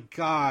 Oh my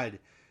God,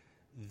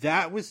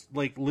 that was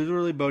like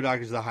literally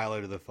MODOK is the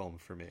highlight of the film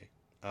for me.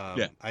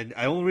 I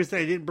only reason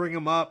I didn't bring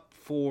him up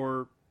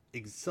for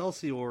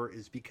Excelsior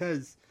is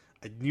because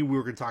I knew we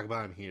were going to talk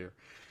about him here.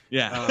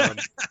 Yeah.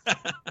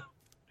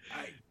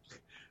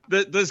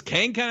 Does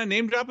Kang kind of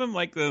name drop him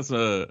like this?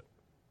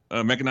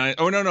 Mechanized.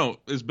 Oh no,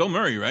 it's Bill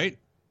Murray, right?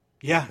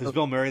 Yeah, it's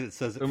Bill Murray that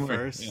says it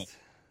first.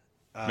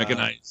 Yeah.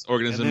 Mechanized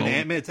organism. And then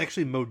Ant-Man, it's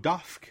actually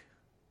MODOK.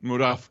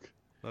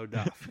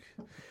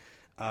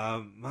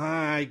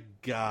 My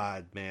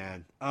God,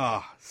 man.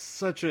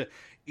 Such a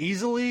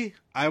easily,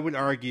 I would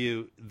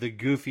argue, the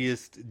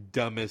goofiest,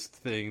 dumbest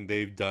thing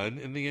they've done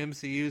in the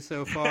MCU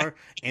so far,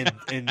 and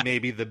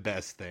maybe the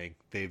best thing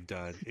they've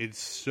done. It's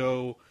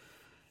so.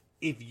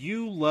 If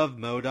you love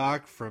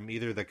MODOK from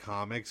either the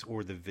comics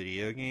or the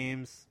video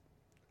games,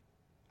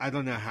 I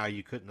don't know how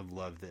you couldn't have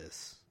loved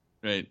this.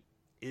 Right.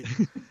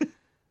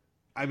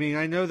 I mean,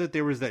 I know that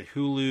there was that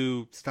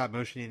Hulu stop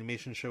motion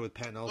animation show with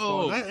Patton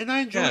Oswalt, and I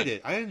enjoyed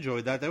it. I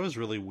enjoyed that. That was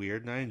really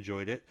weird, and I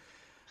enjoyed it.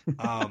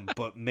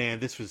 But man,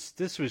 this was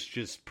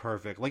just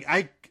perfect. Like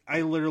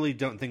I literally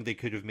don't think they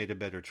could have made a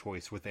better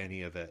choice with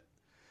any of it.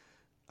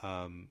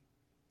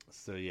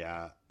 So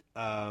yeah.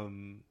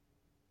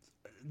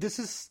 This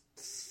is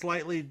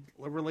slightly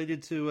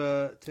related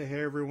to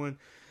Hey Everyone.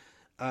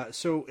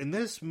 So in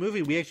this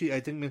movie, we actually, I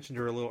think, mentioned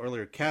her a little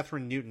earlier,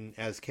 Catherine Newton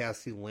as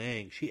Cassie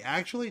Lang. She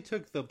actually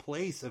took the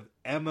place of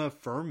Emma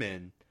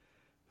Furman,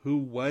 who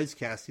was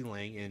Cassie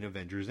Lang in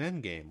Avengers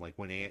Endgame. Like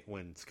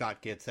when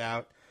Scott gets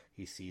out,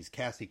 he sees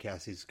Cassie.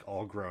 Cassie's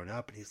all grown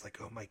up, and he's like,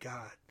 "Oh my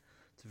god!"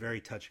 It's a very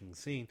touching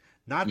scene.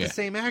 Not the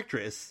same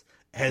actress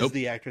as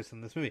the actress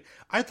in this movie.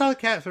 I thought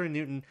Catherine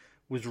Newton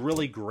was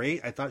really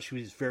great. I thought she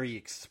was very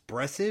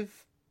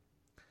expressive.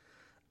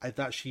 I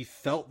thought she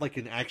felt like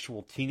an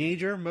actual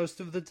teenager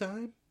most of the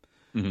time.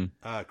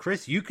 Mm-hmm.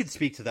 Chris, you could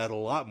speak to that a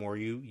lot more.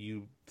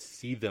 You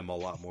see them a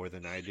lot more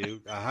than I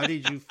do. How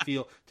did you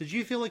feel? Did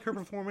you feel like her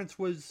performance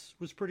was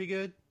pretty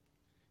good?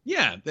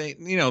 Yeah,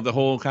 the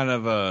whole kind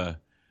of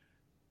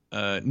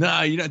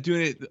nah, you're not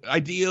doing it.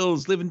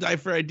 Ideals, live and die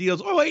for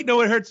ideals. Oh wait,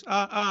 no, it hurts.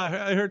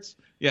 It hurts.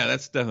 Yeah,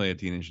 that's definitely a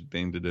teenage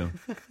thing to do.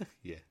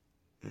 Yeah.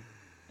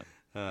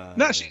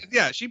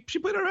 She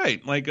played all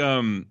right.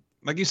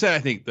 Like you said, I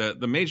think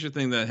the major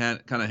thing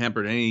that kind of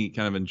hampered any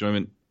kind of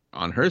enjoyment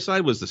on her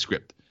side was the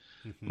script.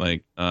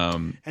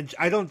 Mm-hmm. And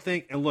I don't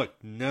think, and look,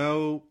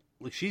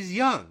 she's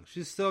young.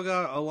 She's still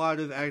got a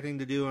lot of acting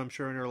to do, I'm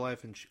sure, in her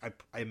life, and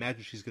I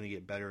imagine she's going to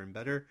get better and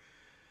better.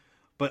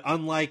 But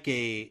unlike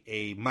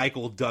a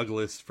Michael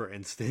Douglas, for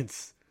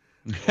instance,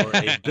 or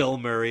a Bill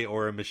Murray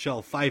or a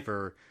Michelle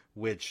Pfeiffer,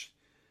 which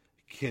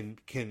can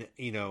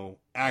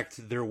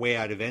act their way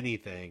out of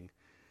anything,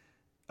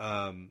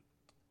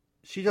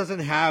 she doesn't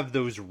have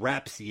those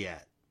reps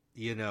yet,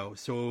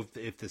 So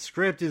if the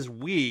script is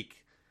weak,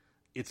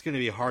 it's going to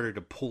be harder to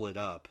pull it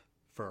up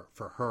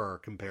for her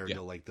compared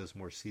to like those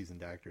more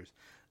seasoned actors.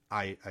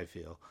 I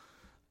feel,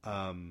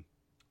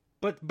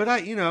 but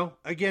I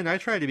again I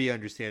try to be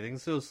understanding.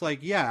 So it's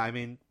like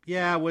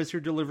was her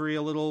delivery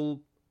a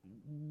little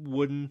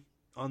wooden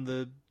on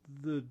the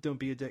don't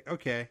be a dick?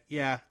 Okay,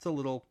 yeah, it's a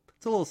little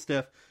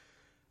stiff.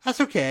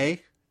 That's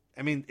okay.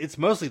 I mean, it's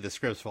mostly the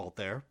script's fault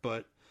there,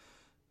 but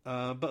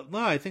no,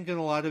 I think in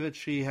a lot of it,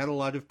 she had a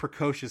lot of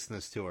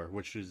precociousness to her,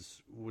 which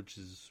is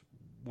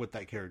what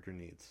that character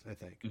needs, I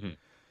think.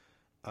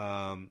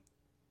 Mm-hmm.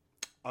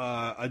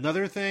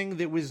 Another thing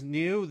that was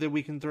new that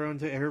we can throw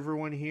into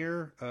everyone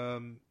here,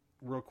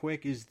 real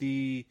quick, is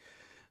the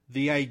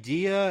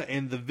idea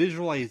and the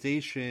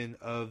visualization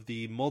of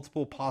the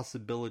multiple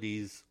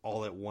possibilities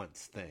all at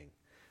once thing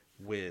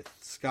with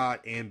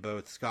Scott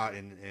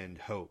and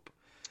Hope.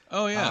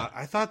 Oh yeah,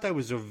 I thought that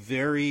was a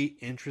very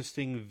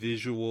interesting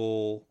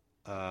visual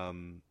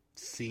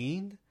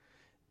scene,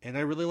 and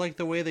I really liked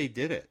the way they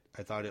did it.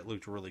 I thought it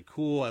looked really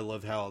cool. I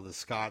love how the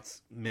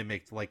Scotts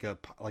mimicked like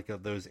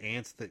those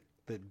ants that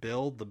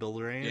build the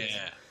builder ants.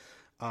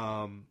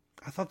 Yeah.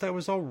 I thought that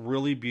was all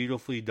really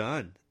beautifully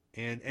done.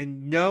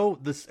 And no,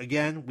 this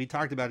again, we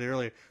talked about it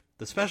earlier.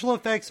 The special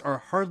effects are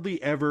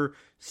hardly ever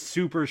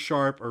super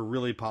sharp or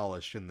really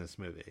polished in this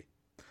movie.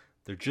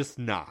 They're just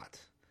not.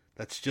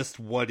 That's just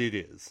what it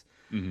is.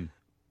 Mm-hmm.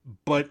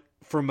 But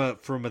from a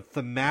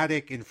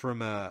thematic and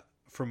from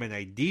an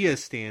idea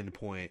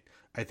standpoint,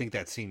 I think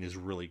that scene is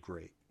really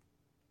great.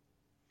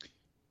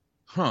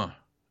 Huh.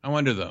 I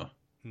wonder though.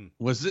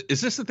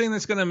 Is this the thing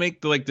that's going to make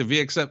the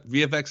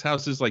VFX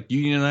houses like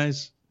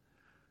unionize?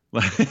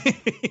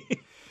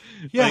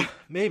 Yeah,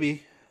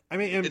 maybe. I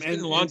mean, it's been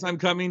a long time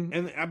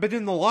coming, but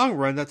in the long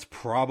run, that's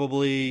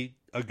probably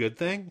a good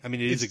thing. I mean,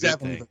 it's a good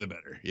thing. Definitely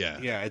better. Yeah.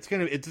 Yeah, it's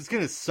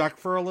gonna suck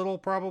for a little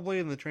probably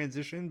in the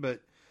transition,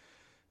 but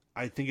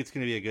I think it's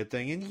gonna be a good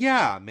thing. And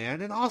yeah,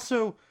 man, and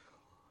also,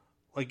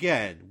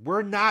 again,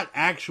 we're not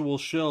actual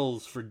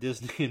shills for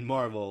Disney and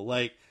Marvel.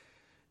 Like,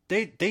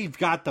 they've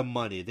got the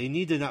money. They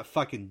need to not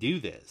fucking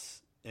do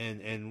this.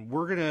 And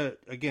we're gonna,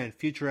 again,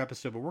 future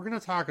episode, but we're gonna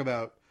talk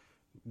about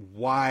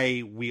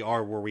why we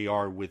are where we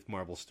are with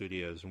Marvel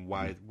Studios and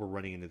why we're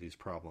running into these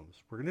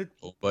problems. We're gonna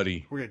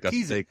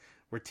tease it.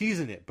 We're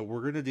teasing it, but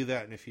we're gonna do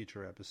that in a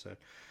future episode.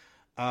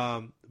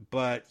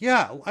 But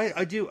yeah,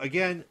 I do.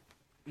 Again,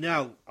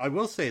 now I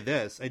will say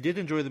this: I did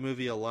enjoy the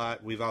movie a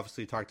lot. We've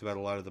obviously talked about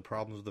a lot of the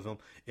problems with the film.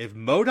 If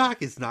MODOK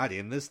is not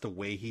in this the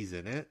way he's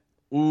in it,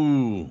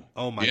 ooh,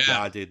 oh my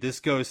god, dude, this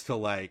goes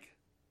to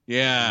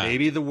Yeah.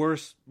 Maybe the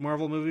worst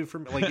Marvel movie for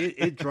me. Like,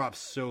 it drops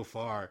so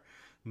far.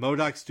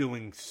 MODOK's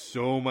doing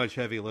so much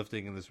heavy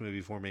lifting in this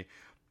movie for me,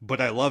 but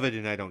I love it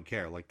and I don't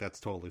care. Like, that's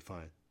totally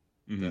fine.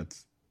 Mm-hmm.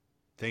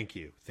 Thank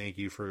you. Thank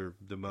you for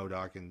the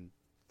MODOK, and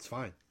it's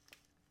fine.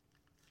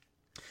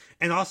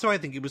 And also, I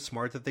think it was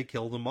smart that they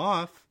killed him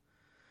off,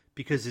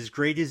 because as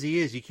great as he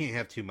is, you can't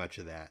have too much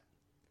of that.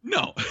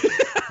 No.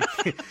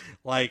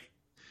 Like,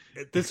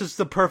 this is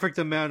the perfect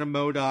amount of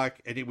MODOK,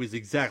 and it was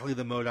exactly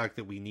the MODOK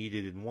that we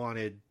needed and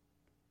wanted.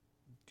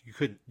 You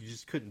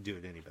just couldn't do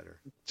it any better.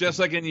 Just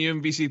like in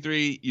UMVC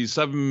 3, you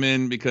sub him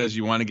in because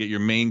you want to get your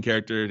main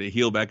character to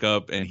heal back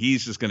up, and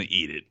he's just going to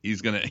eat it.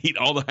 He's going to eat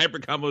all the hyper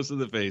combos to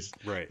the face.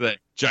 Right. That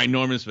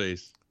ginormous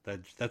face.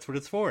 That's what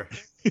it's for.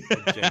 A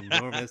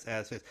ginormous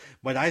ass face.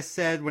 What I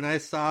said when I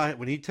saw it,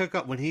 when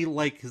he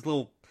like his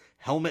little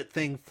helmet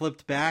thing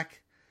flipped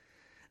back,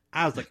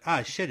 I was like,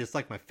 ah, shit, it's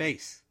like my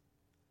face.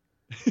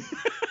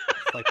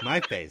 It's like my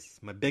face,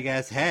 my big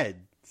ass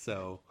head.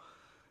 So,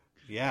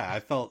 yeah, I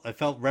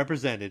felt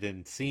represented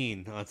and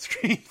seen on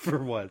screen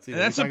for once. You know,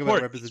 that's important.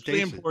 about representation.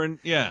 It's really important.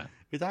 Yeah,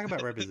 we talk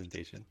about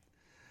representation.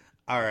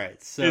 All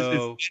right,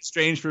 so it's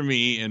strange for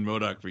me and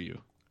MODOK for you.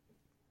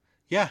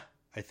 Yeah,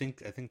 I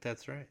think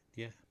that's right.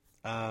 Yeah.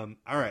 All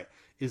right.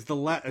 Is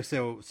the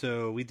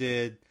so we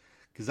did,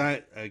 because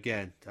I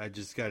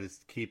just got to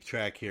keep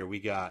track here. We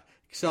got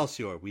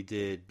Excelsior. We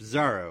did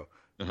Bizarro.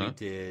 Uh-huh. We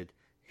did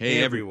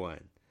Hey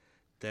Everyone.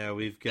 Now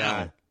we've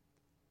got Ow.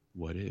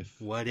 What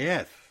If? What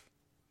If?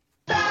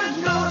 All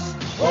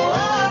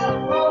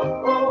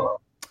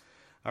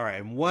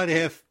right, and What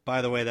If?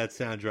 By the way, that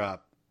sound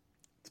drop,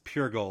 it's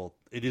pure gold.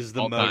 It is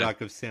the MODOK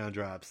of sound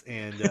drops,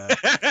 and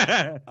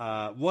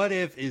What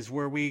If is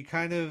where we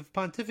kind of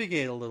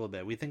pontificate a little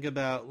bit. We think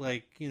about,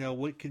 like, you know,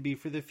 what could be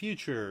for the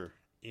future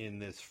in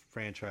this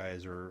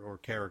franchise or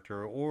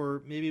character,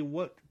 or maybe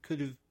what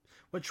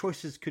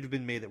choices could have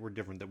been made that were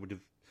different, that would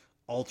have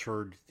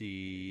altered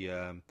the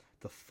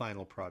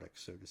final product,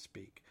 so to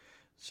speak.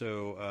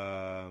 So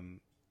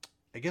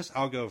I guess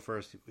I'll go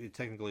first.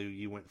 Technically,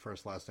 you went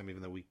first last time,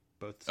 even though we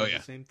both said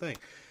the same thing.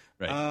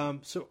 Right.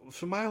 So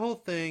my whole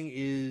thing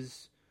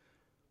is,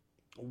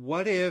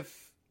 what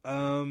if,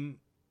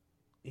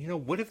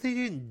 what if they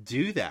didn't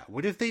do that?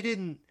 What if they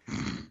didn't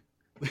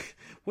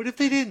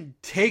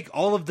take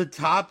all of the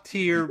top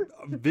tier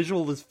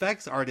visual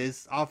effects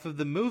artists off of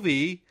the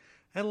movie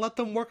and let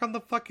them work on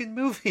the fucking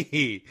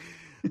movie?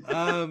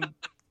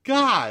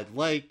 God,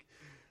 like,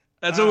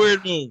 that's a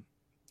weird move.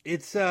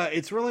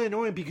 It's really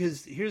annoying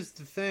because here's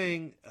the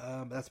thing.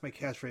 That's my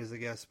catchphrase, I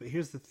guess. But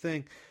here's the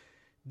thing.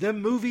 The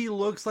movie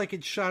looks like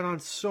it's shot on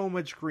so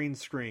much green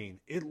screen.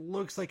 It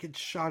looks like it's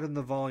shot in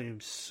the volume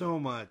so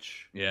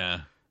much. Yeah.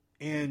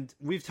 And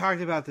we've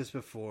talked about this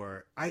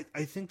before. I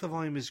think the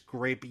volume is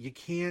great, but you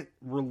can't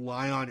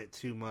rely on it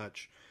too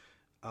much.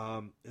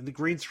 And the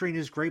green screen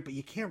is great, but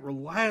you can't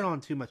rely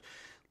on too much.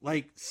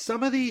 Like,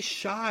 some of these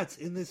shots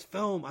in this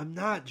film, I'm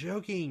not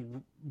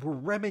joking, were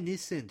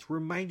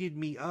reminded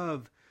me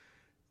of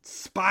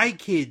Spy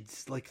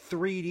Kids, like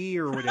 3D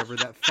or whatever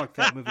that fuck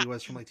that movie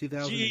was from like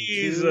 2002.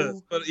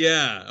 Jesus. But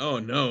yeah. Oh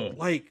no.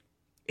 Like,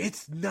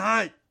 it's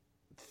not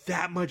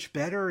that much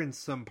better in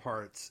some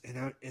parts,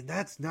 and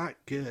that's not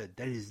good.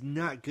 That is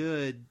not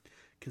good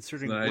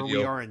considering where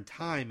we are in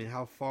time and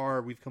how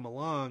far we've come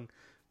along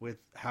with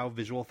how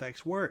visual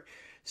effects work.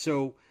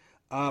 So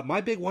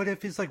my big what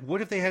if is, like,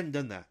 what if they hadn't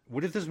done that?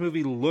 What if this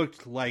movie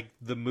looked like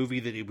the movie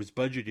that it was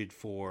budgeted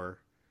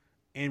for?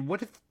 And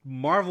what if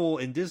Marvel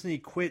and Disney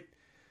quit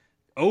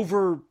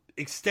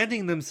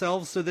overextending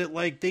themselves so that,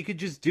 like, they could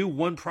just do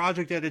one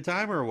project at a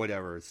time or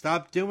whatever?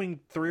 Stop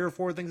doing 3 or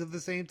 4 things at the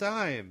same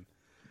time.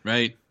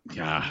 Right?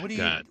 Yeah. What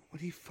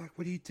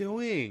are you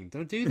doing?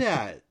 Don't do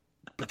that.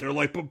 But they're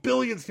like, but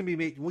billions can be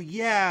made. Well,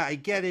 yeah, I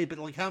get it, but,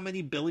 like, how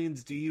many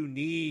billions do you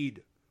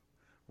need?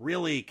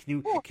 Really?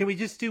 Can we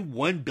just do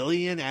 1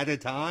 billion at a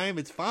time?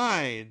 It's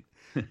fine.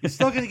 You're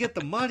still gonna get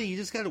the money. You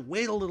just gotta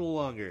wait a little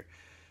longer.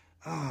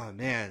 Oh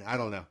man, I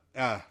don't know.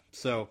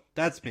 So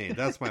that's me.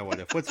 That's my what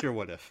if. What's your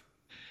what if?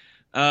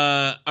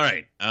 All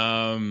right.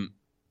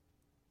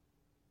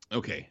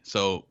 Okay.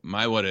 So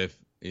my what if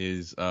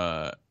is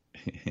God.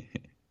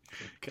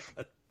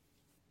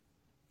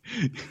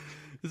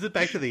 Is it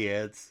back to the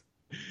ads?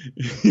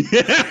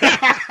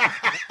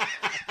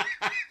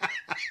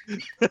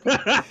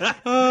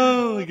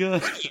 Oh my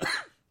god.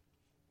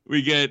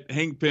 We get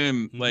Hank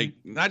Pym, like,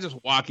 not just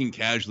walking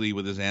casually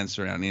with his ant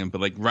surrounding him, but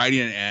like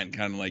riding an ant,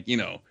 kind of like, you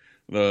know,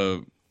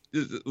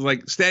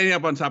 like standing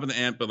up on top of the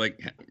ant, but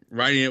like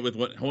riding it with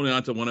holding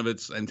on to one of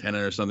its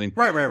antenna or something.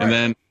 Right. And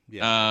then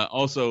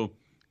also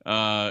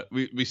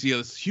we see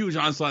a huge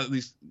onslaught of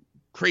these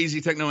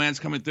crazy techno ants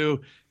coming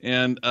through,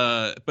 and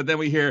but then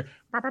we hear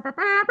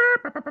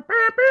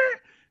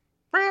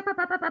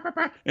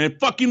and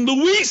fucking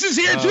Luis is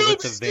here too.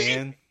 With the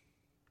van.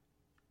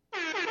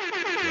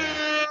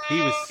 Yeah. He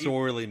was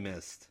sorely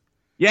missed.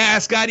 Yeah,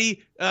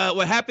 Scotty,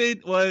 what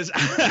happened was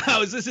I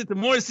was listening to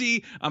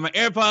Morrissey on my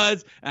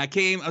AirPods. I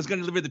was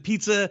going to deliver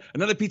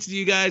another pizza to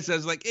you guys. So I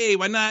was like, hey,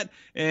 why not?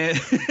 And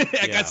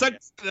I got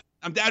sucked.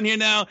 I'm down here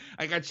now.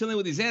 I got chilling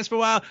with these ants for a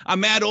while. I'm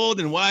mad old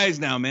and wise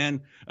now,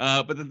 man.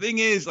 But the thing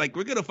is, like,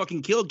 we're going to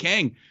fucking kill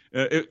Kang.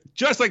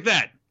 Just like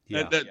that.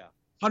 Yeah. That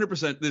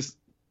 100%, this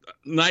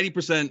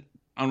 90%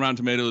 on Rotten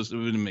Tomatoes, it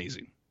would been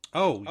amazing.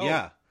 Oh,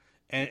 yeah.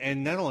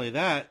 And not only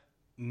that,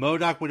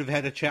 MODOK would have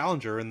had a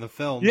challenger in the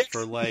film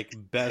for, like,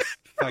 best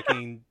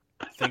fucking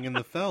thing in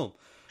the film.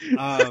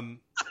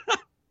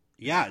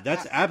 Yeah,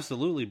 that's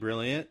absolutely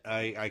brilliant.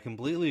 I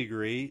completely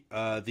agree.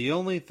 The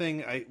only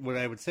thing what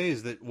I would say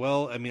is that,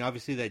 well, I mean,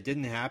 obviously that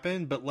didn't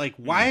happen, but, like,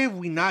 why have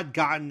we not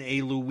gotten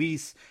a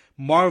Luis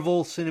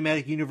Marvel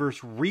Cinematic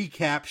Universe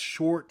recap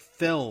short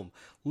film.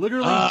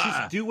 Literally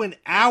just do an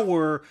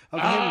hour of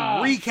him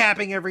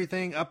recapping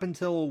everything up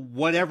until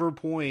whatever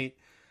point.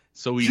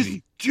 So easy.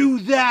 Just do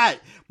that.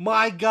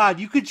 My God,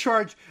 you could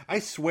charge, I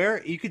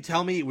swear, you could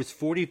tell me it was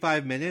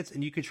 45 minutes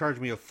and you could charge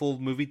me a full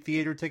movie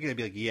theater ticket. I'd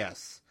be like,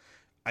 yes,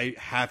 I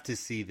have to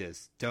see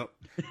this.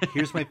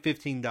 Here's my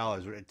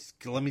 $15.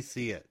 Just let me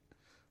see it.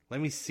 Let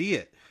me see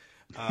it.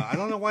 I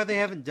don't know why they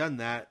haven't done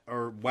that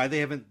or why they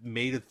haven't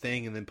made a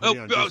thing and then put it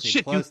on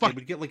Disney Plus. They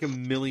would get like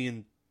 1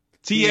 million.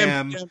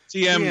 TM,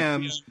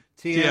 Kevin.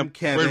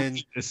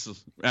 Kevin's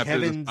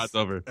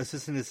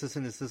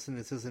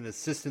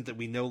assistant that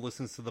we know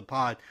listens to the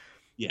pod.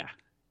 Yeah.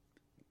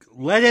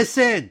 Let us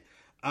in.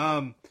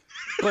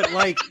 But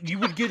like you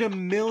would get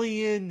 1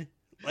 million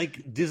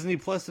like Disney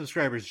Plus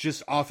subscribers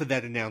just off of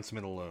that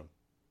announcement alone.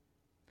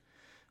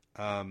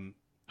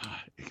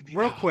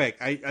 Real quick,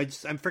 I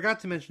forgot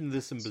to mention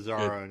this in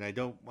Bizarro, and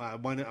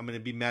I'm going to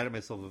be mad at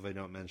myself if I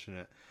don't mention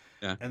it.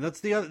 Yeah. And that's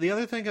the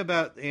other thing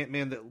about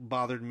Ant-Man that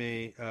bothered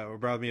me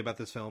about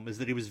this film is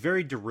that it was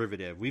very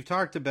derivative. We've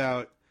talked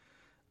about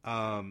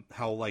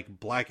how like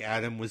Black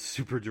Adam was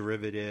super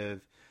derivative.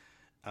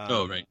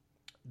 Right.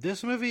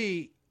 This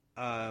movie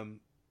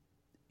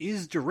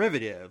is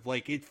derivative.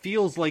 Like it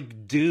feels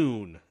like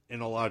Dune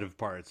in a lot of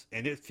parts,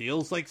 and it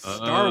feels like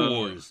Star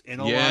Wars in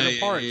a lot of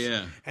parts.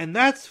 Yeah. And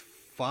that's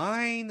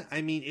fine.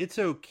 I mean, it's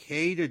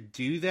okay to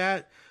do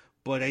that,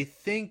 but I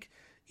think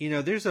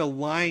there's a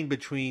line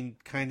between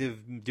kind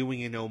of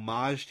doing an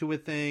homage to a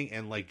thing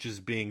and like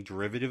just being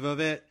derivative of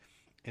it.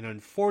 And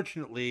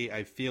unfortunately,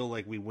 I feel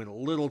like we went a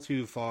little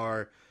too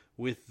far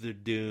with the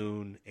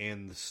Dune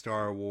and the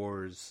Star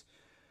Wars.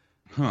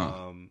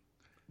 But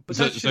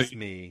that's just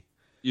me.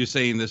 You're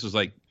saying this was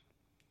like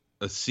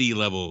a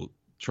C-level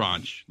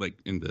tranche, like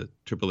in the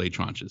AAA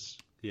tranches.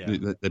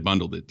 Yeah. They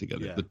bundled it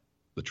together. Yeah.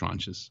 The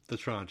tranches. The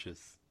tranches.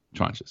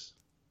 Tranches.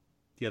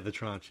 Yeah, the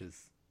tranches.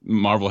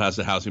 Marvel has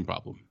a housing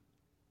problem.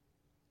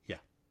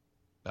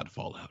 About to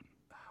fall out.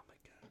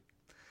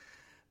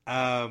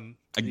 Oh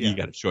my God. You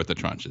got to short the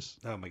tranches.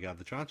 Oh my God,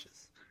 the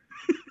tranches.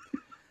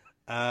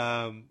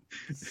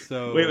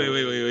 So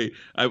wait.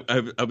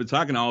 I've been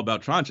talking all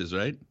about tranches,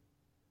 right?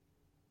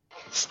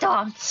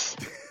 Stonks.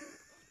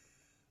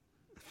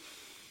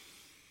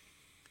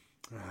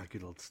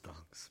 Good old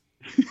stonks.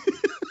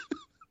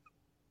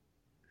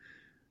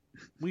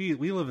 We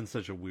live in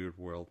such a weird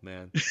world,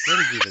 man.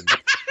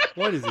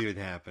 What is even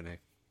happening?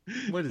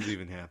 What is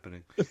even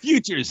happening? The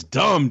future is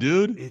dumb,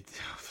 dude.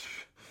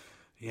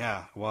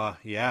 Yeah.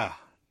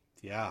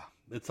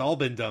 It's all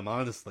been dumb,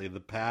 honestly. The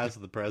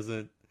past, the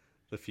present,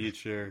 the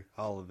future,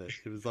 all of it.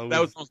 It was always. That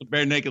was also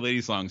Bare Naked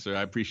Lady song, sir.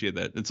 I appreciate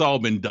that. It's all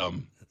been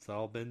dumb. It's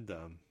all been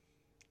dumb.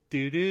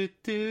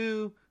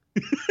 Do.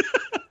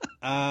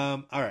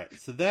 All right.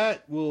 So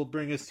that will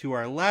bring us to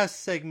our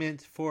last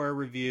segment for our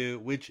review,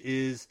 which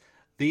is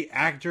the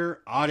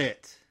actor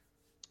audit.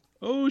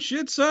 Oh,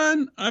 shit,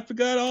 son. I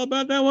forgot all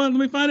about that one. Let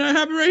me find out. I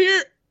have it right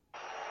here.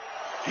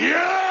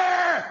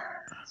 Yeah!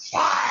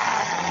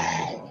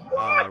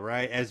 All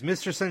right. As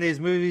Mr.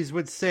 Sunday's Movies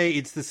would say,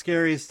 it's the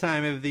scariest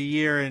time of the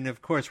year. And,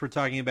 of course, we're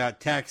talking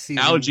about tax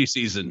season. Allergy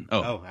season.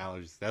 Oh,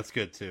 allergies. That's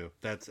good, too.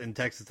 That's in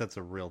Texas, that's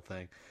a real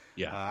thing.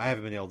 Yeah. I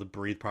haven't been able to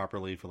breathe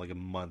properly for like a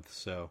month,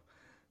 so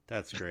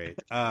that's great.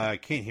 I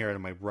can't hear it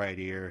in my right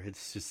ear.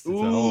 It's a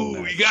whole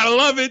mess. You got to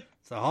love it.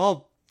 It's a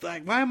whole...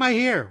 Like, why am I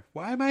here?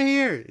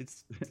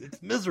 It's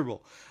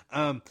miserable.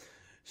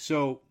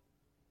 So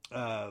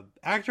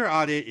actor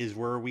audit is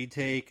where we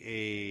take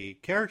a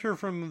character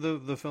from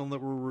the film that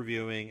we're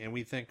reviewing and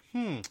we think,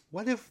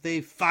 what if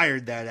they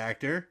fired that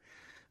actor?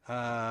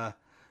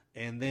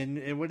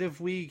 And what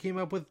if we came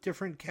up with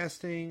different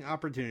casting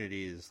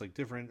opportunities, like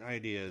different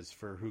ideas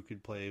for who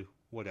could play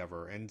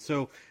whatever. And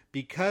so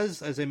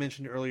because, as I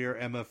mentioned earlier,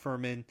 Emma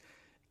Fuhrmann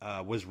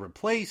was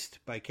replaced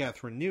by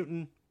Catherine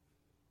Newton,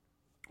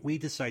 we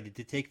decided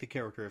to take the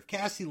character of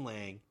Cassie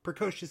Lang,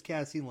 precocious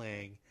Cassie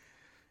Lang,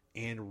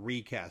 and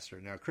recast her.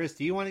 Now, Chris,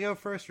 do you want to go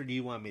first, or do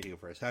you want me to go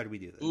first? How do we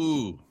do this?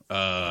 Ooh,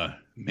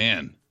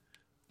 man.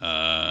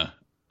 I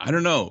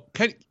don't know.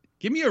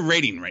 Give me a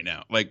rating right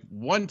now, like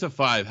 1 to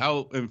 5.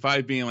 How, and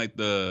 5 being like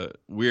the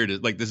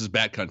weirdest, like this is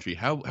Bat Country.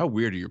 How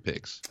weird are your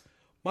picks?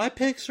 My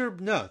picks are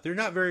they're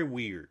not very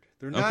weird.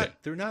 They're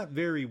not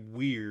very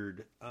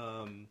weird.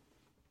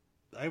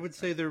 I would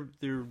say they're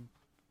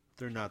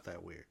not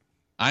that weird.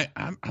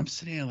 I'm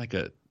sitting at like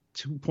a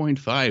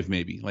 2.5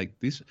 maybe. Like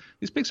these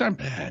picks aren't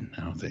bad,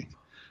 I don't think.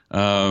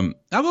 I'll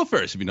go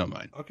first if you don't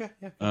mind. Okay.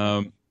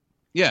 Yeah.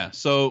 Yeah.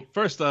 So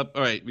first up,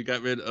 all right, we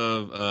got rid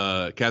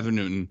of Catherine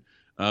Newton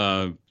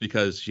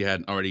because she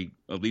had already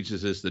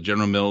allegiances to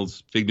General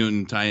Mills, Fig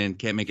Newton tie-in.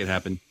 Can't make it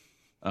happen.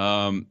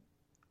 All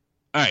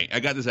right,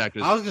 I got this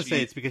actress. I was gonna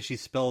say it's because she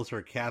spells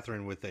her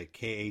Catherine with a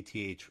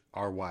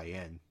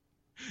Kathryn,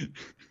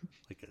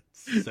 like a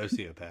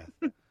sociopath.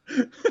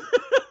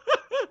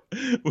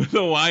 With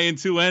a Y and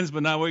 2 N's,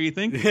 but not where you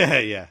think?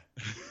 Yeah.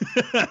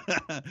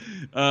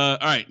 All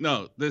right.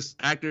 No, this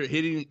actor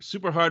hitting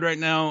super hard right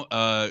now.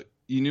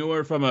 You knew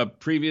her from a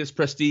previous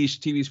prestige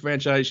TV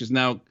franchise. She's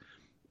now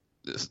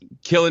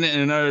killing it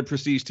in another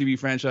prestige TV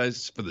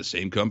franchise for the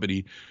same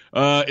company.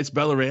 It's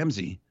Bella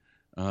Ramsey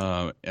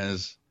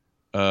as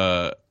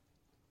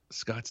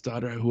Scott's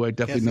daughter, who I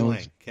definitely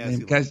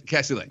know.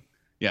 Cassie Lang.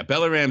 Yeah,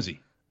 Bella Ramsey.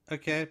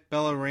 Okay,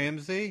 Bella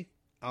Ramsey.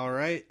 All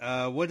right.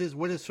 What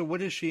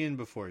is she in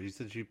before? You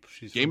said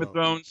she's Game of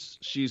Thrones.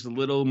 She's a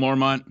little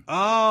Mormont.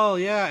 Oh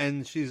yeah,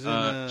 and she's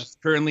in she's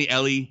currently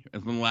Ellie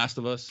from The Last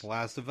of Us.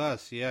 Last of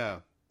Us. Yeah,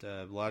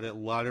 a lot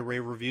of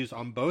rave reviews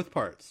on both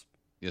parts.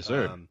 Yes,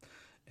 sir.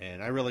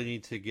 And I really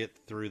need to get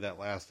through that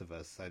Last of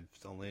Us. I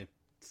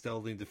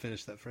still need to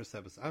finish that first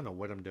episode. I don't know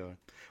what I'm doing.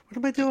 What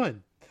am I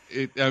doing?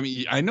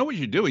 I know what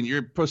you're doing.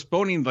 You're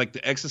postponing like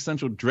the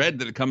existential dread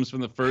that comes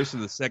from the first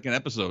and the second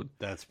episode.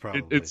 That's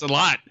probably it's a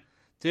lot.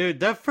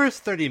 Dude, that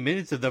first 30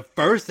 minutes of the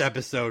first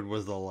episode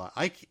was a lot.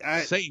 I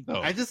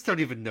just don't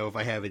even know if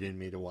I have it in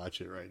me to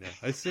watch it right now.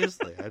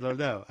 I don't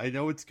know. I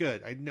know it's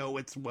good. I know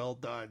it's well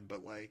done,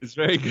 but like it's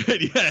very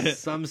good. Yeah.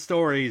 Some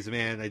stories,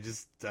 man, I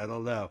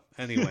don't know.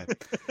 Anyway,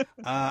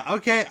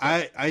 okay.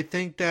 I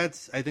think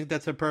that's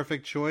a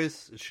perfect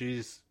choice.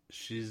 She's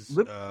a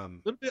little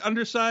bit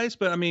undersized,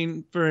 but I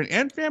mean, for an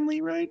Ant family,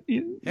 right?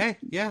 Hey,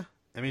 yeah.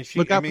 I mean,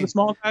 for the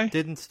small guy.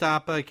 Didn't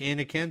stop like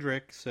Anna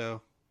Kendrick,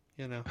 so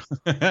you know.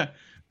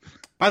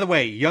 By the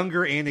way,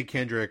 younger Anna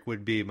Kendrick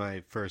would be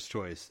my first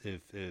choice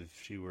if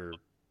she were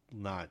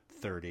not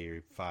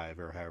 35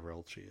 or however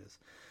old she is.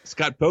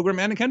 Scott Pilgrim,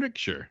 Anna Kendrick,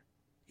 sure.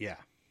 Yeah,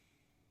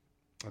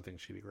 I think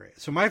she'd be great.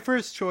 So my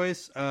first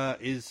choice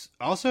is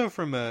also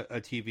from a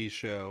TV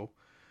show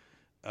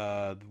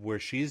where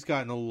she's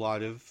gotten a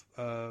lot of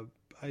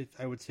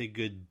I would say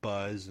good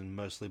buzz and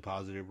mostly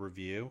positive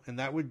review, and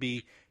that would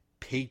be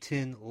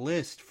Peyton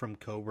List from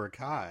Cobra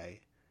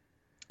Kai.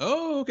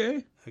 Oh,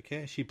 okay.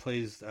 Okay, she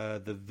plays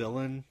the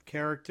villainous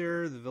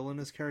character.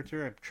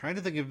 I'm trying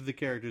to think of the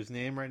character's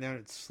name right now.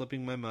 It's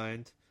slipping my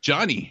mind.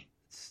 Johnny.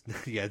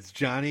 It's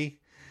Johnny.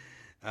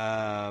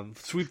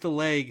 Sweep the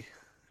leg.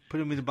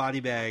 Put him in a body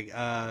bag.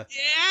 Yeah!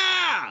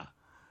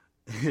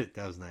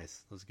 That was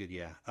nice. That was good,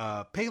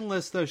 yeah. Peyton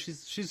List, though,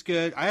 she's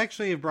good. I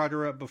actually have brought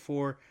her up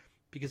before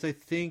because I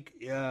think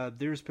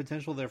there's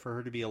potential there for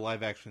her to be a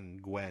live-action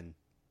Gwen.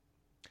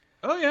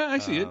 Oh, yeah, I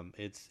see it.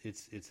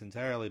 It's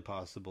entirely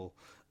possible.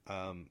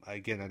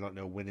 Again, I don't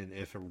know when and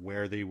if or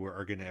where they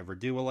are going to ever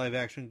do a live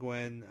action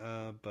Gwen,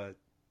 but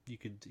you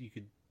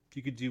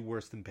could do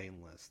worse than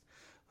Peyton List.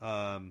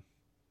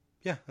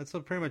 Yeah, that's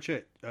pretty much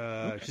it.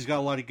 Okay. She's got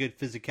a lot of good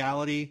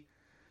physicality,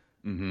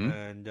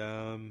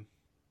 and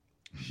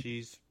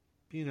she's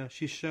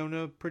shown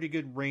a pretty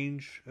good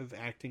range of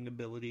acting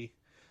ability.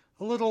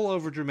 A little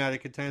over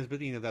dramatic at times, but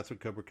that's what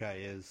Cobra Kai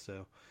is.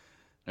 So,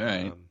 all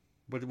right.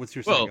 What's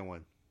your second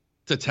one?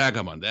 To tag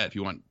them on that, if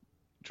you want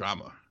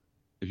drama.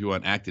 If you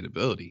want acting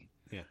ability,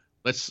 yeah,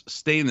 let's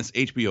stay in this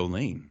HBO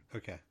lane.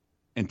 Okay,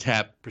 and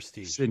tap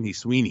Prestige. Sydney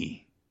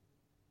Sweeney.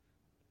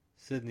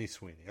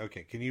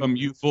 Okay, can you from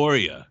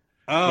Euphoria?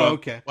 Oh, from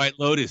okay. White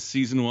Lotus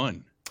season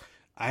 1.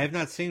 I have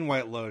not seen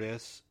White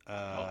Lotus.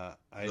 I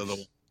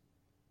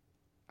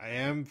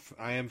am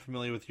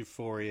familiar with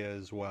Euphoria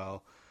as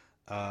well.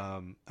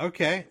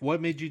 Okay, what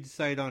made you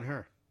decide on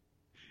her?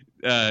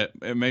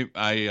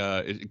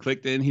 It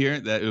clicked in here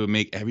that it would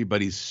make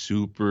everybody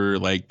super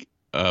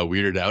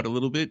weirded out a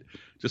little bit,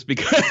 just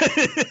because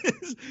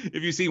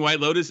if you've seen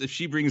White Lotus, if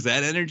she brings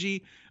that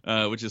energy,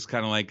 which is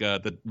kind of like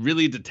the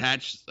really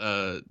detached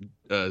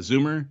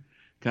Zoomer,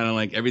 kind of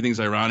like everything's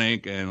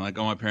ironic and like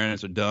all my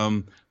parents are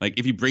dumb. Like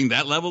if you bring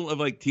that level of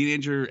like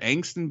teenager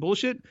angst and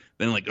bullshit,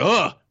 then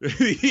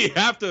you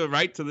have to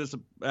write to this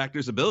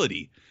actor's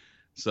ability.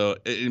 So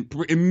it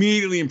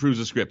immediately improves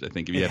the script, I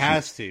think. If you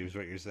has to, is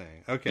what you're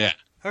saying. Okay. Yeah.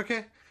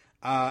 Okay.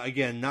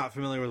 Again, not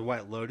familiar with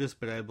White Lotus,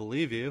 but I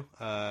believe you.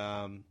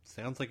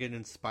 Sounds like an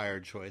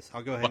inspired choice.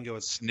 I'll go ahead and go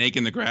with Snake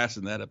in the Grass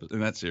in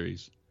that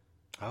series.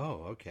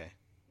 Oh, okay.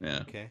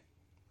 Yeah. Okay.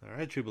 All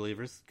right, true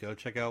believers, go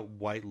check out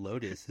White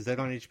Lotus. Is that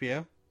on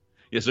HBO?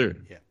 Yes, sir.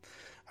 Yeah.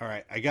 All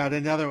right, I got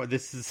another one.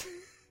 This is.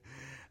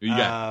 You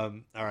got?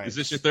 All right. Is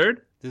this your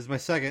third? This is my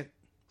second.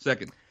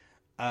 Second.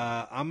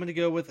 I'm going to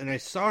go with, and I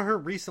saw her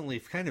recently,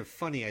 kind of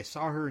funny. I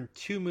saw her in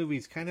 2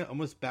 movies, kind of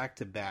almost back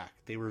to back.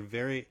 They were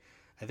I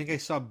think I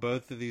saw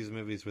both of these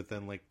movies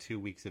within like 2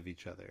 weeks of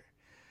each other.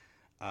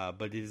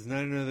 But it is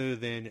none other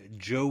than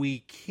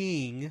Joey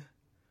King,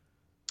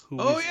 who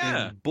was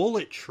in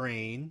Bullet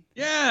Train.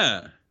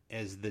 Yeah.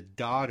 As the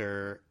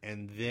daughter,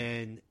 and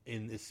then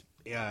in this,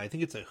 I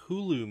think it's a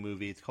Hulu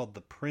movie. It's called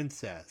The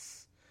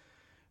Princess,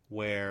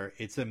 where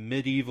it's a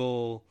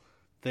medieval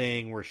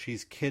thing where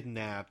she's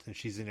kidnapped and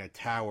she's in a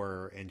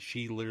tower and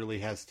she literally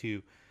has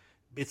to,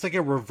 it's like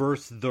a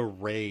reverse The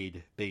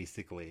Raid,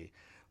 basically.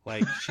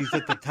 Like she's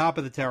at the top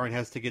of the tower and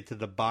has to get to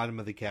the bottom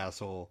of the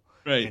castle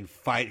and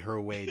fight her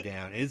way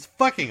down. It's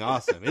fucking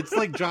awesome. It's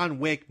like John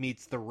Wick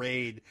meets The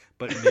Raid,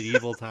 but in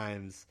medieval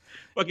times.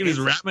 Fucking is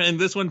Ratman in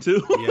this one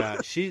too. Yeah,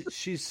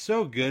 she's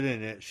so good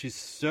in it. She's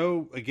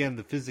so, again,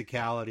 the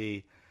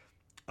physicality.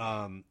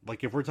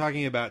 Like if we're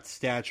talking about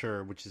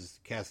stature, which is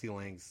Cassie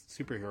Lang's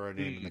superhero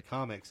name in the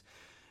comics,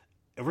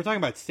 if we're talking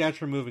about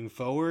stature moving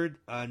forward,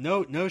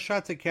 no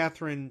shots at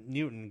Catherine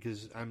Newton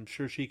because I'm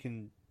sure she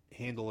can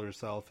handle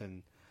herself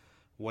and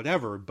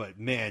whatever. But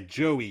man,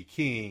 Joey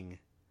King,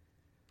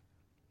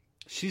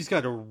 she's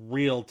got a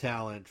real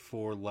talent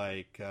for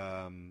like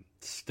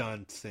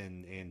stunts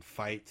and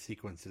fight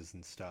sequences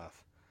and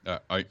stuff.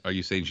 Are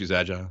you saying she's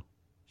agile?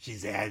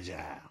 She's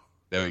agile.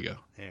 There we go.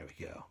 There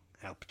we go.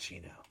 Al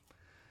Pacino.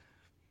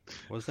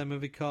 What was that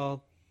movie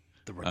called?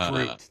 The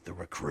Recruit. The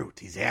Recruit.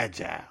 He's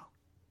agile.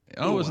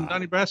 Oh, wasn't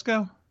Donnie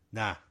Brasco?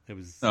 Nah, it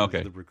was, okay.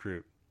 It was The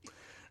Recruit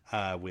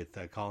with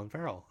Colin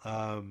Farrell.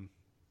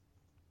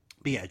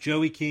 But yeah,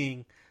 Joey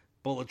King,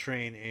 Bullet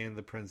Train, and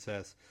The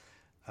Princess,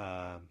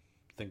 I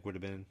think would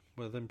have been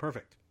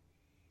perfect.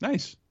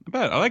 Nice. Not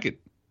bad. I like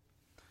it.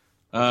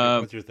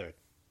 What's your third?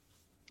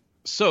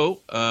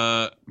 So,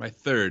 my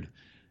third.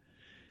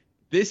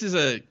 This is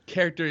a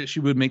character she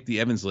would make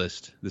the Evans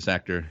list, this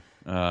actor,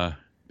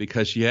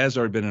 because she has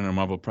already been in a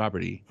Marvel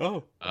property.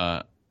 Oh.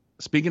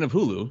 Speaking of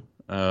Hulu,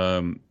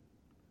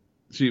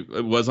 she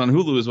was on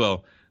Hulu as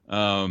well.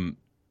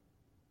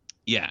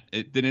 Yeah,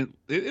 it didn't.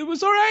 It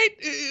was all right.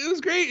 It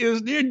was great. It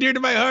was near and dear to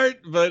my heart,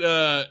 but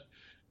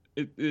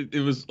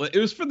it was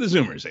for the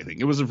Zoomers. I think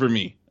it wasn't for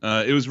me.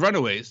 It was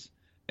Runaways,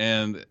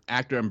 and the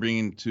actor I'm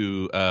bringing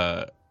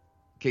to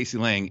Casey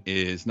Lang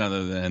is none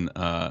other than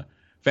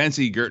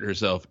Fancy Gert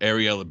herself,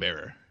 Ariella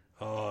Bearer.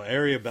 Oh,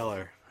 Ariella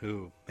Beller.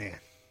 Who, man,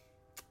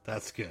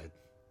 that's good.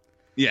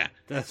 Yeah,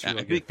 that's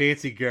really good.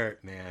 Fancy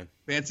Gert, man.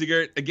 Fancy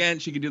Gert again.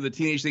 She can do the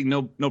teenage thing,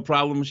 no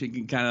problem. She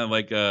can kind of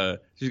like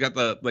she's got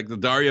the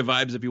Daria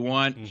vibes if you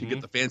want. Mm-hmm. She get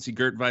the Fancy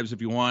Gert vibes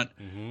if you want.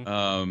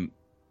 Mm-hmm.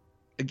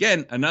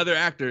 Again, another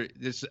actor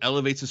just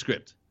elevates the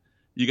script.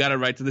 You got to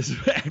write to this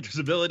actor's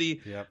ability.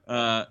 Yep.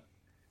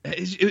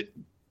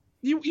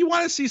 You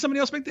want to see somebody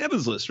else make the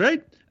Evans list,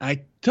 right?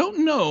 I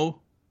don't know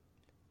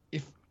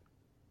if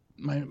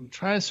I'm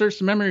trying to search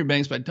the memory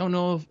banks, but I don't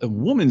know if a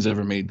woman's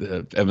ever made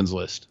the Evans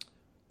list.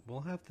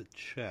 We'll have to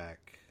check.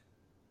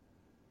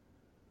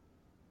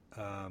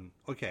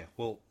 Okay,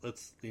 well,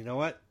 you know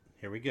what?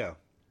 Here we go.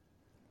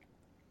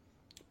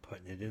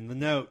 Putting it in the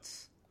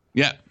notes.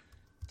 Yeah.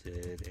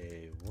 Did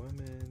a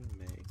woman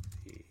make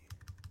the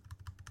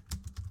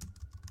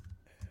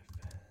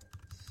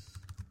Evans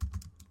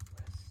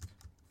list?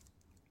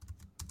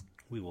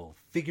 We will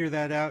figure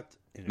that out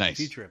in a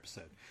future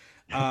episode.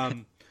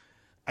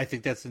 I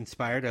think that's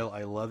inspired.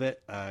 I love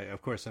it.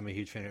 Of course, I'm a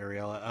huge fan of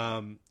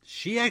Ariella.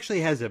 She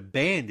actually has a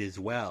band as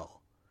well.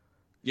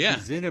 Yeah.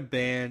 She's in a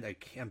band.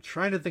 I'm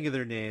trying to think of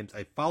their names.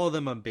 I follow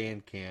them on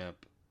Bandcamp.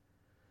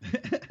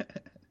 It's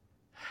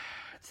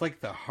like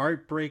the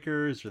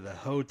Heartbreakers or the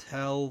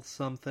Hotel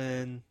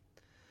something.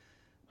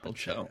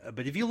 Hotel.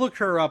 But if you look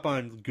her up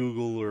on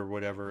Google or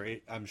whatever,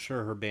 I'm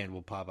sure her band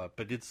will pop up.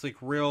 But it's like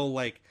real,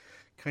 like,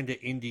 kind of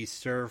indie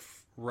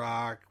surf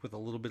rock with a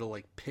little bit of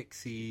like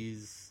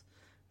Pixies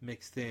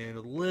mixed in,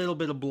 a little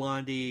bit of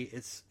Blondie.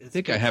 It's I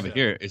think I have it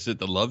here. Is it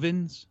the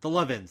Love-Ins? The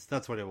Love-Ins,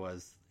 that's what it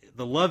was.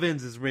 The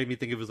Love-Ins has made me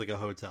think it was like a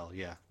hotel.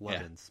 Yeah,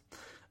 Love-Ins.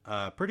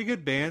 Yeah. Pretty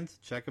good band.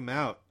 Check them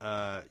out.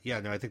 Yeah,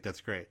 no, I think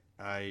that's great.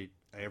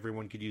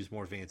 Everyone could use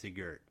more Fancy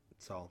Gert.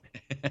 That's all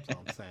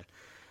I'm saying.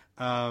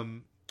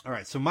 All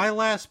right, so my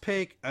last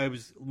pick, I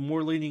was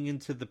more leaning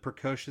into the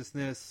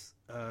precociousness,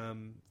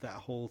 that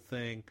whole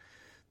thing,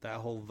 that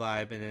whole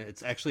vibe, and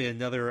it's actually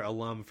another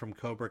alum from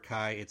Cobra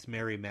Kai. It's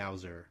Mary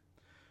Mauser,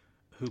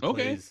 who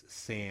plays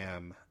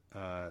Sam,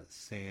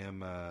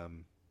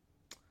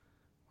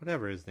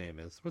 whatever his name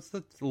is. What's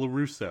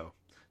LaRusso?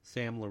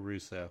 Sam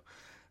LaRusso.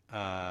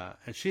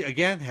 And she,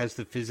 again, has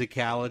the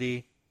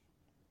physicality.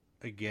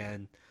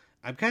 Again,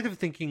 I'm kind of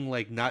thinking,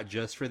 like, not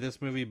just for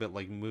this movie, but,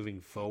 like,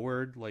 moving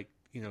forward, like,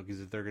 you know,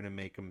 because if they're going to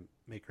make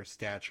her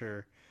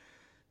stature,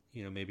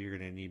 you know, maybe you're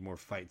going to need more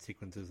fight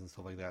sequences and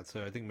stuff like that.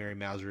 So I think Mary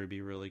Mauser would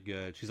be really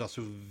good. She's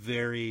also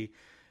really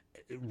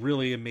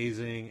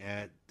amazing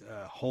at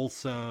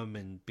wholesome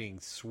and being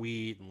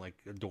sweet and, like,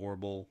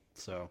 adorable.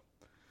 So,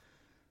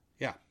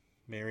 yeah,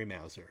 Mary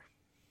Mauser.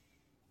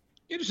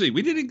 Interesting.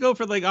 We didn't go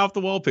for, like,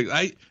 off-the-wall picks.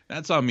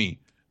 That's on me.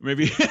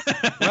 Maybe.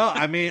 Well,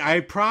 I mean, I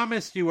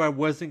promised you I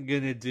wasn't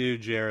going to do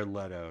Jared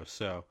Leto.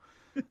 So,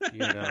 you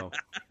know,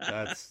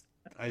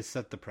 I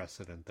set the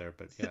precedent there.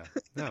 But, yeah,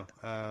 no.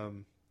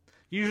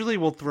 Usually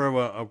we'll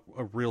throw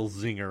a real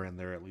zinger in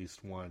there, at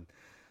least one.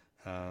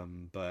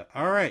 But,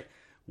 all right.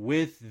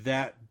 With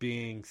that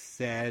being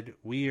said,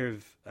 we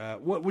have...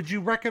 what would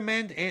you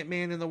recommend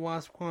Ant-Man and the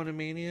Wasp: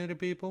 Quantumania to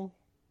people?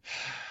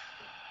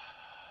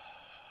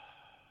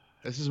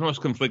 This is the most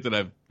conflicted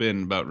I've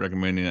been about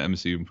recommending an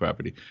MCU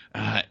property.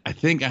 I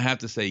think I have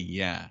to say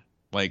yeah.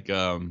 Like,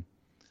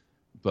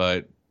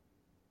 but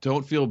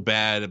don't feel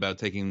bad about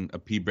taking a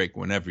pee break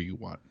whenever you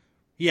want.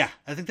 Yeah,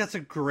 I think that's a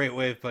great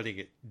way of putting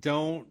it.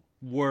 Don't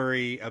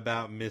worry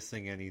about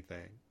missing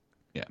anything.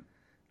 Yeah.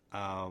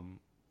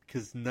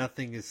 Because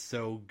nothing is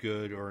so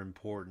good or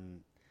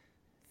important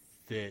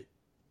that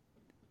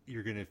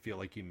you're going to feel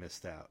like you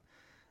missed out.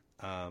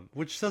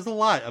 which says a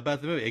lot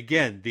about the movie.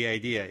 Again, the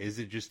idea, is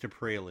it just a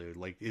prelude?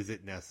 Like, is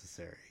it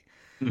necessary?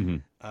 Mm-hmm.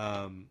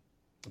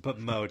 But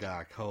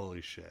MODOK,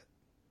 holy shit.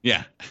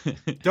 Yeah.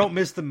 Don't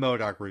miss the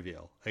MODOK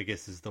reveal, I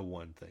guess is the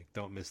one thing.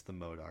 Don't miss the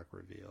MODOK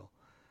reveal.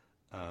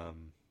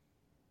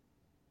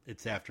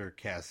 It's after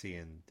Cassie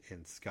and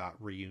Scott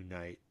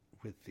reunite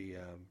with the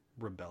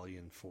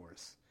rebellion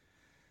force.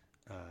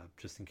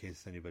 Just in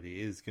case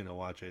anybody is going to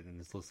watch it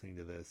and is listening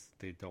to this,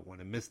 they don't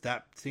want to miss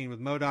that scene with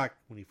MODOK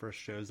when he first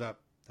shows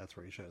up. That's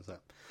where he shows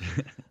up.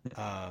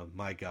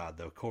 My God,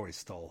 though, Corey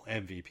Stoll,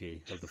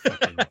 MVP of the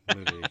fucking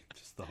movie.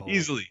 Just the whole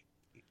Easily.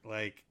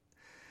 Like,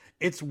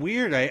 it's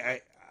weird.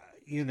 I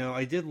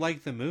did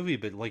like the movie,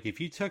 but like,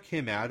 if you took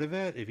him out of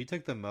it, if you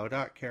took the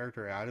MODOK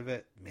character out of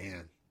it,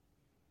 man,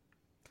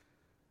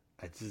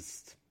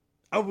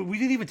 we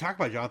didn't even talk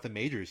about Jonathan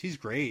Majors. He's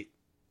great.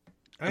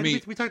 I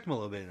mean, we talked to him a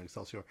little bit in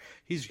Excelsior.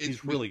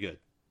 He's really good.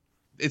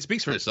 It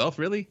speaks for itself,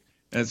 really.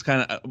 And it's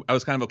I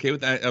was kind of okay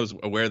with that. I was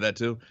aware of that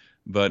too.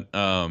 But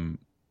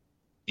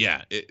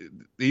yeah,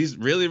 he's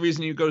really the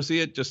reason you go see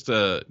it, just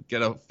to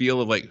get a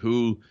feel of like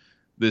who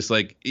this,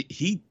 like,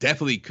 he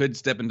definitely could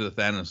step into the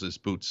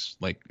Thanos' boots,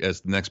 like,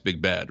 as the next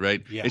big bad,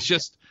 right? Yeah. It's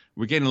just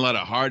we're getting a lot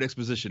of hard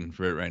exposition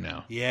for it right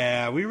now.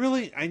 Yeah,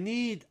 I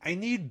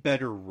need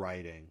better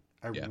writing.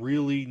 I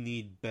really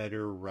need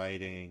better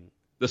writing.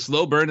 The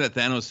slow burn that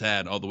Thanos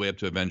had all the way up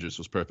to Avengers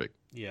was perfect.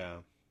 Yeah.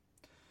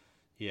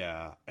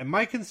 And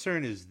my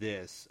concern is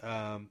this.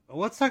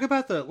 Let's talk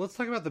about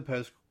the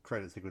post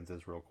credit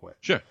sequences real quick.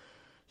 Sure.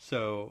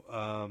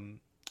 So,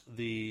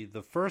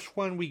 the first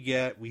one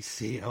we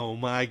see, oh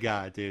my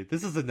God, dude,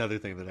 this is another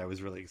thing that I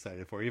was really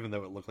excited for, even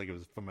though it looked like it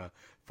was from a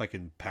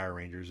fucking Power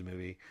Rangers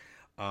movie.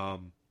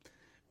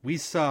 We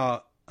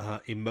saw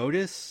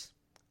Emotus.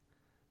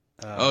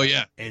 Oh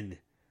yeah. And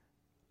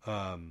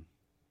Ramatut.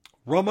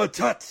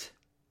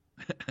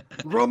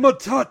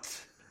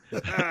 Ramatut.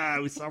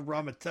 We saw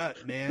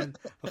Ramatut, man.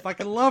 I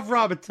fucking love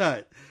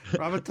Ramatut.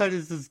 Ramatut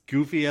is this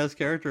goofy ass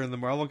character in the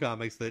Marvel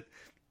comics that,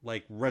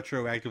 like,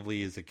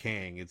 retroactively is a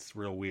Kang. It's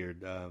real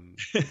weird.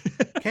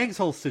 Kang's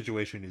whole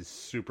situation is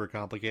super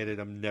complicated.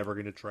 I'm never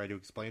going to try to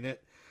explain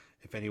it.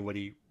 If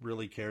anybody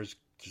really cares,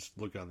 just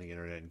look on the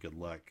internet and good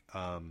luck.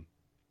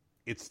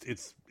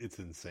 It's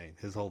insane.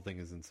 His whole thing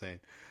is insane.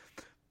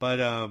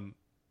 But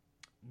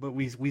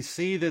we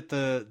see that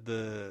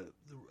the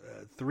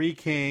three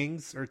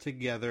Kangs are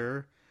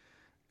together,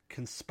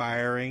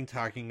 conspiring,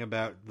 talking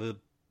about the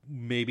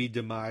maybe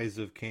demise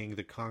of Kang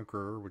the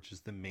Conqueror, which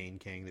is the main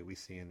Kang that we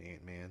see in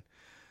Ant-Man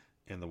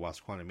and the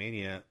Wasp: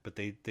 Quantumania. But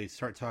they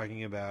start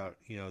talking about,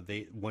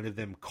 one of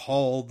them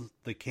called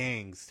the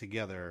Kangs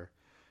together,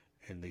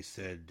 and they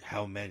said,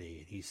 how many?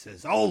 And he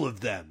says, all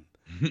of them.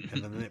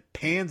 And then it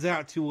pans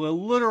out to a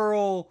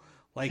literal,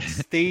 like,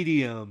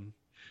 stadium.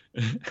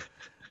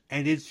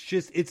 And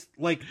it's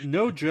like,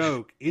 no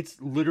joke, it's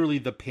literally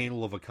the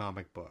panel of a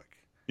comic book.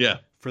 Yeah.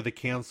 For the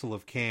Council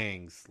of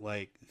Kangs.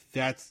 Like,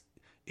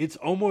 it's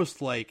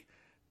almost like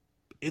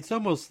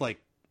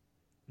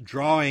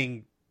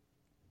drawing,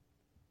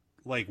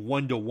 like,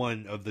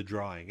 1-to-1 of the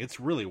drawing. It's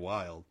really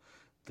wild.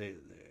 They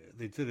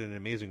did an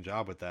amazing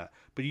job with that.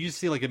 But you just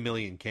see like a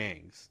million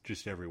Kangs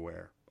just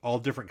everywhere. All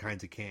different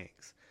kinds of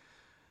Kangs.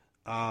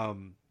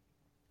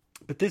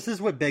 But this is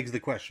what begs the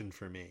question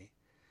for me.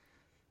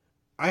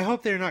 I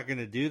hope they're not going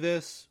to do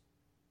this.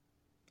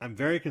 I'm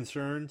very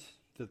concerned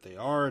that they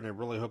are, and I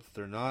really hope that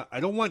they're not. I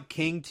don't want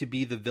Kang to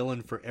be the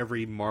villain for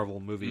every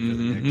Marvel movie for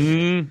the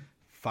next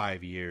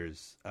 5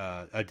 years.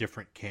 A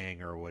different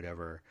Kang or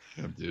whatever.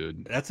 Oh,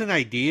 dude. That's an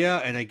idea,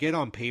 and I get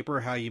on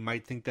paper how you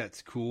might think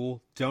that's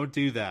cool. Don't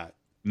do that.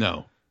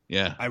 No.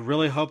 Yeah. I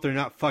really hope they're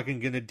not fucking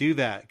going to do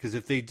that, because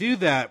if they do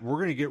that, we're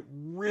going to get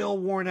real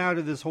worn out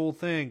of this whole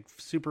thing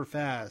super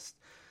fast.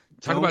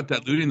 Talk about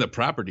diluting the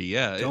property,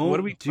 yeah. Don't what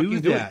are we do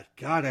that. doing?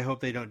 God, I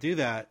hope they don't do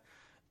that.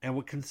 And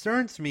what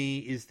concerns me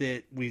is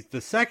that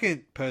the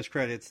second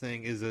post-credits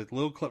thing is a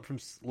little clip from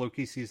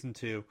Loki Season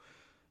 2.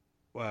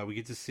 We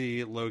get to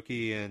see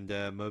Loki and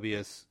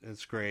Mobius.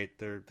 It's great.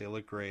 They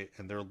look great.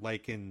 And they're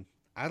like in,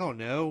 I don't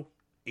know,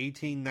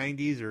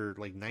 1890s or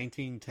like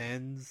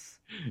 1910s.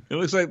 It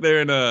looks like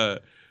they're in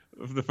the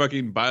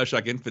fucking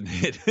BioShock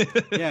Infinite.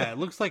 Yeah, it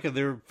looks like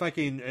they're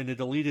fucking in a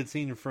deleted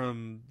scene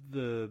from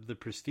the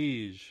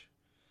Prestige.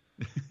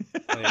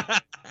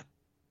 Like,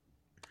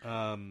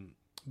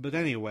 but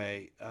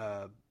anyway,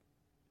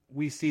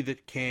 we see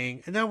that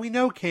Kang, and now we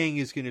know Kang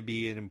is going to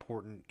be an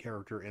important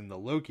character in the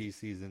Loki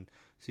season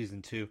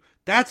 2.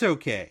 That's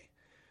okay.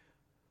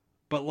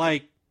 But,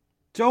 like,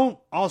 don't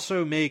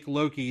also make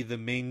Loki the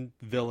main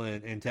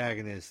villain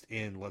antagonist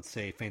in, let's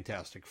say,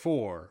 Fantastic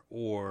Four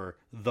or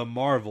The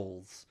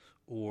Marvels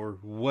or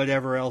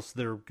whatever else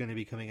they're going to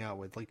be coming out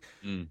with. Like,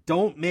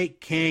 don't make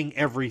Kang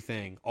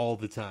everything all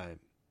the time,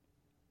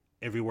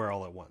 everywhere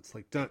all at once.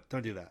 Like,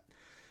 don't do that.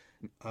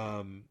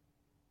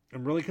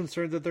 I'm really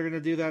concerned that they're going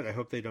to do that. I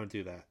hope they don't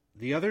do that.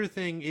 The other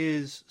thing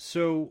is,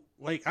 so,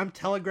 like, I'm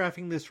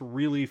telegraphing this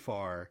really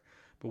far,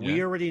 but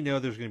we already know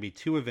there's going to be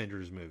 2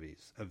 Avengers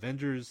movies.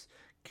 Avengers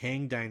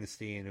Kang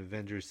Dynasty and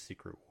Avengers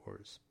Secret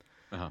Wars.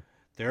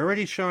 They're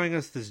already showing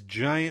us this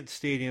giant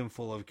stadium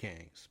full of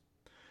Kangs.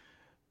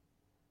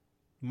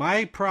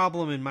 My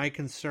problem and my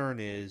concern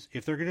is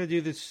if they're going to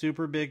do this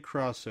super big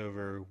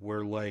crossover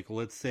where, like,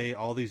 let's say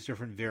all these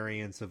different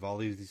variants of all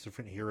these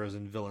different heroes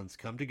and villains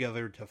come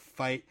together to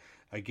fight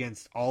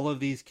against all of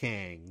these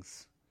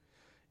Kangs,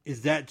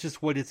 is that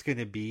just what it's going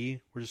to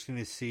be? We're just going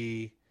to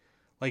see,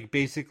 like,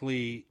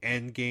 basically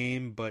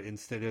Endgame, but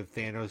instead of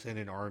Thanos and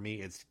an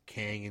army, it's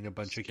Kang and a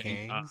bunch of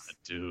Kangs?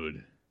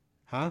 Dude.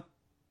 Huh?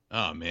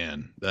 Oh,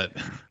 man.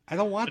 I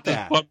don't want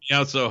that. Bumped me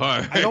out so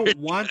hard. I don't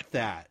want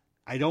that.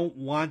 I don't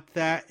want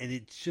that, and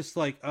it's just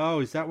like, oh,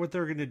 is that what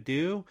they're gonna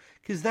do?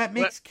 Because that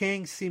makes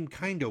Kang seem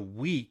kind of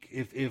weak.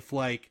 If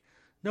like,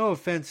 no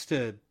offense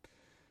to,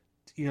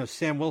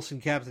 Sam Wilson,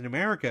 Captain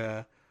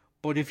America,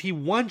 but if he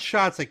one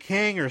shots a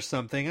Kang or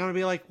something, I'm gonna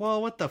be like,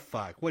 well, what the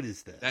fuck? What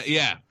is this?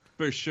 Yeah,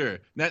 for sure.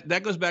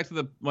 That goes back to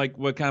the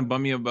what kind of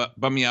bum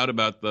me out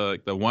about the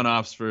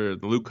one-offs for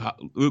the Luke,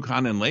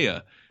 Han, and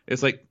Leia.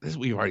 It's like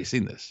we've already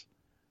seen this.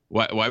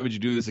 Why would you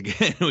do this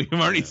again? We've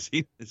already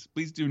seen this.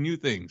 Please do new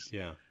things.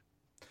 Yeah.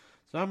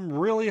 So I'm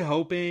really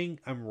hoping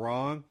I'm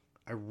wrong.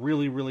 I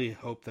really, really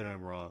hope that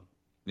I'm wrong.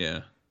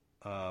 Yeah.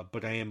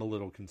 But I am a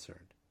little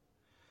concerned.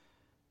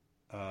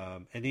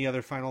 Any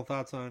other final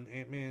thoughts on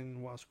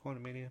Ant-Man Wasp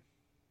Quantumania?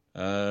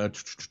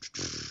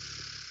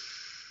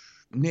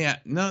 Yeah,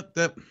 not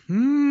that.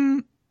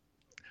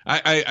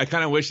 I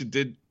kind of wish it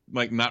did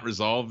not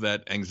resolve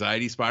that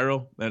anxiety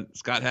spiral that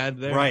Scott had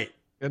there. Right.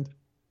 That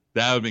would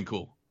have been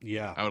cool.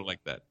 Yeah. I would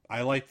like that.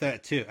 I like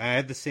that too. I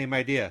had the same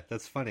idea.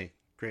 That's funny.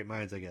 Great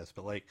minds, I guess.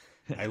 But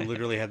I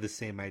literally had the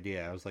same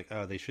idea. I was like,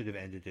 oh, they should have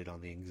ended it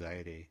on the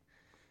anxiety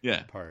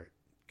part.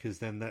 Because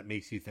then that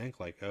makes you think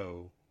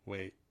oh,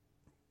 wait,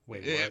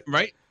 what?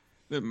 Right?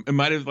 It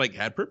might have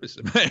had purpose.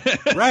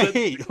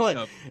 Right.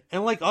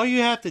 And all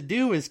you have to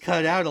do is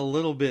cut out a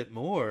little bit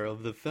more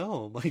of the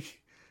film.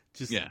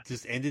 Just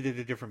end it at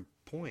a different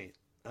point.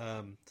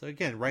 So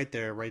again, right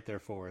there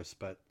for us.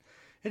 But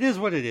it is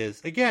what it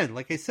is. Again,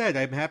 like I said,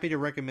 I'm happy to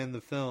recommend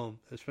the film,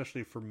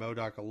 especially for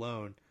MODOK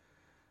alone.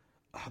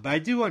 But I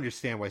do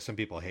understand why some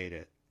people hate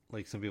it.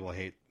 Some people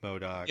hate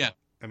MODOK. Yeah.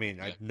 I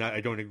mean, I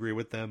don't agree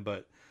with them,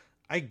 but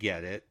I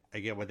get it. I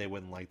get why they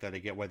wouldn't like that. I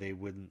get why they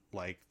wouldn't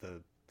like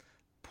the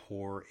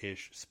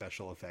poor-ish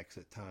special effects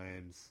at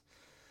times.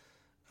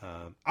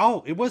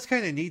 It was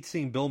kind of neat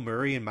seeing Bill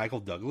Murray and Michael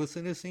Douglas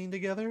in a scene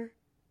together.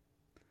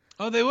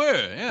 Oh, they were,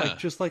 yeah.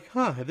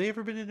 Have they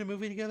ever been in a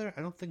movie together?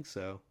 I don't think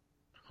so.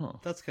 Huh.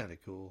 That's kind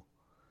of cool.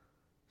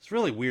 It's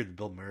really weird that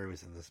Bill Murray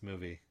was in this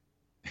movie.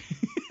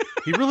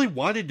 He really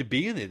wanted to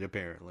be in it,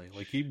 apparently.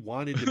 He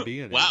wanted to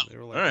be in it. Wow. They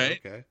were all right.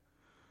 Okay.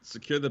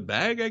 Secure the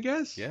bag, I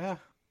guess? Yeah.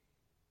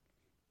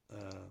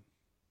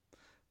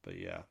 But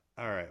yeah.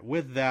 All right.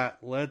 With that,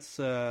 let's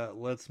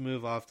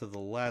move off to the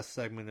last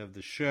segment of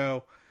the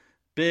show.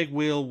 Big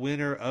Wheel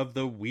winner of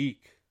the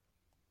week.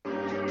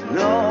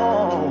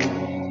 No.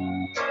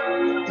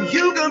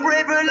 You can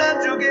pray for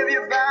love to give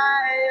you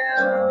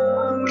fire.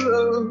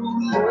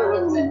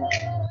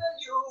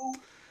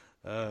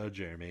 Oh,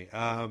 Jeremy.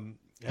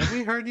 Have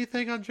we heard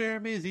anything on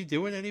Jeremy? Is he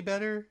doing any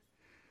better?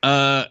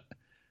 I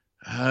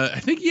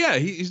think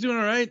he's doing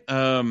all right.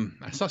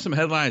 I saw some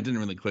headline. I didn't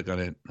really click on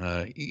it.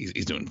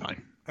 He's doing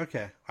fine.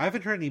 Okay, I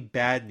haven't heard any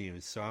bad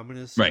news, so I'm going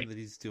to assume that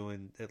he's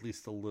doing at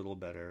least a little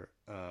better.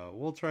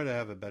 We'll try to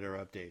have a better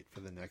update for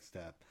the next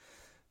step.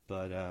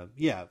 But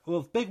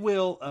Big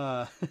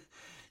Wheel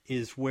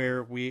is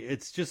where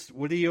it's just,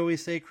 what do you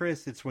always say,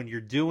 Chris? It's when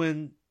you're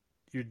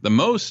the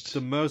most,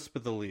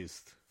 but the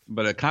least.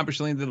 But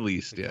accomplishing the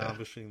least,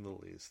 Accomplishing the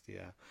least,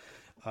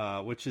 yeah.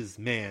 Which is,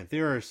 man,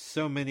 there are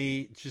so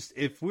many. Just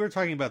if we were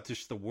talking about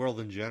just the world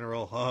in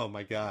general, oh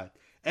my god,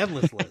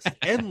 endless list,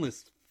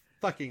 endless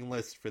fucking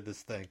list for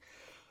this thing.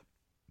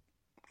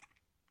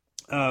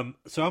 So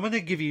I'm gonna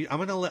give you.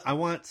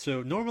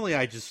 So normally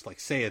I just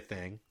say a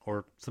thing,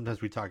 or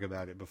sometimes we talk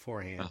about it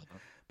beforehand.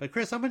 But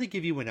Chris, I'm gonna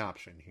give you an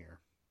option here.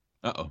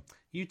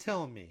 You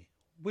tell me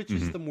which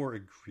is the more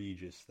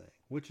egregious thing,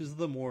 which is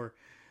the more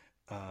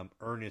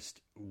earnest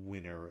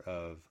winner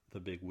of the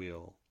Big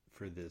Wheel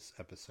for this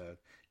episode.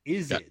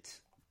 Is it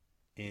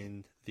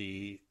in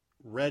the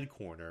red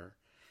corner?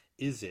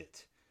 Is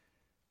it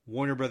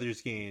Warner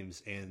Brothers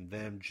Games and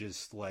them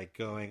just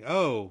going,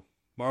 oh,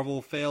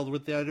 Marvel failed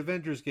with that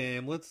Avengers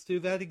game, let's do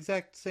that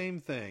exact same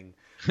thing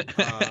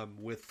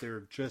with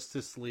their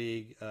Justice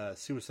League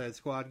Suicide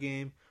Squad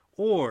game?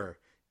 Or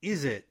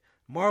is it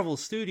Marvel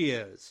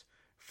Studios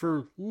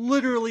for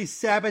literally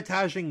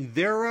sabotaging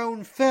their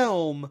own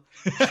film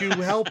to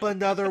help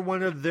another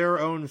one of their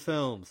own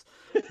films?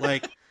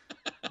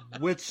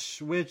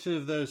 Which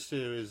of those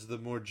two is the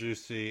more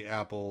juicy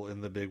apple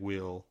in the Big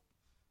Wheel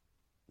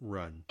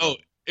run? Oh,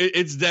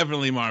 it's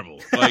definitely Marvel.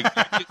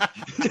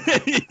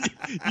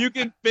 You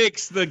can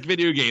fix the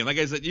video game. Like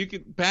I said, you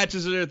can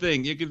patches are their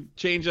thing. You can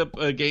change up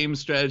a game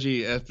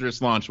strategy after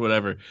its launch,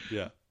 whatever.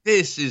 Yeah.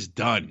 This is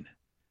done.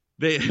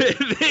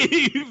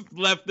 They've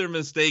left their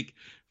mistake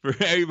for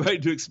everybody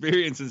to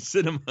experience in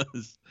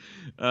cinemas.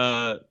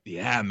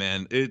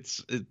 Man,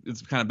 it's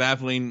kind of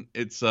baffling.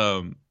 It's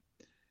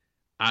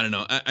I don't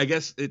know. I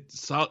guess it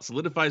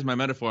solidifies my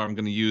metaphor I'm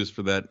going to use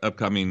for that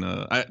upcoming.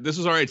 This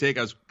was already a take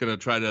I was going to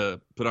try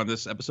to put on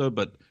this episode,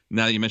 but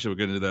now that you mentioned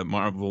we're going to do the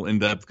Marvel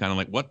in-depth, kind of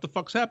like, what the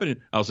fuck's happening?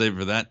 I'll save it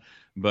for that.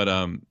 But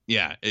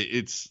yeah,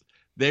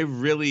 they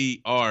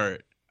really are,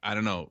 I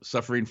don't know,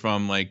 suffering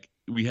from like,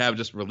 we have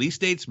just release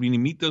dates. We need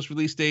to meet those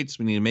release dates.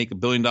 We need to make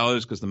 $1 billion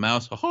because the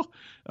mouse.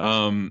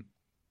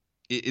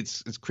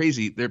 It's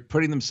crazy. They're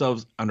putting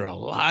themselves under a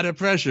lot of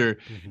pressure,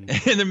 and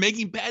they're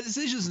making bad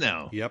decisions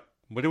now. Yep.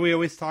 What do we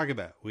always talk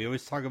about? We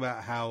always talk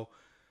about how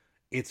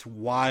it's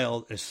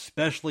wild,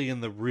 especially in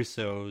the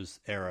Russos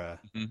era,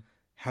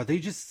 how they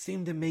just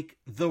seem to make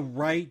the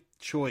right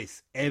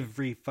choice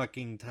every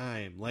fucking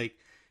time. Like,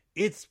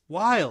 it's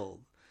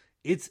wild.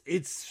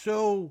 It's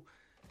so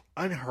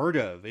unheard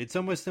of. It's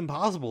almost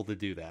impossible to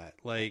do that.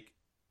 Like,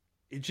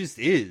 it just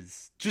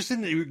is. Just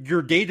in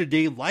your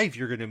day-to-day life,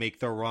 you're going to make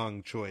the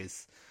wrong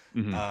choice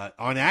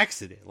on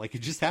accident. Like,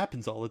 it just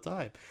happens all the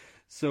time.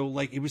 So,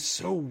 like, it was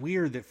so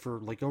weird that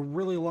for, like, a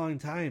really long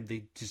time,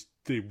 they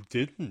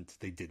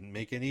didn't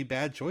make any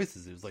bad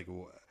choices. It was like,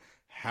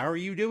 how are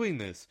you doing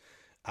this?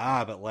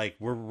 But, like,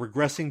 we're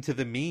regressing to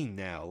the mean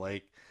now.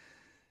 Like,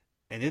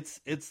 and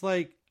it's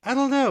like, I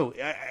don't know.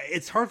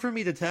 It's hard for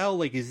me to tell,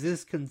 like, is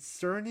this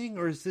concerning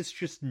or is this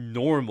just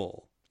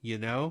normal, you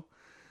know?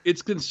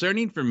 It's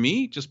concerning for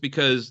me just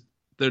because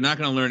they're not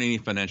going to learn any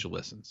financial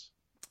lessons.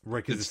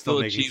 Right, because it's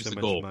still making so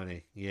much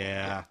money.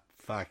 Yeah,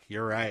 fuck,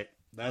 you're right.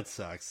 That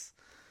sucks.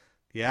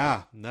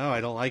 Yeah, no,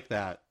 I don't like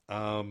that.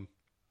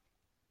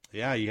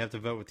 Yeah, you have to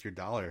vote with your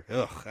dollar.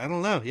 Ugh, I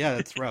don't know. Yeah,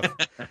 that's rough.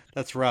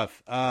 That's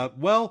rough.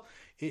 Well,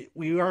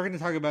 we are going to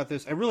talk about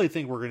this. I really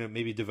think we're going to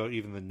maybe devote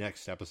even the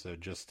next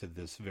episode just to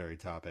this very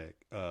topic.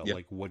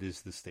 Like, what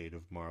is the state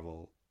of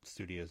Marvel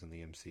Studios and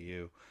the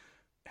MCU?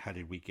 How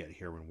did we get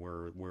here and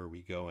where are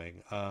we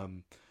going?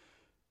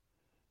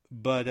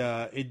 But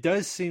it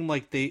does seem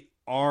like they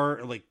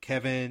are, like,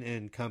 Kevin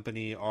and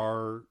company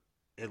are,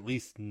 at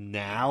least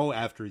now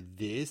after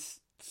this,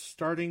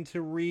 starting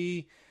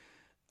to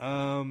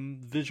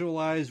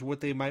visualize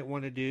what they might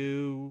want to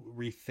do,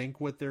 rethink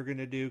what they're going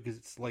to do, because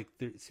it's like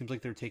it seems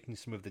like they're taking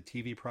some of the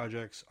TV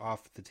projects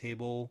off the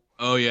table.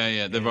 Oh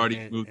yeah, they've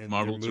already moved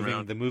Marvels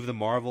around. They moved the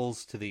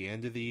Marvels to the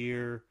end of the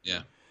year.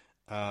 Yeah.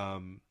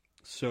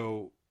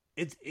 So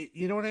it's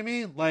you know what I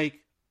mean? Like,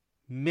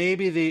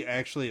 maybe they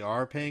actually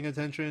are paying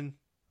attention.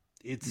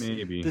 It's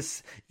maybe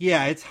this.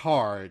 Yeah, it's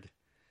hard.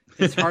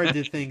 It's hard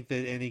to think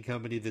that any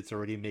company that's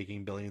already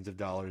making billions of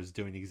dollars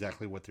doing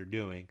exactly what they're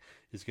doing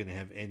is going to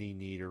have any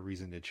need or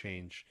reason to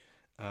change.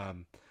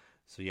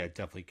 So yeah, I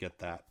definitely get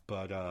that.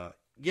 But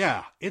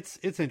yeah, it's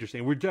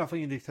interesting. We're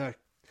definitely going to talk.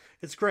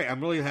 It's great. I'm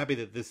really happy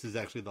that this is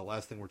actually the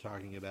last thing we're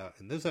talking about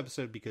in this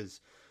episode,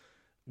 because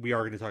we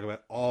are going to talk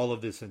about all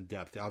of this in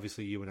depth.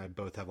 Obviously, you and I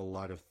both have a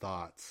lot of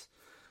thoughts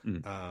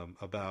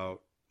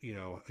about, you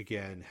know,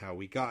 again, how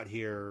we got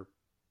here,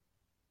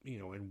 you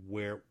know, and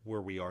where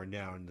we are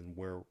now, and then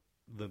where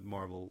the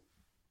Marvel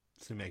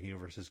Cinematic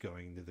Universe is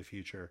going into the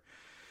future.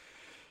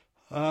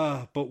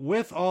 But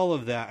with all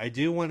of that, I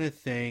do want to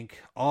thank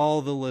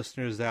all the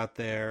listeners out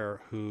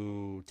there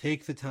who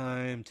take the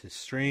time to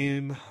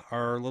stream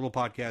our little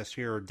podcast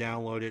here, or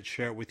download it,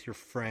 share it with your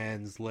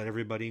friends, let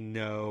everybody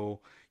know.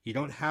 You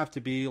don't have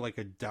to be like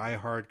a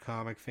diehard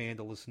comic fan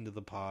to listen to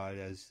the pod.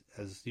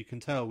 As you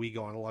can tell, we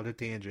go on a lot of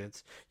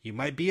tangents. You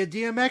might be a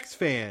DMX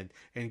fan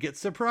and get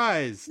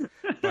surprised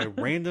by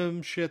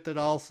random shit that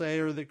I'll say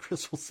or that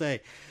Chris will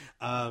say.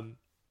 And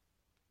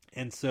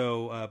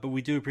so, but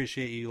we do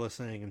appreciate you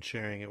listening and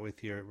sharing it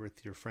with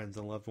your friends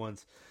and loved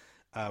ones.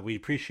 We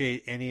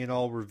appreciate any and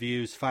all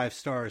reviews, 5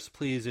 stars,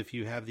 please, if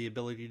you have the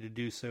ability to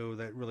do so.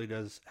 That really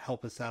does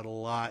help us out a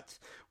lot.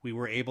 We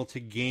were able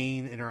to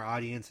gain in our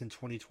audience in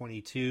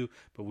 2022,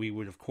 but we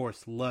would, of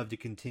course, love to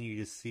continue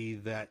to see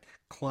that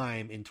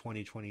climb in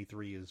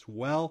 2023 as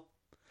well.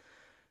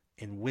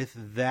 And with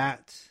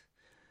that,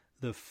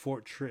 the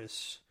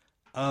Fortress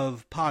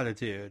of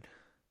Poditude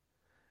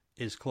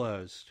is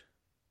closed.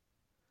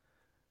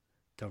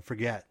 Don't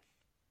forget,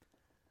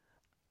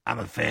 I'm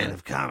a fan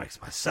of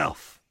comics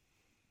myself.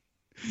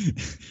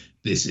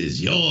 This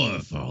is your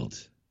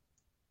fault.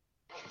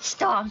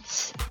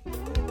 Stomps.